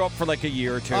people show up for like a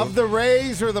year or two. Of the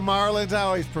Rays or the Marlins, I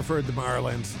always preferred the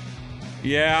Marlins.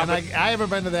 Yeah, and I haven't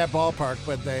been to that ballpark,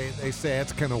 but they say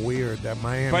it's kind of weird that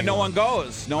Miami. But no one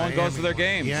goes. No one goes to their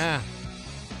games. Yeah.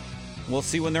 We'll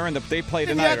see when they play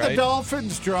and tonight, yet the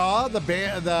Dolphins draw, the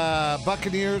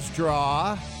Buccaneers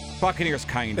draw. Buccaneers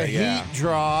kind of, yeah. The Heat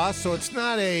draw, so it's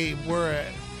not we're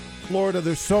at Florida,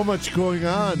 there's so much going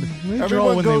on.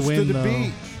 Everyone goes to the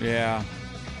beach. Yeah.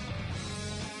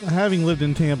 Having lived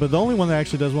in Tampa, the only one that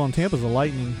actually does well in Tampa is the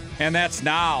Lightning. And that's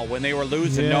now. When they were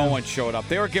losing, no one showed up.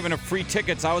 They were giving free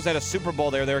tickets. I was at a Super Bowl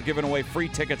there. They were giving away free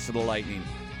tickets to the Lightning.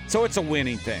 So it's a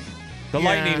winning thing. The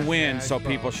Lightning win, so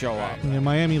people show up. Yeah,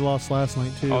 Miami lost last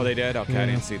night, too. Oh, they did? Okay, I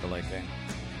didn't see the late game.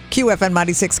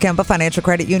 QFM96 Kempa, Financial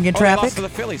Credit Union They traffic. lost to the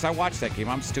Phillies. I watched that game.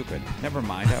 I'm stupid. Never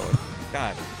mind.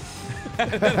 God. I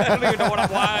don't even know what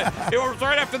I'm watching. It was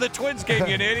right after the Twins game,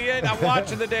 you idiot. I'm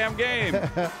watching the damn game.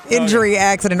 Injury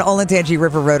accident, Olentangy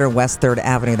River Road and West 3rd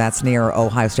Avenue. That's near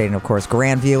Ohio State and, of course,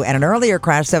 Grandview. And an earlier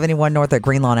crash, 71 North at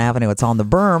Green Lawn Avenue. It's on the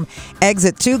berm.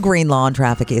 Exit to Green Lawn.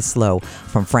 Traffic is slow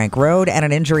from Frank Road. And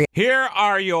an injury. Here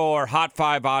are your Hot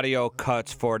 5 audio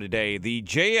cuts for today. The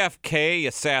JFK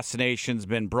assassination's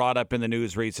been brought up in the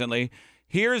news recently.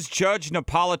 Here's Judge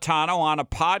Napolitano on a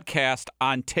podcast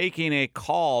on taking a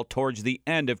call towards the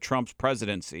end of Trump's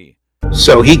presidency.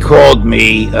 So he called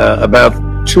me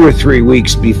about 2 or 3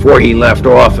 weeks before he left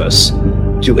office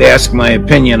to ask my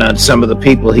opinion on some of the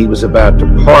people he was about to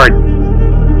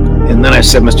pardon. And then I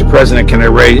said, Mr. President, can I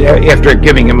raise, after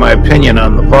giving him my opinion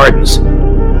on the pardons,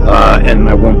 and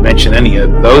I won't mention any of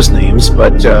those names,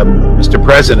 but Mr.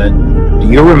 President,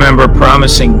 do you remember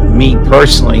promising me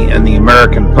personally and the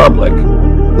American public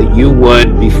that you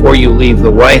would, before you leave the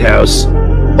White House,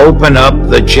 open up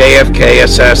the JFK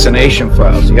assassination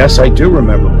files? Yes, I do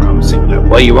remember promising that.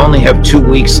 Well, you only have 2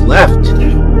 weeks left.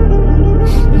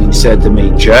 And he said to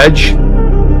me, Judge,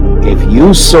 if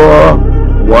you saw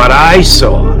what I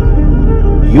saw,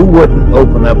 you wouldn't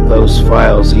open up those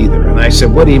files either. And I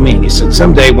said, what do you mean? He said,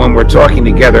 someday when we're talking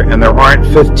together and there aren't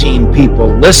 15 people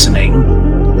listening,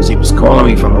 because he was calling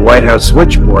me from the White House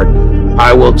switchboard,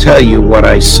 I will tell you what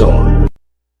I saw.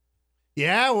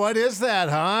 Yeah, what is that,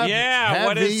 huh? Yeah, Heavy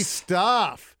what is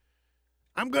stuff.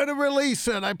 I'm going to release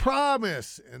it, I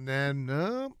promise. And then,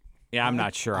 Yeah, I'm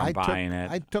not sure I'm buying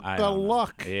it. I took I the don't know.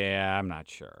 look. Yeah, I'm not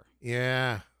sure.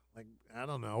 Yeah. Like, I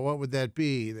don't know. What would that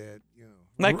be? That,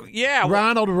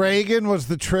 Ronald Reagan was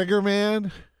the trigger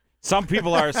man? Some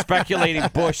people are speculating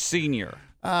Bush Sr.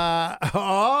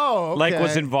 Okay.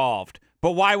 Was involved.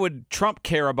 But why would Trump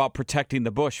care about protecting the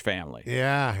Bush family?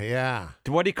 Yeah.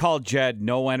 What do you call Jed?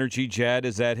 No Energy Jed?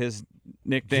 Is that his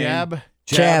nickname?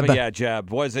 Jeb. Yeah,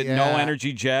 Jeb. Was it No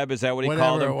Energy Jeb? Is that what he Whatever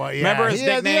called him? it was, yeah. Remember his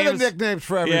nicknames? He had nicknames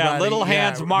for everybody. Yeah, Little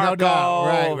Hands Marco. No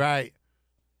doubt. Right.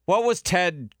 What was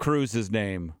Ted Cruz's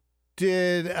name?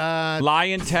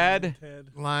 Lion Ted?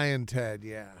 Lion Ted,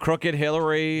 yeah. Crooked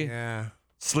Hillary? Yeah.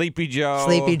 Sleepy Joe?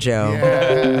 Sleepy Joe.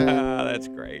 Yeah. That's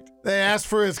great. They asked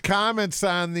for his comments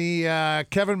on the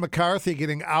Kevin McCarthy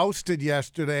getting ousted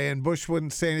yesterday, and Bush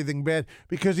wouldn't say anything bad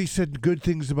because he said good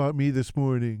things about me this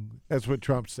morning. That's what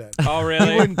Trump said. Oh,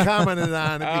 really? He wouldn't comment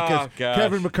on it because gosh.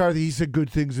 Kevin McCarthy, he said good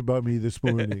things about me this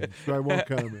morning, so I won't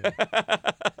comment.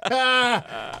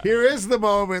 Here is the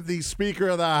moment the Speaker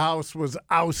of the House was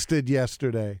ousted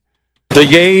yesterday. The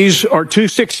yeas are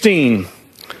 216.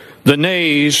 The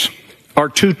nays are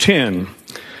 210.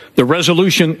 The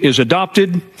resolution is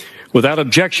adopted. Without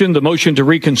objection, the motion to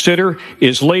reconsider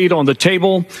is laid on the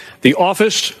table. The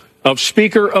office of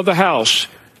Speaker of the House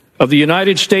of the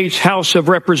United States House of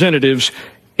Representatives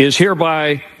is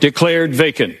hereby declared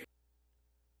vacant.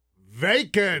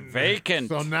 Vacant.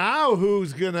 So now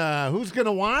who's gonna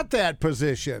want that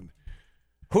position?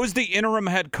 Who's the interim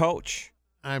head coach?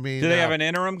 I mean, do they have an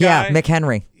interim guy? Yeah,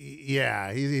 McHenry.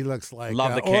 Yeah, he looks like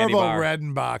Love the candy Orville bar.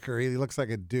 Redenbacher. He looks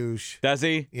like a douche. Does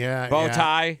he? Yeah. Bow yeah.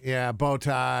 tie? Yeah, bow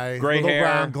tie. Gray little hair.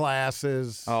 round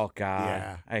glasses. Oh, God.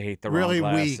 Yeah. I hate the really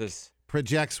round glasses. weak.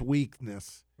 Projects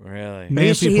weakness. Really?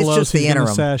 Nancy He's just the Pelosi gonna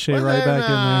interim. sashay Well, right then, back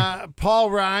in there. Paul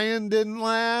Ryan didn't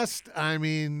last. I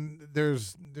mean,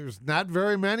 there's not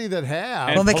very many that have.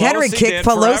 And Well, McHenry Pelosi kicked did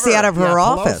Pelosi forever. out of her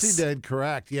office. Pelosi did,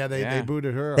 correct. Yeah, they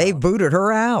booted her They out. booted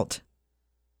her out.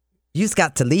 You just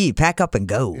got to leave, pack up, and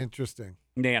go. Interesting.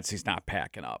 Nancy's not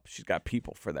packing up. She's got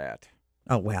people for that.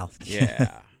 Oh, well.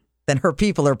 Yeah. Then her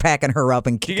people are packing her up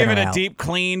and Do you kicking give her it a out. deep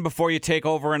clean before you take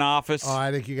over an office? Oh,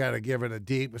 I think you got to give it a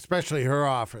deep, especially her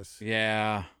office.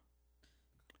 Yeah.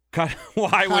 Why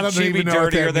I would don't she be even know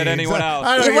what dirtier that than means. anyone else?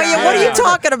 I don't- What are you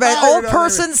talking about? I Old don't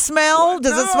person even- smell?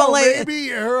 Does it smell like... Maybe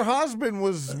her husband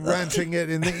was wrenching it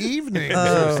in the evenings or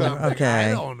Oh, something.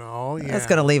 okay. I don't know. Yeah. That's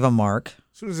going to leave a mark.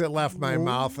 As soon as it left my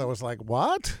mouth, I was like,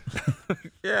 what?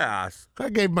 Yeah. I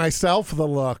gave myself the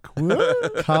look.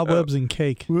 What? Cobwebs and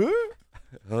cake. What?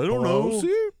 I don't know.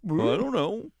 See? I don't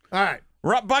know. All right.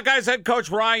 Buckeyes head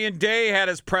coach Ryan Day had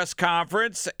his press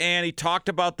conference, and he talked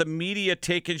about the media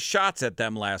taking shots at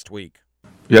them last week.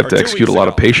 You have Or to 2 execute a weeks lot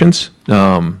ago. of patience. You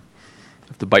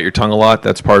have to bite your tongue a lot.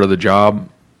 That's part of the job.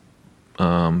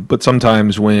 But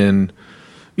sometimes when,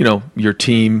 your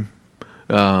team,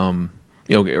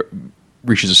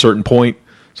 reaches a certain point,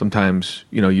 sometimes,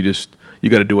 you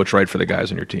got to do what's right for the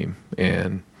guys on your team.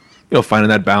 And, finding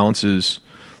that balance is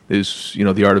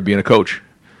the art of being a coach.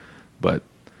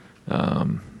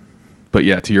 But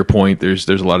yeah, to your point, there's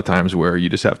a lot of times where you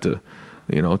just have to,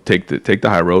 take the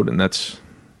high road, and that's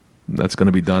going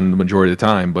to be done the majority of the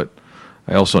time. But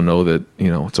I also know that,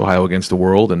 it's Ohio against the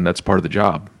world, and that's part of the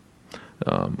job.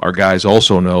 Our guys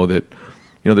also know that,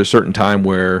 there's certain time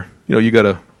where, you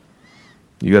got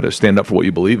to stand up for what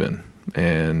you believe in.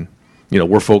 And,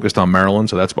 we're focused on Maryland,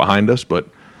 so that's behind us. But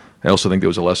I also think there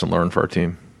was a lesson learned for our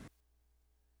team.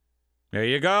 There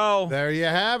you go. There you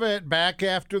have it. Back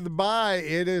after the bye.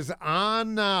 It is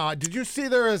on now. Did you see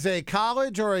there is a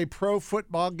college or a pro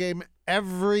football game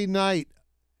every night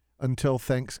until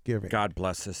Thanksgiving? God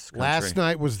bless this country. Last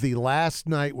night was the last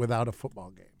night without a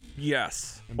football game.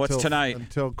 Yes. What's tonight?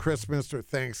 Until Christmas or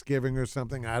Thanksgiving or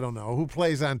something. I don't know. Who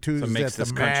plays on Tuesdays makes at this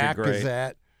the country MAC? great. Is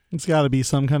that It's got to be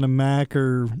some kind of MAC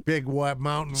or Big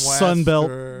Mountain West Sunbelt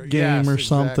or, game yes, or exactly.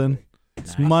 something.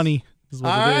 It's money. Is what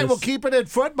All it right, is. we'll keep it at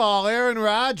football. Aaron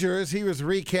Rodgers, he was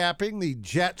recapping the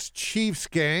Jets-Chiefs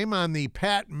game on the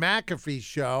Pat McAfee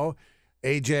show.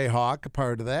 A.J. Hawk, a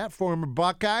part of that, former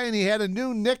Buckeye, and he had a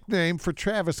new nickname for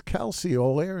Travis Kelce.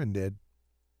 Old Aaron did.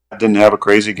 Didn't have a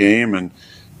crazy game, and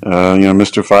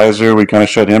Mr. Pfizer, we kind of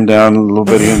shut him down a little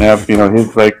bit. He didn't have his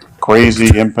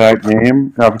crazy impact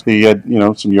game. Obviously, he had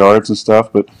some yards and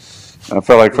stuff, but I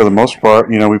felt like for the most part,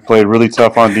 we played really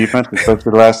tough on defense,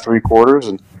 especially the last 3 quarters.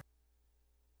 And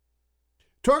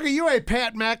Torg, are you a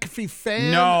Pat McAfee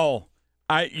fan? No.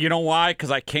 You know why?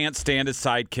 Because I can't stand his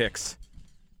sidekicks.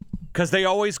 Because they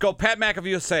always go, Pat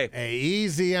McAfee will say, Hey,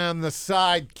 easy on the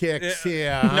sidekicks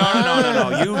here.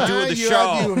 No. You do the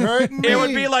show. You hurting me? It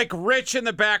would be like Rich in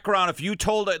the background if you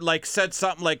told it, said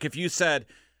something like if you said,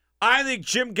 I think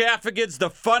Jim Gaffigan's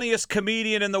the funniest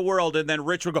comedian in the world, and then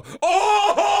Rich would go,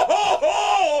 oh.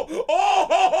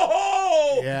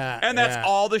 Yeah, and that's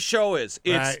all the show is.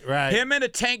 It's right. him in a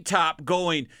tank top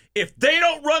going, if they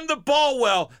don't run the ball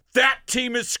well, that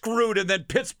team is screwed. And then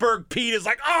Pittsburgh Pete is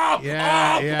like,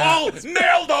 nailed him.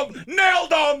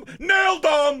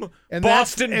 And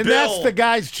Boston that's, Bill. that's the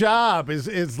guy's job.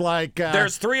 Is like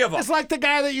there's 3 of them. It's like the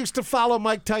guy that used to follow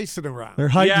Mike Tyson around. They're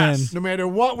hype men. No matter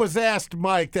what was asked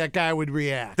Mike, that guy would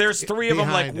react. There's 3 of them.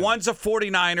 behind him. One's a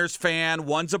 49ers fan,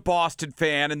 one's a Boston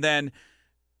fan, and then,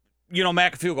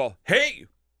 McAfee will go, hey,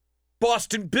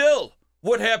 Boston Bill,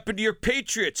 what happened to your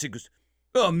Patriots? He goes,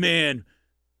 oh, man,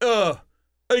 I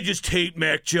just hate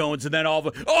Mac Jones. And then all of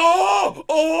it,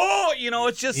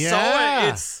 it's just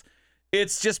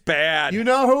it's just bad. You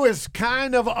know who is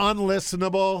kind of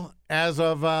unlistenable as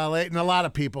of late, and a lot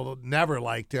of people never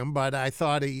liked him, but I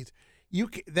thought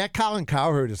that Colin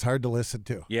Cowherd is hard to listen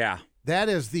to. Yeah. That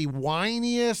is the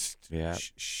whiniest,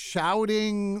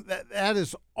 shouting. That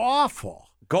is awful.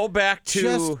 Go back to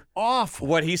Just awful.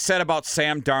 what he said about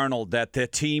Sam Darnold, that the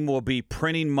team will be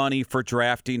printing money for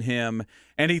drafting him,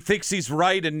 and he thinks he's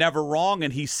right and never wrong,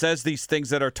 and he says these things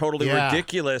that are totally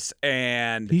ridiculous,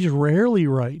 and he's rarely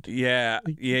right. Yeah,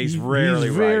 he's rarely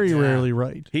he's right. very rarely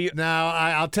right. Now,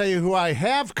 I'll tell you who I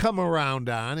have come around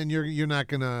on, and you're not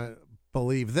going to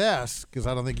believe this because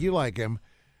I don't think you like him.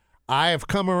 I have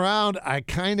come around. I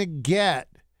kind of get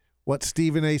what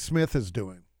Stephen A. Smith is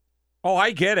doing. Oh,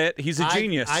 I get it. He's a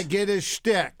genius. I get his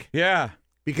shtick. Yeah.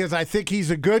 Because I think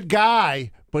he's a good guy,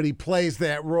 but he plays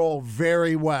that role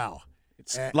very well.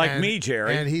 It's like me,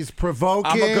 Jerry. And he's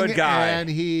provoking. I'm a good guy. And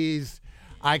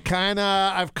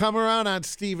I've come around on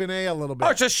Stephen A. little bit. Oh,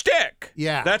 it's a shtick.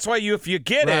 Yeah. That's why if you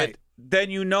get Right. it,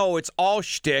 then you know it's all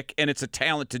shtick and it's a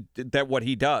talent that what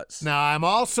he does. Now,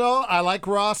 I like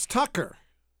Ross Tucker.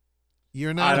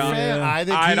 You're not a fan.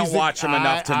 I don't watch him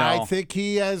enough to know. I think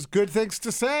he has good things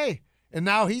to say. And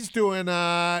now he's doing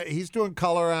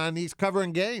color on. He's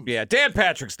covering games. Yeah, Dan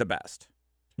Patrick's the best.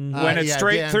 When it's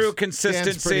straight through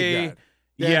consistency.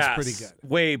 Dan's pretty good.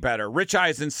 Way better. Rich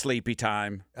Eisen's sleepy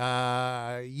time.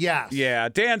 Yes. Yeah,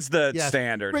 Dan's the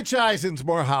standard. Rich Eisen's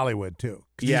more Hollywood too.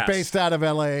 'Cause Yes. He's based out of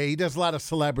L.A. He does a lot of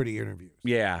celebrity interviews.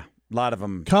 Yeah, a lot of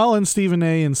them. Colin, Stephen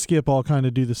A., and Skip all kind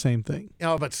of do the same thing.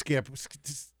 Oh, but Skip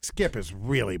is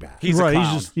really bad. He's a right.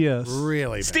 clown. He's just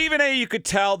really bad. Stephen A., you could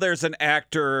tell there's an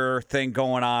actor thing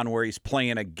going on where he's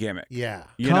playing a gimmick. Yeah.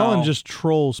 Colin just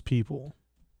trolls people.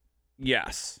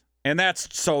 Yes. And that's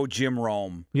so Jim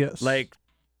Rome. Yes. Like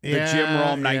the Jim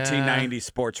Rome 1990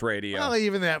 sports radio. Well,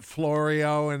 even that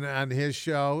Florio and on his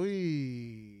show.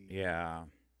 Yeah.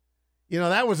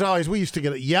 That was always, we used to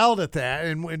get yelled at that,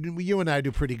 and you and I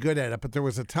do pretty good at it, but there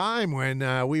was a time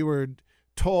when we were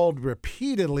told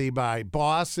repeatedly by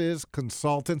bosses,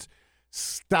 consultants,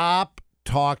 stop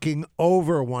talking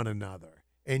over one another.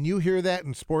 And you hear that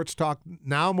in sports talk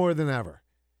now more than ever.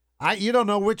 You don't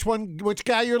know which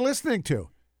guy you're listening to.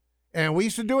 And we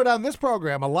used to do it on this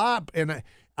program a lot, and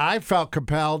I felt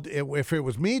compelled, if it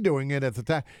was me doing it at the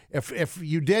time, if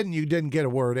you didn't get a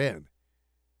word in,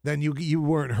 then you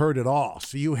weren't heard at all.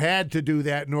 So you had to do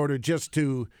that in order just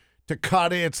to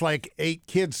cut it. It's like 8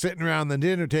 kids sitting around the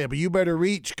dinner table. You better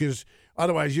reach because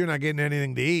otherwise you're not getting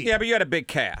anything to eat. Yeah, but you had a big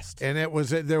cast. And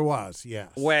there was,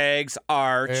 yes. Wags,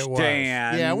 Arch,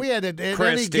 Dan. Yeah, we had at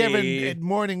any given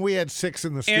morning, we had 6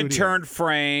 in the studio. Intern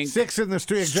Frank. 6 in the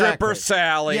studio, Stripper exactly.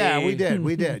 Sally. Yeah, we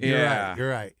did. Yeah. You're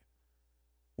right.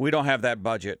 We don't have that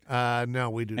budget. No,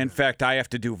 we do. In fact, I have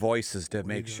to do voices to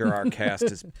make sure our cast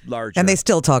is larger. And they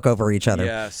still talk over each other.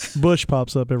 Yes. Bush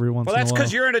pops up every once in a while. Well, that's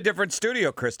because you're in a different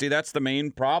studio, Christy. That's the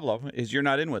main problem, is you're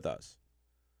not in with us.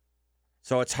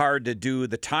 So it's hard to do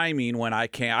the timing when I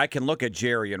can't. I can look at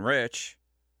Jerry and Rich.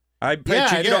 I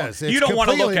bet you don't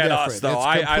want to look at us, though.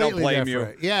 I don't blame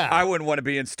you. Yeah. I wouldn't want to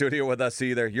be in studio with us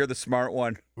either. You're the smart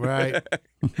one. Right.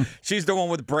 She's the one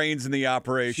with brains in the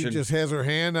operation. She just has her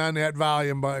hand on that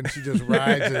volume button. She just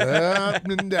rides it up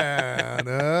and down,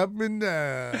 up and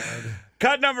down.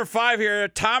 Cut number 5 here.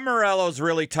 Tom Morello's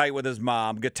really tight with his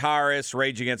mom. Guitarist,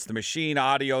 Rage Against the Machine,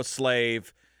 audio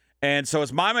slave. And so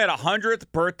his mom had a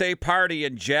 100th birthday party,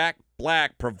 and Jack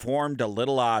Black performed a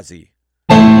Little Ozzy.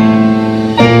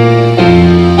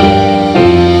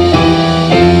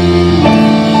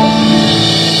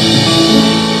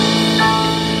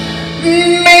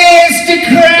 Mr.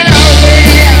 Crowley,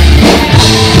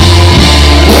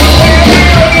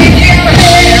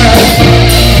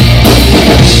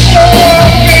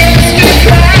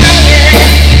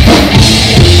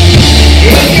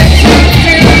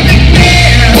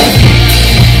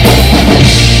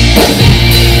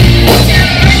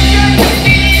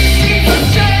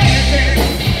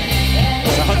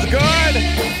 Sounds good.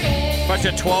 Bunch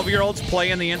of 12-year-olds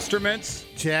playing the instruments.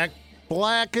 Jack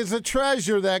Black is a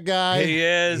treasure, that guy. He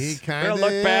is. He kind We're of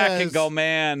gonna look back is. and go,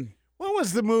 man. What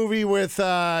was the movie with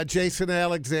Jason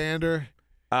Alexander?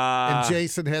 And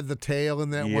Jason had the tail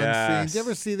in that one scene. Did you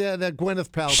ever see that? That Gwyneth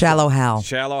Paltrow. Shallow Hal.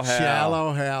 Shallow Hal.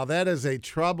 Shallow Hal. That is a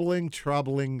troubling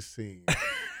scene.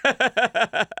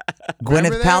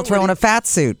 Gwyneth Paltrow in a fat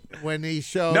suit. When he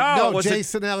showed No,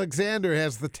 Jason Alexander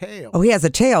has the tail. Oh, he has a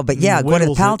tail, but yeah, Gwyneth And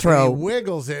he Paltrow.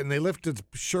 wiggles it, and they lift his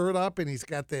shirt up, and he's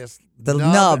got this The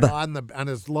nub. on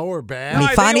his lower back. And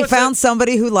he finally found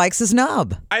somebody who likes his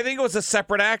nub. I think it was a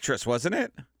separate actress, wasn't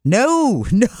it? No.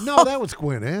 No, that was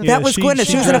Gwyneth. That was Gwyneth.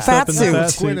 She was in a fat suit.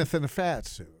 Gwyneth in a fat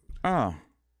suit. Oh.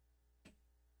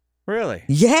 Really?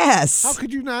 Yes. How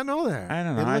could you not know that? I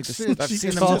don't know. I've seen the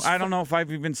toss- movie. I don't know if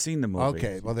I've even seen the movie.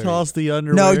 Okay, well, there Toss the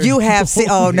underwear. No, you have seen.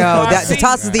 Oh no, I've seen-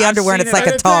 tosses the I've underwear and seen it's like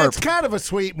it. a tarp. It's kind of a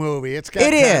sweet movie. It's got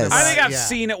It kind is. of I think I've yeah.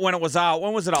 seen it when it was out.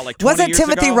 When was it out? Like 20 Was it years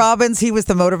Timothy ago? Robbins? He was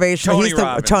the motivational. Tony He's the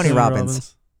Robbins. Tony Tony Robbins.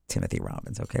 Robbins. Timothy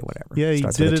Robbins. Okay, whatever. Yeah, he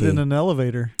Starts did with it a in T. an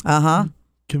elevator. Uh-huh.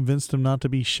 Convinced him not to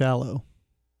be shallow.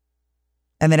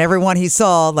 And then everyone he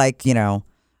saw, like, he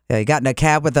got in a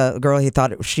cab with a girl. He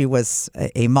thought she was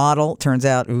a model. Turns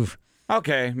out, oof.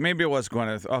 Okay, maybe it was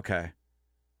Gwyneth. Okay.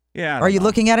 Yeah. I Are don't you know.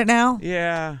 looking at it now?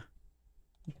 Yeah.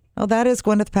 Oh, that is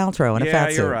Gwyneth Paltrow in a fat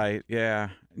suit. Yeah, you're right. Yeah.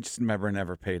 I just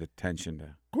never paid attention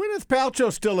to. Gwyneth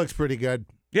Paltrow still looks pretty good.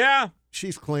 Yeah.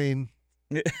 She's clean.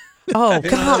 Oh, You know what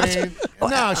God. I mean?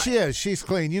 No, she is. She's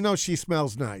clean. You know she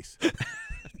smells nice.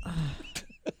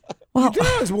 Well, It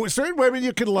does. Certain women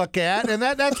you can look at, and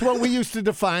that's what we used to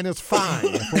define as fine.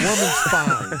 If a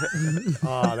woman's fine.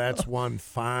 Oh, that's one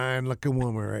fine-looking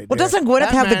woman right Well, there. doesn't Gwyneth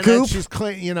have the goop? She's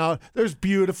clean. There's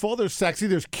beautiful, there's sexy,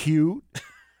 there's cute.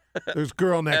 There's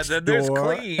girl next And then door.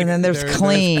 there's clean. And then there's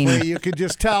clean. You could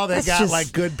just tell they That's got just-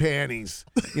 like good panties.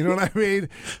 You know what I mean?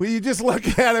 When you just look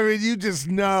at them and you just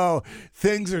know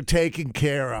things are taken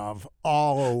care of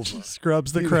all over.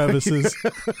 Scrubs the crevices.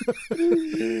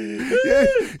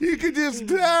 You could just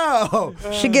tell.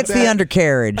 She gets the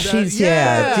undercarriage. She's,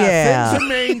 yeah. Things are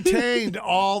maintained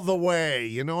all the way.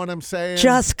 You know what I'm saying?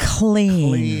 Just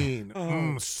clean.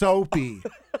 Clean. Soapy.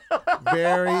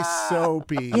 Very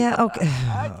soapy. Yeah, okay.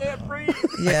 I can't breathe.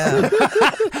 Yeah.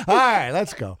 All right,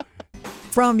 let's go.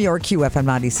 From your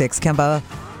QFM96 Kemba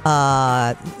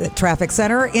Traffic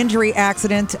Center, injury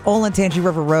accident, Olentangy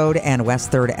River Road and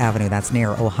West 3rd Avenue. That's near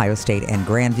Ohio State and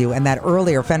Grandview. And that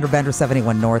earlier fender bender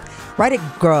 71 North, right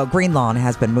at Green Lawn,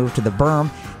 has been moved to the berm.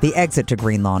 The exit to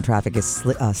Green Lawn traffic is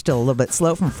still a little bit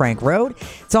slow from Frank Road.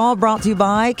 It's all brought to you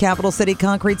by Capital City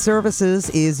Concrete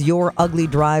Services. Is your ugly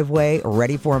driveway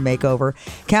ready for a makeover?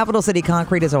 Capital City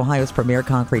Concrete is Ohio's premier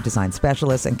concrete design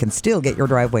specialist and can still get your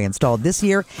driveway installed this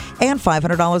year and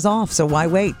 $500 off. So why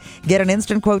wait? Get an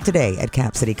instant quote today at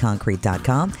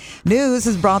capcityconcrete.com. News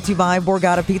is brought to you by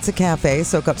Borgata Pizza Cafe.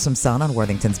 Soak up some sun on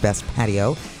Worthington's best patio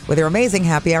with their amazing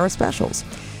happy hour specials.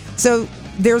 So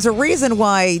there's a reason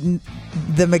why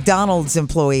the McDonald's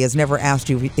employee has never asked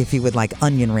you if you would like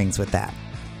onion rings with that.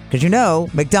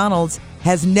 Because McDonald's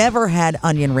has never had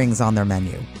onion rings on their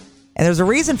menu. And there's a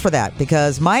reason for that,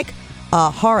 because Mike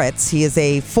Horitz, he is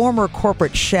a former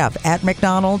corporate chef at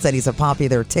McDonald's, and he's a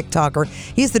popular TikToker.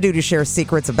 He's the dude who shares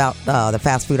secrets about the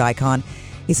fast food icon.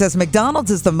 He says McDonald's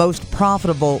is the most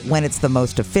profitable when it's the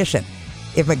most efficient.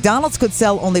 If McDonald's could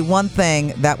sell only one thing,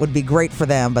 that would be great for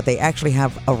them, but they actually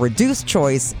have a reduced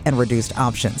choice and reduced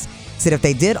options. He said if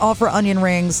they did offer onion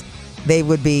rings, they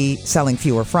would be selling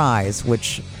fewer fries,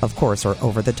 which, of course, are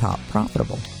over the top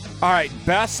profitable. All right,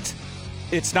 best.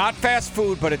 It's not fast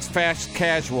food, but it's fast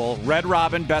casual. Red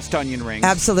Robin, best onion rings.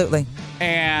 Absolutely.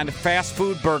 And fast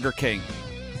food, Burger King,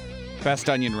 best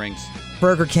onion rings.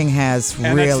 Burger King has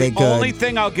And really that's the good. only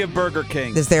thing I'll give Burger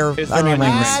King Is their onion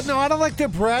rings. No, I don't like their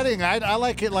breading. I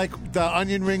like it like the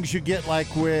onion rings you get like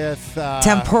with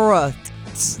Tempura,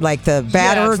 like the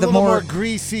batter, yeah, it's the a little more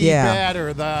greasy batter.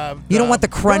 You don't want the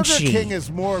crunchy. Burger King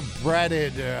is more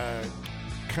breaded,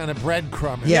 kind of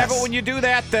breadcrumb. Yeah, but when you do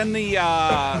that, then the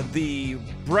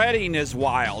breading is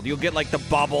wild. You'll get like the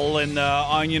bubble in the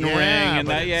onion ring, and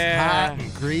but that it's hot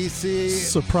and greasy.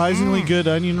 Surprisingly good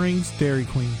onion rings, Dairy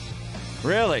Queen.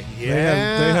 Really?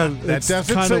 Yeah, They have that it's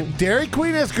doesn't kind say, of Dairy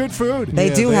Queen has good food.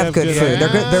 They do have good food.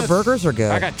 Their burgers are good.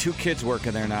 I got 2 kids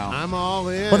working there now. I'm all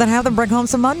in. Well, then have them bring home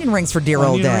some onion rings for dear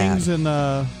old onion dad. rings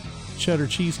and cheddar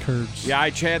cheese curds. Yeah,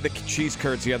 I had the cheese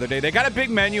curds the other day. They got a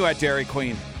big menu at Dairy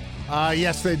Queen.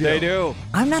 Yes, they do. They do.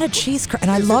 I'm not a cheese curd,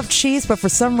 and I love cheese, but for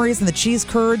some reason the cheese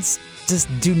curds just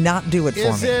do not do it for me.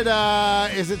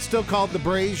 Is it still called the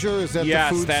Brazier? Is that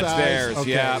Yes, the food that's size? theirs. Okay,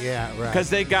 yeah, right. Because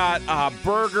they got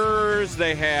burgers.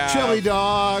 They have chili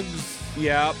dogs.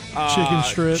 Yep. Chicken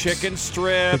strips. Chicken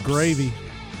strips. The gravy.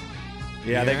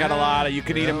 Yeah, they got a lot of. You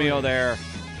can eat a meal there.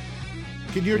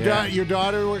 Can your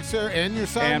daughter works there and your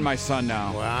son? And my son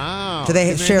now. Wow. Do they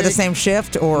Can share the make- same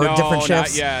shift or No, different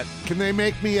shifts? not yet. Can they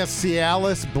make me a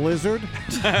Cialis Blizzard?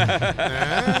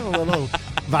 A little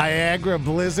Viagra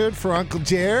Blizzard for Uncle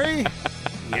Jerry?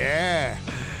 Yeah.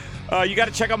 You got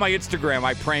to check out my Instagram.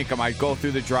 I prank them. I go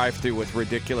through the drive-thru with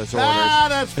ridiculous orders. Ah,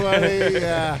 that's funny.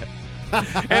 Yeah.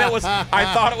 And it was.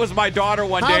 I thought it was my daughter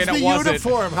one day, How's and the it wasn't.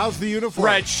 uniform? How's the uniform?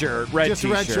 Red shirt, red Just a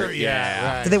t-shirt. red shirt,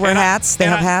 yeah, right. Do they wear hats? They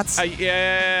have hats?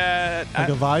 Yeah. Like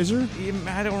a visor?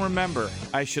 I don't remember.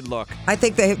 I should look. I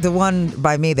think the one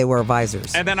by me, they wear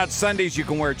visors. And then on Sundays, you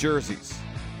can wear jerseys.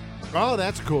 Oh,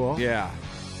 that's cool. Yeah.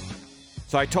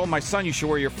 So I told my son, you should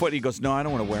wear your foot. He goes, no, I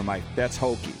don't want to wear that's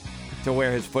hokey. To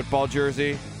wear his football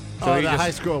jersey. So the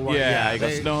high school one. Yeah, he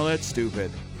goes, no, that's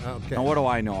stupid. Okay. Now, what do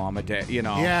I know? I'm a dad,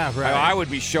 Yeah, right. I would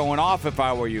be showing off if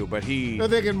I were you, but They're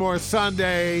thinking more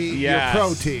Sunday, Yes. your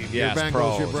pro team, Yes, your Bengals,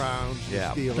 pros. your Browns,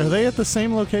 Yeah. your Steelers. Are they at the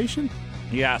same location?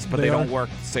 Yes, but They they don't are? work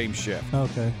the same shift.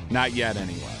 Okay. Not yet,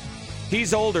 anyway.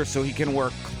 He's older, so he can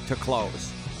work to close.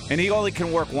 And he only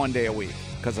can work 1 day a week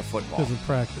because of football. Because of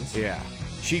practice. Yeah.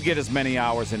 She'd get as many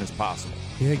hours in as possible.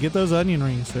 Yeah, get those onion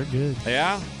rings. They're good.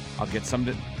 Yeah? I'll get some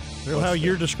to... How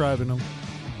you're describing them.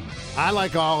 I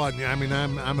like all onion. I mean,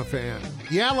 I'm a fan.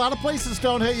 Yeah, a lot of places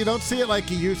you don't see it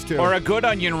like you used to. Or a good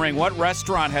onion ring. What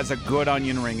restaurant has a good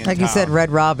onion ring in Like town? you said,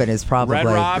 Red Robin is probably Red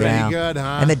Robin. yeah. Pretty good,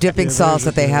 huh? And the dipping Yeah, sauce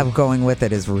very that they good. have going with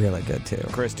it is really good too.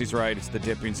 Christy's right. It's the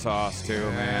dipping sauce, too,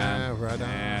 man. right on.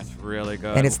 Yeah, it's really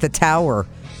good. And it's the tower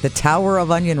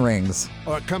of onion rings.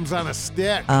 Oh, it comes on a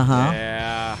stick. Uh-huh.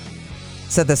 Yeah.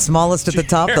 So the smallest at the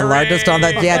top, the largest on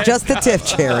the just the tip,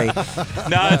 Jerry.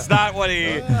 No, it's not what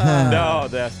he... No,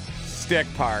 the stick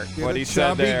part. Get What a he said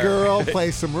chubby there. girl,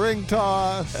 play some ring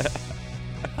toss.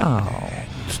 Oh.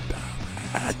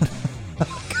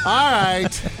 All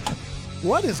right.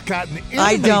 What has gotten into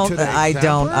I me don't- today, I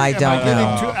don't- Pepper? I Am don't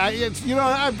getting know.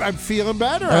 I'm feeling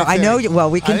better. I know think. you. Well,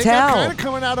 we can I think tell. I'm kind of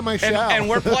coming out of my shell. And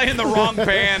we're playing the wrong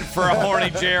band for a horny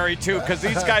Jerry, too, because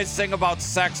these guys sing about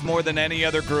sex more than any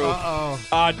other group. Uh-oh.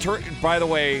 By the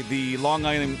way, the Long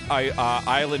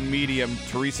Island medium,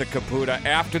 Teresa Caputa,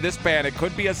 after this band, it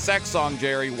could be a sex song,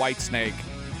 Jerry, Whitesnake.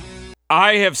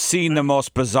 I have seen the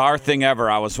most bizarre thing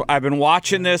ever. I've been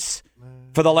watching this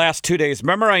for the last 2 days.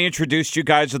 Remember I introduced you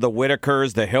guys to the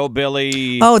Whitakers, the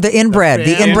hillbilly... Oh, the inbred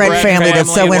family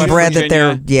that's so in West inbred that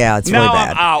they're Virginia. it's really Now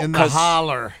bad. I'm out In the 'cause-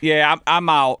 holler. Yeah, I'm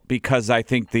out because I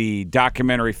think the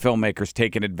documentary filmmaker's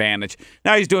taking advantage.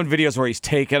 Now he's doing videos where he's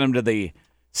taking them to the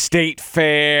state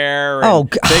fair. And Oh,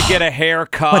 they get a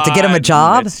haircut. What, to get him a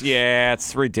job?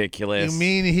 It's ridiculous. You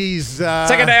mean he's... it's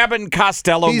like an Abbott and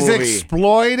Costello he's movie.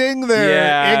 exploiting their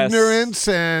Yes. ignorance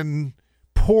and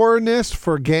poorness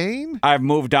for gain? Uh, I've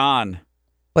moved on.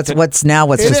 What's It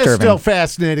disturbing? is still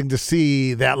fascinating to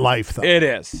see that life, though. It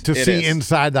is. To It see is.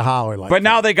 inside the holler like But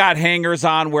now they got hangers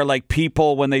on where like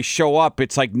people, when they show up,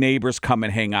 it's like neighbors come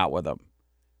and hang out with them.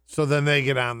 So then they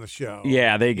get on the show.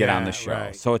 Yeah, they get on Yeah, the show.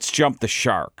 right. So it's jumped the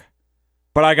shark.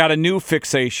 But I got a new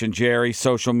fixation, Jerry,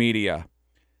 social media.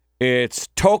 It's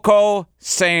Toko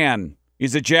San.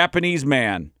 He's a Japanese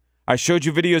man. I showed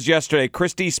you videos yesterday.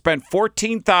 Christy spent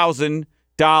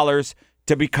 $14,000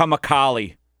 to become a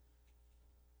collie.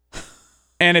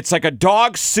 And it's like a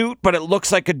dog suit, but it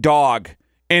looks like a dog.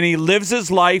 And he lives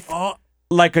his life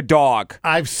like a dog.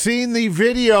 I've seen the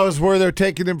videos where they're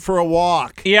taking him for a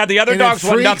walk. Yeah, the other and dogs it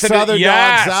want freaks nothing to other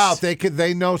yes. dogs out.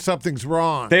 They know something's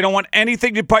wrong. They don't want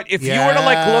anything to. But if you were to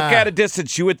like look at a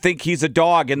distance, you would think he's a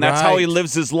dog, and that's how he Right.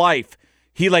 lives his life.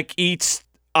 He like eats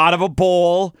out of a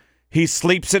bowl. He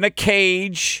sleeps in a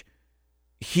cage.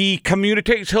 He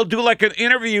communicates. He'll do like an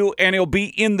interview, and he'll be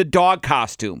in the dog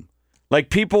costume. Like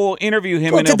people will interview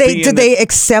him, Well, and did he'll they be did in they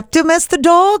accept him as the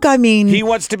dog? I mean, He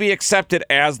wants to be accepted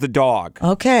as the dog.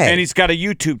 Okay. And he's got a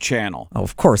YouTube channel. oh,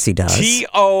 of course he does.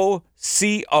 TOCO-SAN.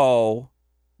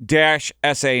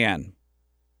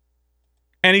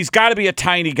 And he's got to be a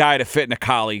tiny guy to fit in a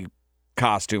collie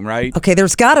costume, right? Okay,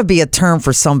 there's got to be a term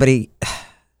for somebody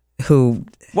who.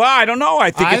 Well, I don't know.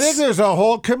 I think there's a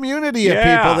whole community of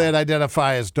Yeah. people that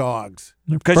identify as dogs.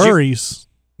 Furries.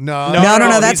 No,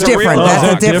 No, that's these are real different. That's a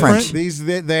dogs. different. These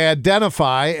they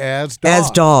identify as dogs.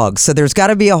 As dogs. So there's got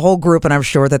to be a whole group, and I'm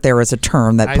sure that there is a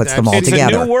term that puts them all It's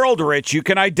together. a new world, Rich. You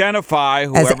can identify As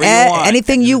whoever you want.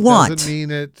 anything you want. Doesn't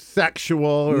mean it's sexual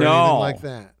or No. anything like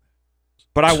that.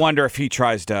 But I wonder if he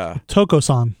tries to.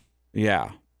 Toko-san. Yeah.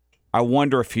 I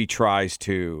wonder if he tries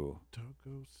to.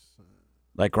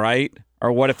 Like, right?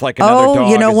 Or what if like another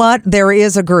dog you know is- what? There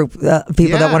is a group people that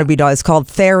Yeah. want to be dogs. It's called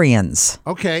Therians.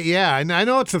 Okay, yeah, and I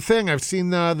know it's a thing. I've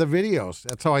seen the videos.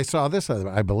 That's how I saw this,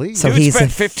 I believe. So Dude he's spent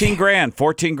a- 15 grand,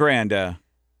 14 grand.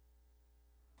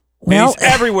 Well, and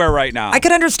he's everywhere right now. I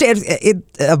could understand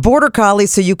a border collie,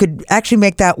 so you could actually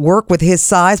make that work with his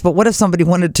size. But what if somebody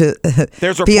wanted to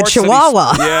There's be a reports that he's-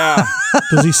 Chihuahua? Yeah.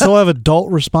 Does he still have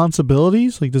adult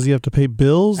responsibilities? Like, does he have to pay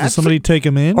bills? Does somebody take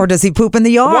him in? Or does he poop in the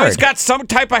yard? Well, he's got some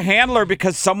type of handler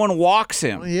because someone walks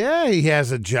him. Yeah, he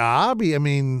has a job.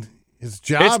 His It's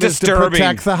job is to disturbing.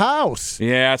 protect the house.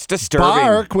 Yeah, it's disturbing.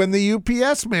 Bark when the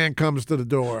UPS man comes to the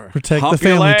door. Protect Hump the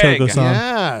your family, leg. Toko-san.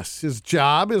 Yes, his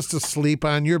job is to sleep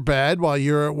on your bed while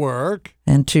you're at work.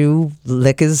 And to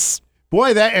lick his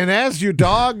Boy, and as your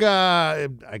dog, I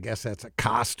guess that's a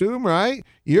costume, right?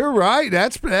 You're right.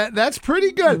 That's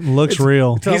pretty good. Looks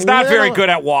real. He's not very good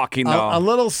at walking, though. A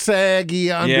little saggy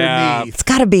underneath. Yeah. It's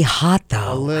got to be hot,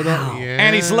 though. A little, yeah.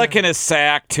 And he's licking his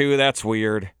sack, too. That's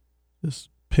weird. Just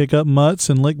pick up mutts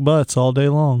and lick butts all day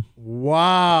long.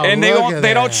 Wow. And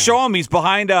they don't show him. He's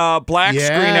behind a black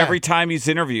screen every time he's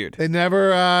interviewed. They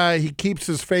never, he keeps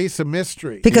his face a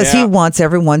mystery. Because he wants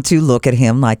everyone to look at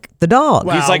him like the dog.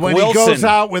 Well, he's like when Wilson. he goes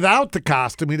out without the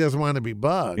costume, he doesn't want to be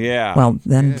bugged. Yeah. Well,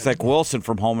 then he's like Wilson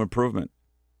from Home Improvement.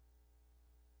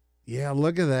 Yeah,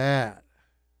 look at that.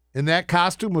 And that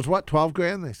costume was what, 12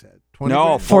 grand, they said? 20 No,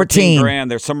 grand? 14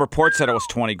 grand. There's some reports that it was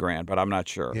 20 grand, but I'm not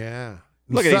sure. Yeah.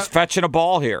 Look at he's fetching a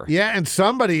ball here. Yeah, and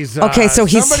somebody's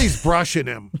somebody's brushing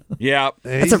him. Yeah.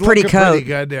 That's a pretty coat. Pretty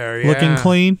good there. Yeah. Looking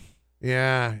clean.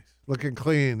 Yeah, looking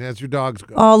clean as your dogs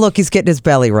go. Oh, look, he's getting his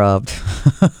belly rubbed.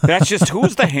 That's just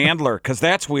who's the handler? Because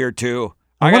that's weird too.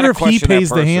 I wonder if he question that pays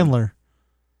the person. handler.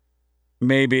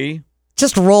 Maybe.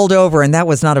 Just rolled over, and that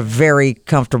was not a very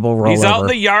comfortable rollover. He's out in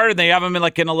the yard, and they have him in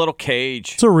a little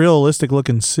cage. It's a realistic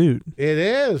looking suit. It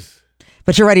is.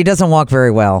 But you're right, he doesn't walk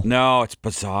very well. No, it's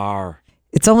bizarre.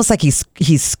 It's almost like he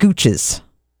scooches.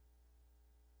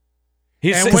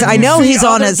 Because I know he's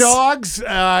on his dogs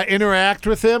interact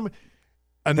with him.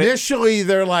 Initially,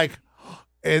 they're like,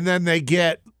 and then they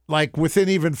get like within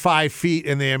even 5 feet,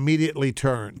 and they immediately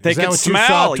turn. They Is that can what you saw,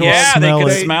 smell. Torg? Yeah, they can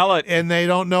smell it. And they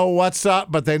don't know what's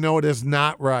up, but they know it is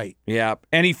not right. Yeah,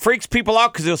 and he freaks people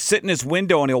out because he'll sit in his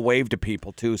window and he'll wave to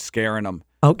people too, scaring them.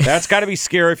 Okay. That's got to be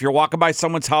scary if you're walking by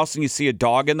someone's house and you see a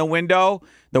dog in the window.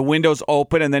 The window's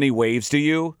open and then he waves to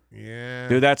you. Yeah,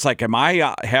 dude, that's like, am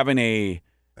I having a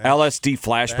LSD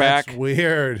flashback? That's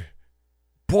weird.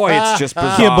 Boy, it's just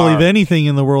bizarre. I can't believe anything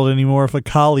in the world anymore if a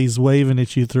collie's waving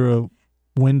at you through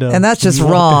a window. And that's just you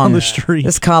walk wrong. down the street.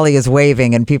 This collie is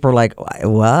waving, and people are like,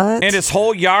 what? And his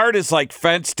whole yard is like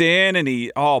fenced in,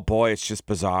 and oh boy, it's just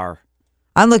bizarre.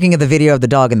 I'm looking at the video of the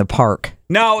dog in the park.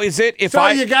 Now, is it if so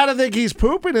I? you got to think he's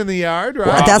pooping in the yard, right?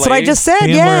 Probably. That's what I just said.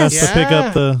 Handler Yes. has to pick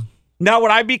up the. Now,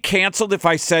 would I be canceled if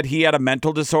I said he had a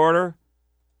mental disorder?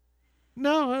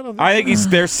 No, I don't. I think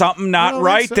there's something not don't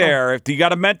right think so. there. If you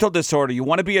got a mental disorder, you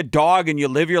want to be a dog and you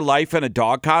live your life in a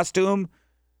dog costume.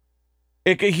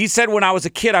 He said when I was a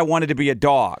kid, I wanted to be a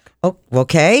dog. Oh,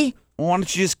 okay. Why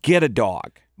don't you just get a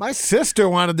dog? My sister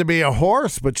wanted to be a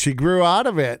horse, but she grew out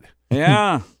of it.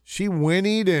 Yeah. She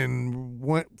whinnied and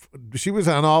went. She was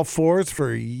on all fours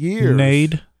for years.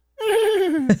 Neighed.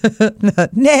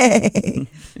 Nay.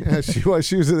 Yeah, she was.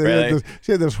 She was. Really?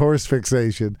 She had this horse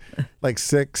fixation, like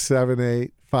 6, 7,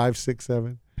 8, 5, 6,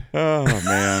 7. Oh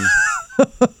man.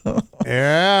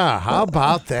 Yeah. How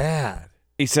about that?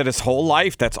 He said his whole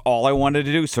life that's all I wanted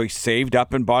to do, so he saved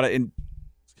up and bought it. And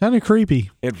It's kind of creepy.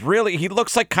 he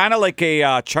looks like kind of like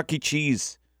a Chuck E.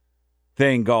 Cheese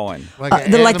thing going.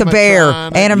 They're like the bear,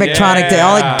 animatronic.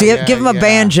 Yeah, give him a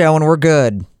banjo, and we're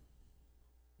good.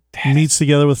 Meets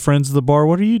together with friends at the bar.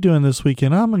 What are you doing this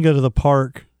weekend? I'm gonna go to the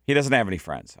park. He doesn't have any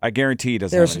friends. I guarantee he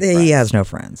doesn't have any friends. He has no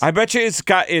friends. I bet you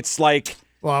it's like.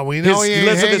 Well, we know he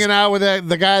ain't hanging out with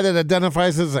the guy that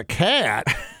identifies as a cat.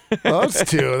 Those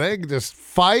two, they can just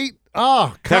fight.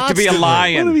 Oh, have to be a constantly.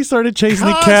 lion. What if he started chasing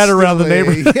the cat around the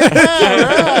neighborhood?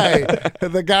 Yeah, right.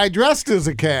 The guy dressed as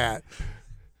a cat.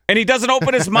 And he doesn't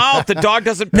open his mouth. The dog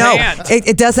doesn't No, pant.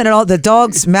 it doesn't at all. The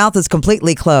dog's mouth is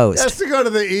completely closed. He has to go to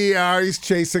the ER. He's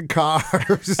chasing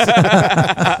cars.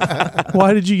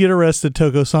 Why did you get arrested,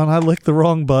 Toko-san? I licked the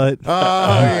wrong butt. Oh,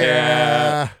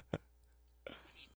 yeah.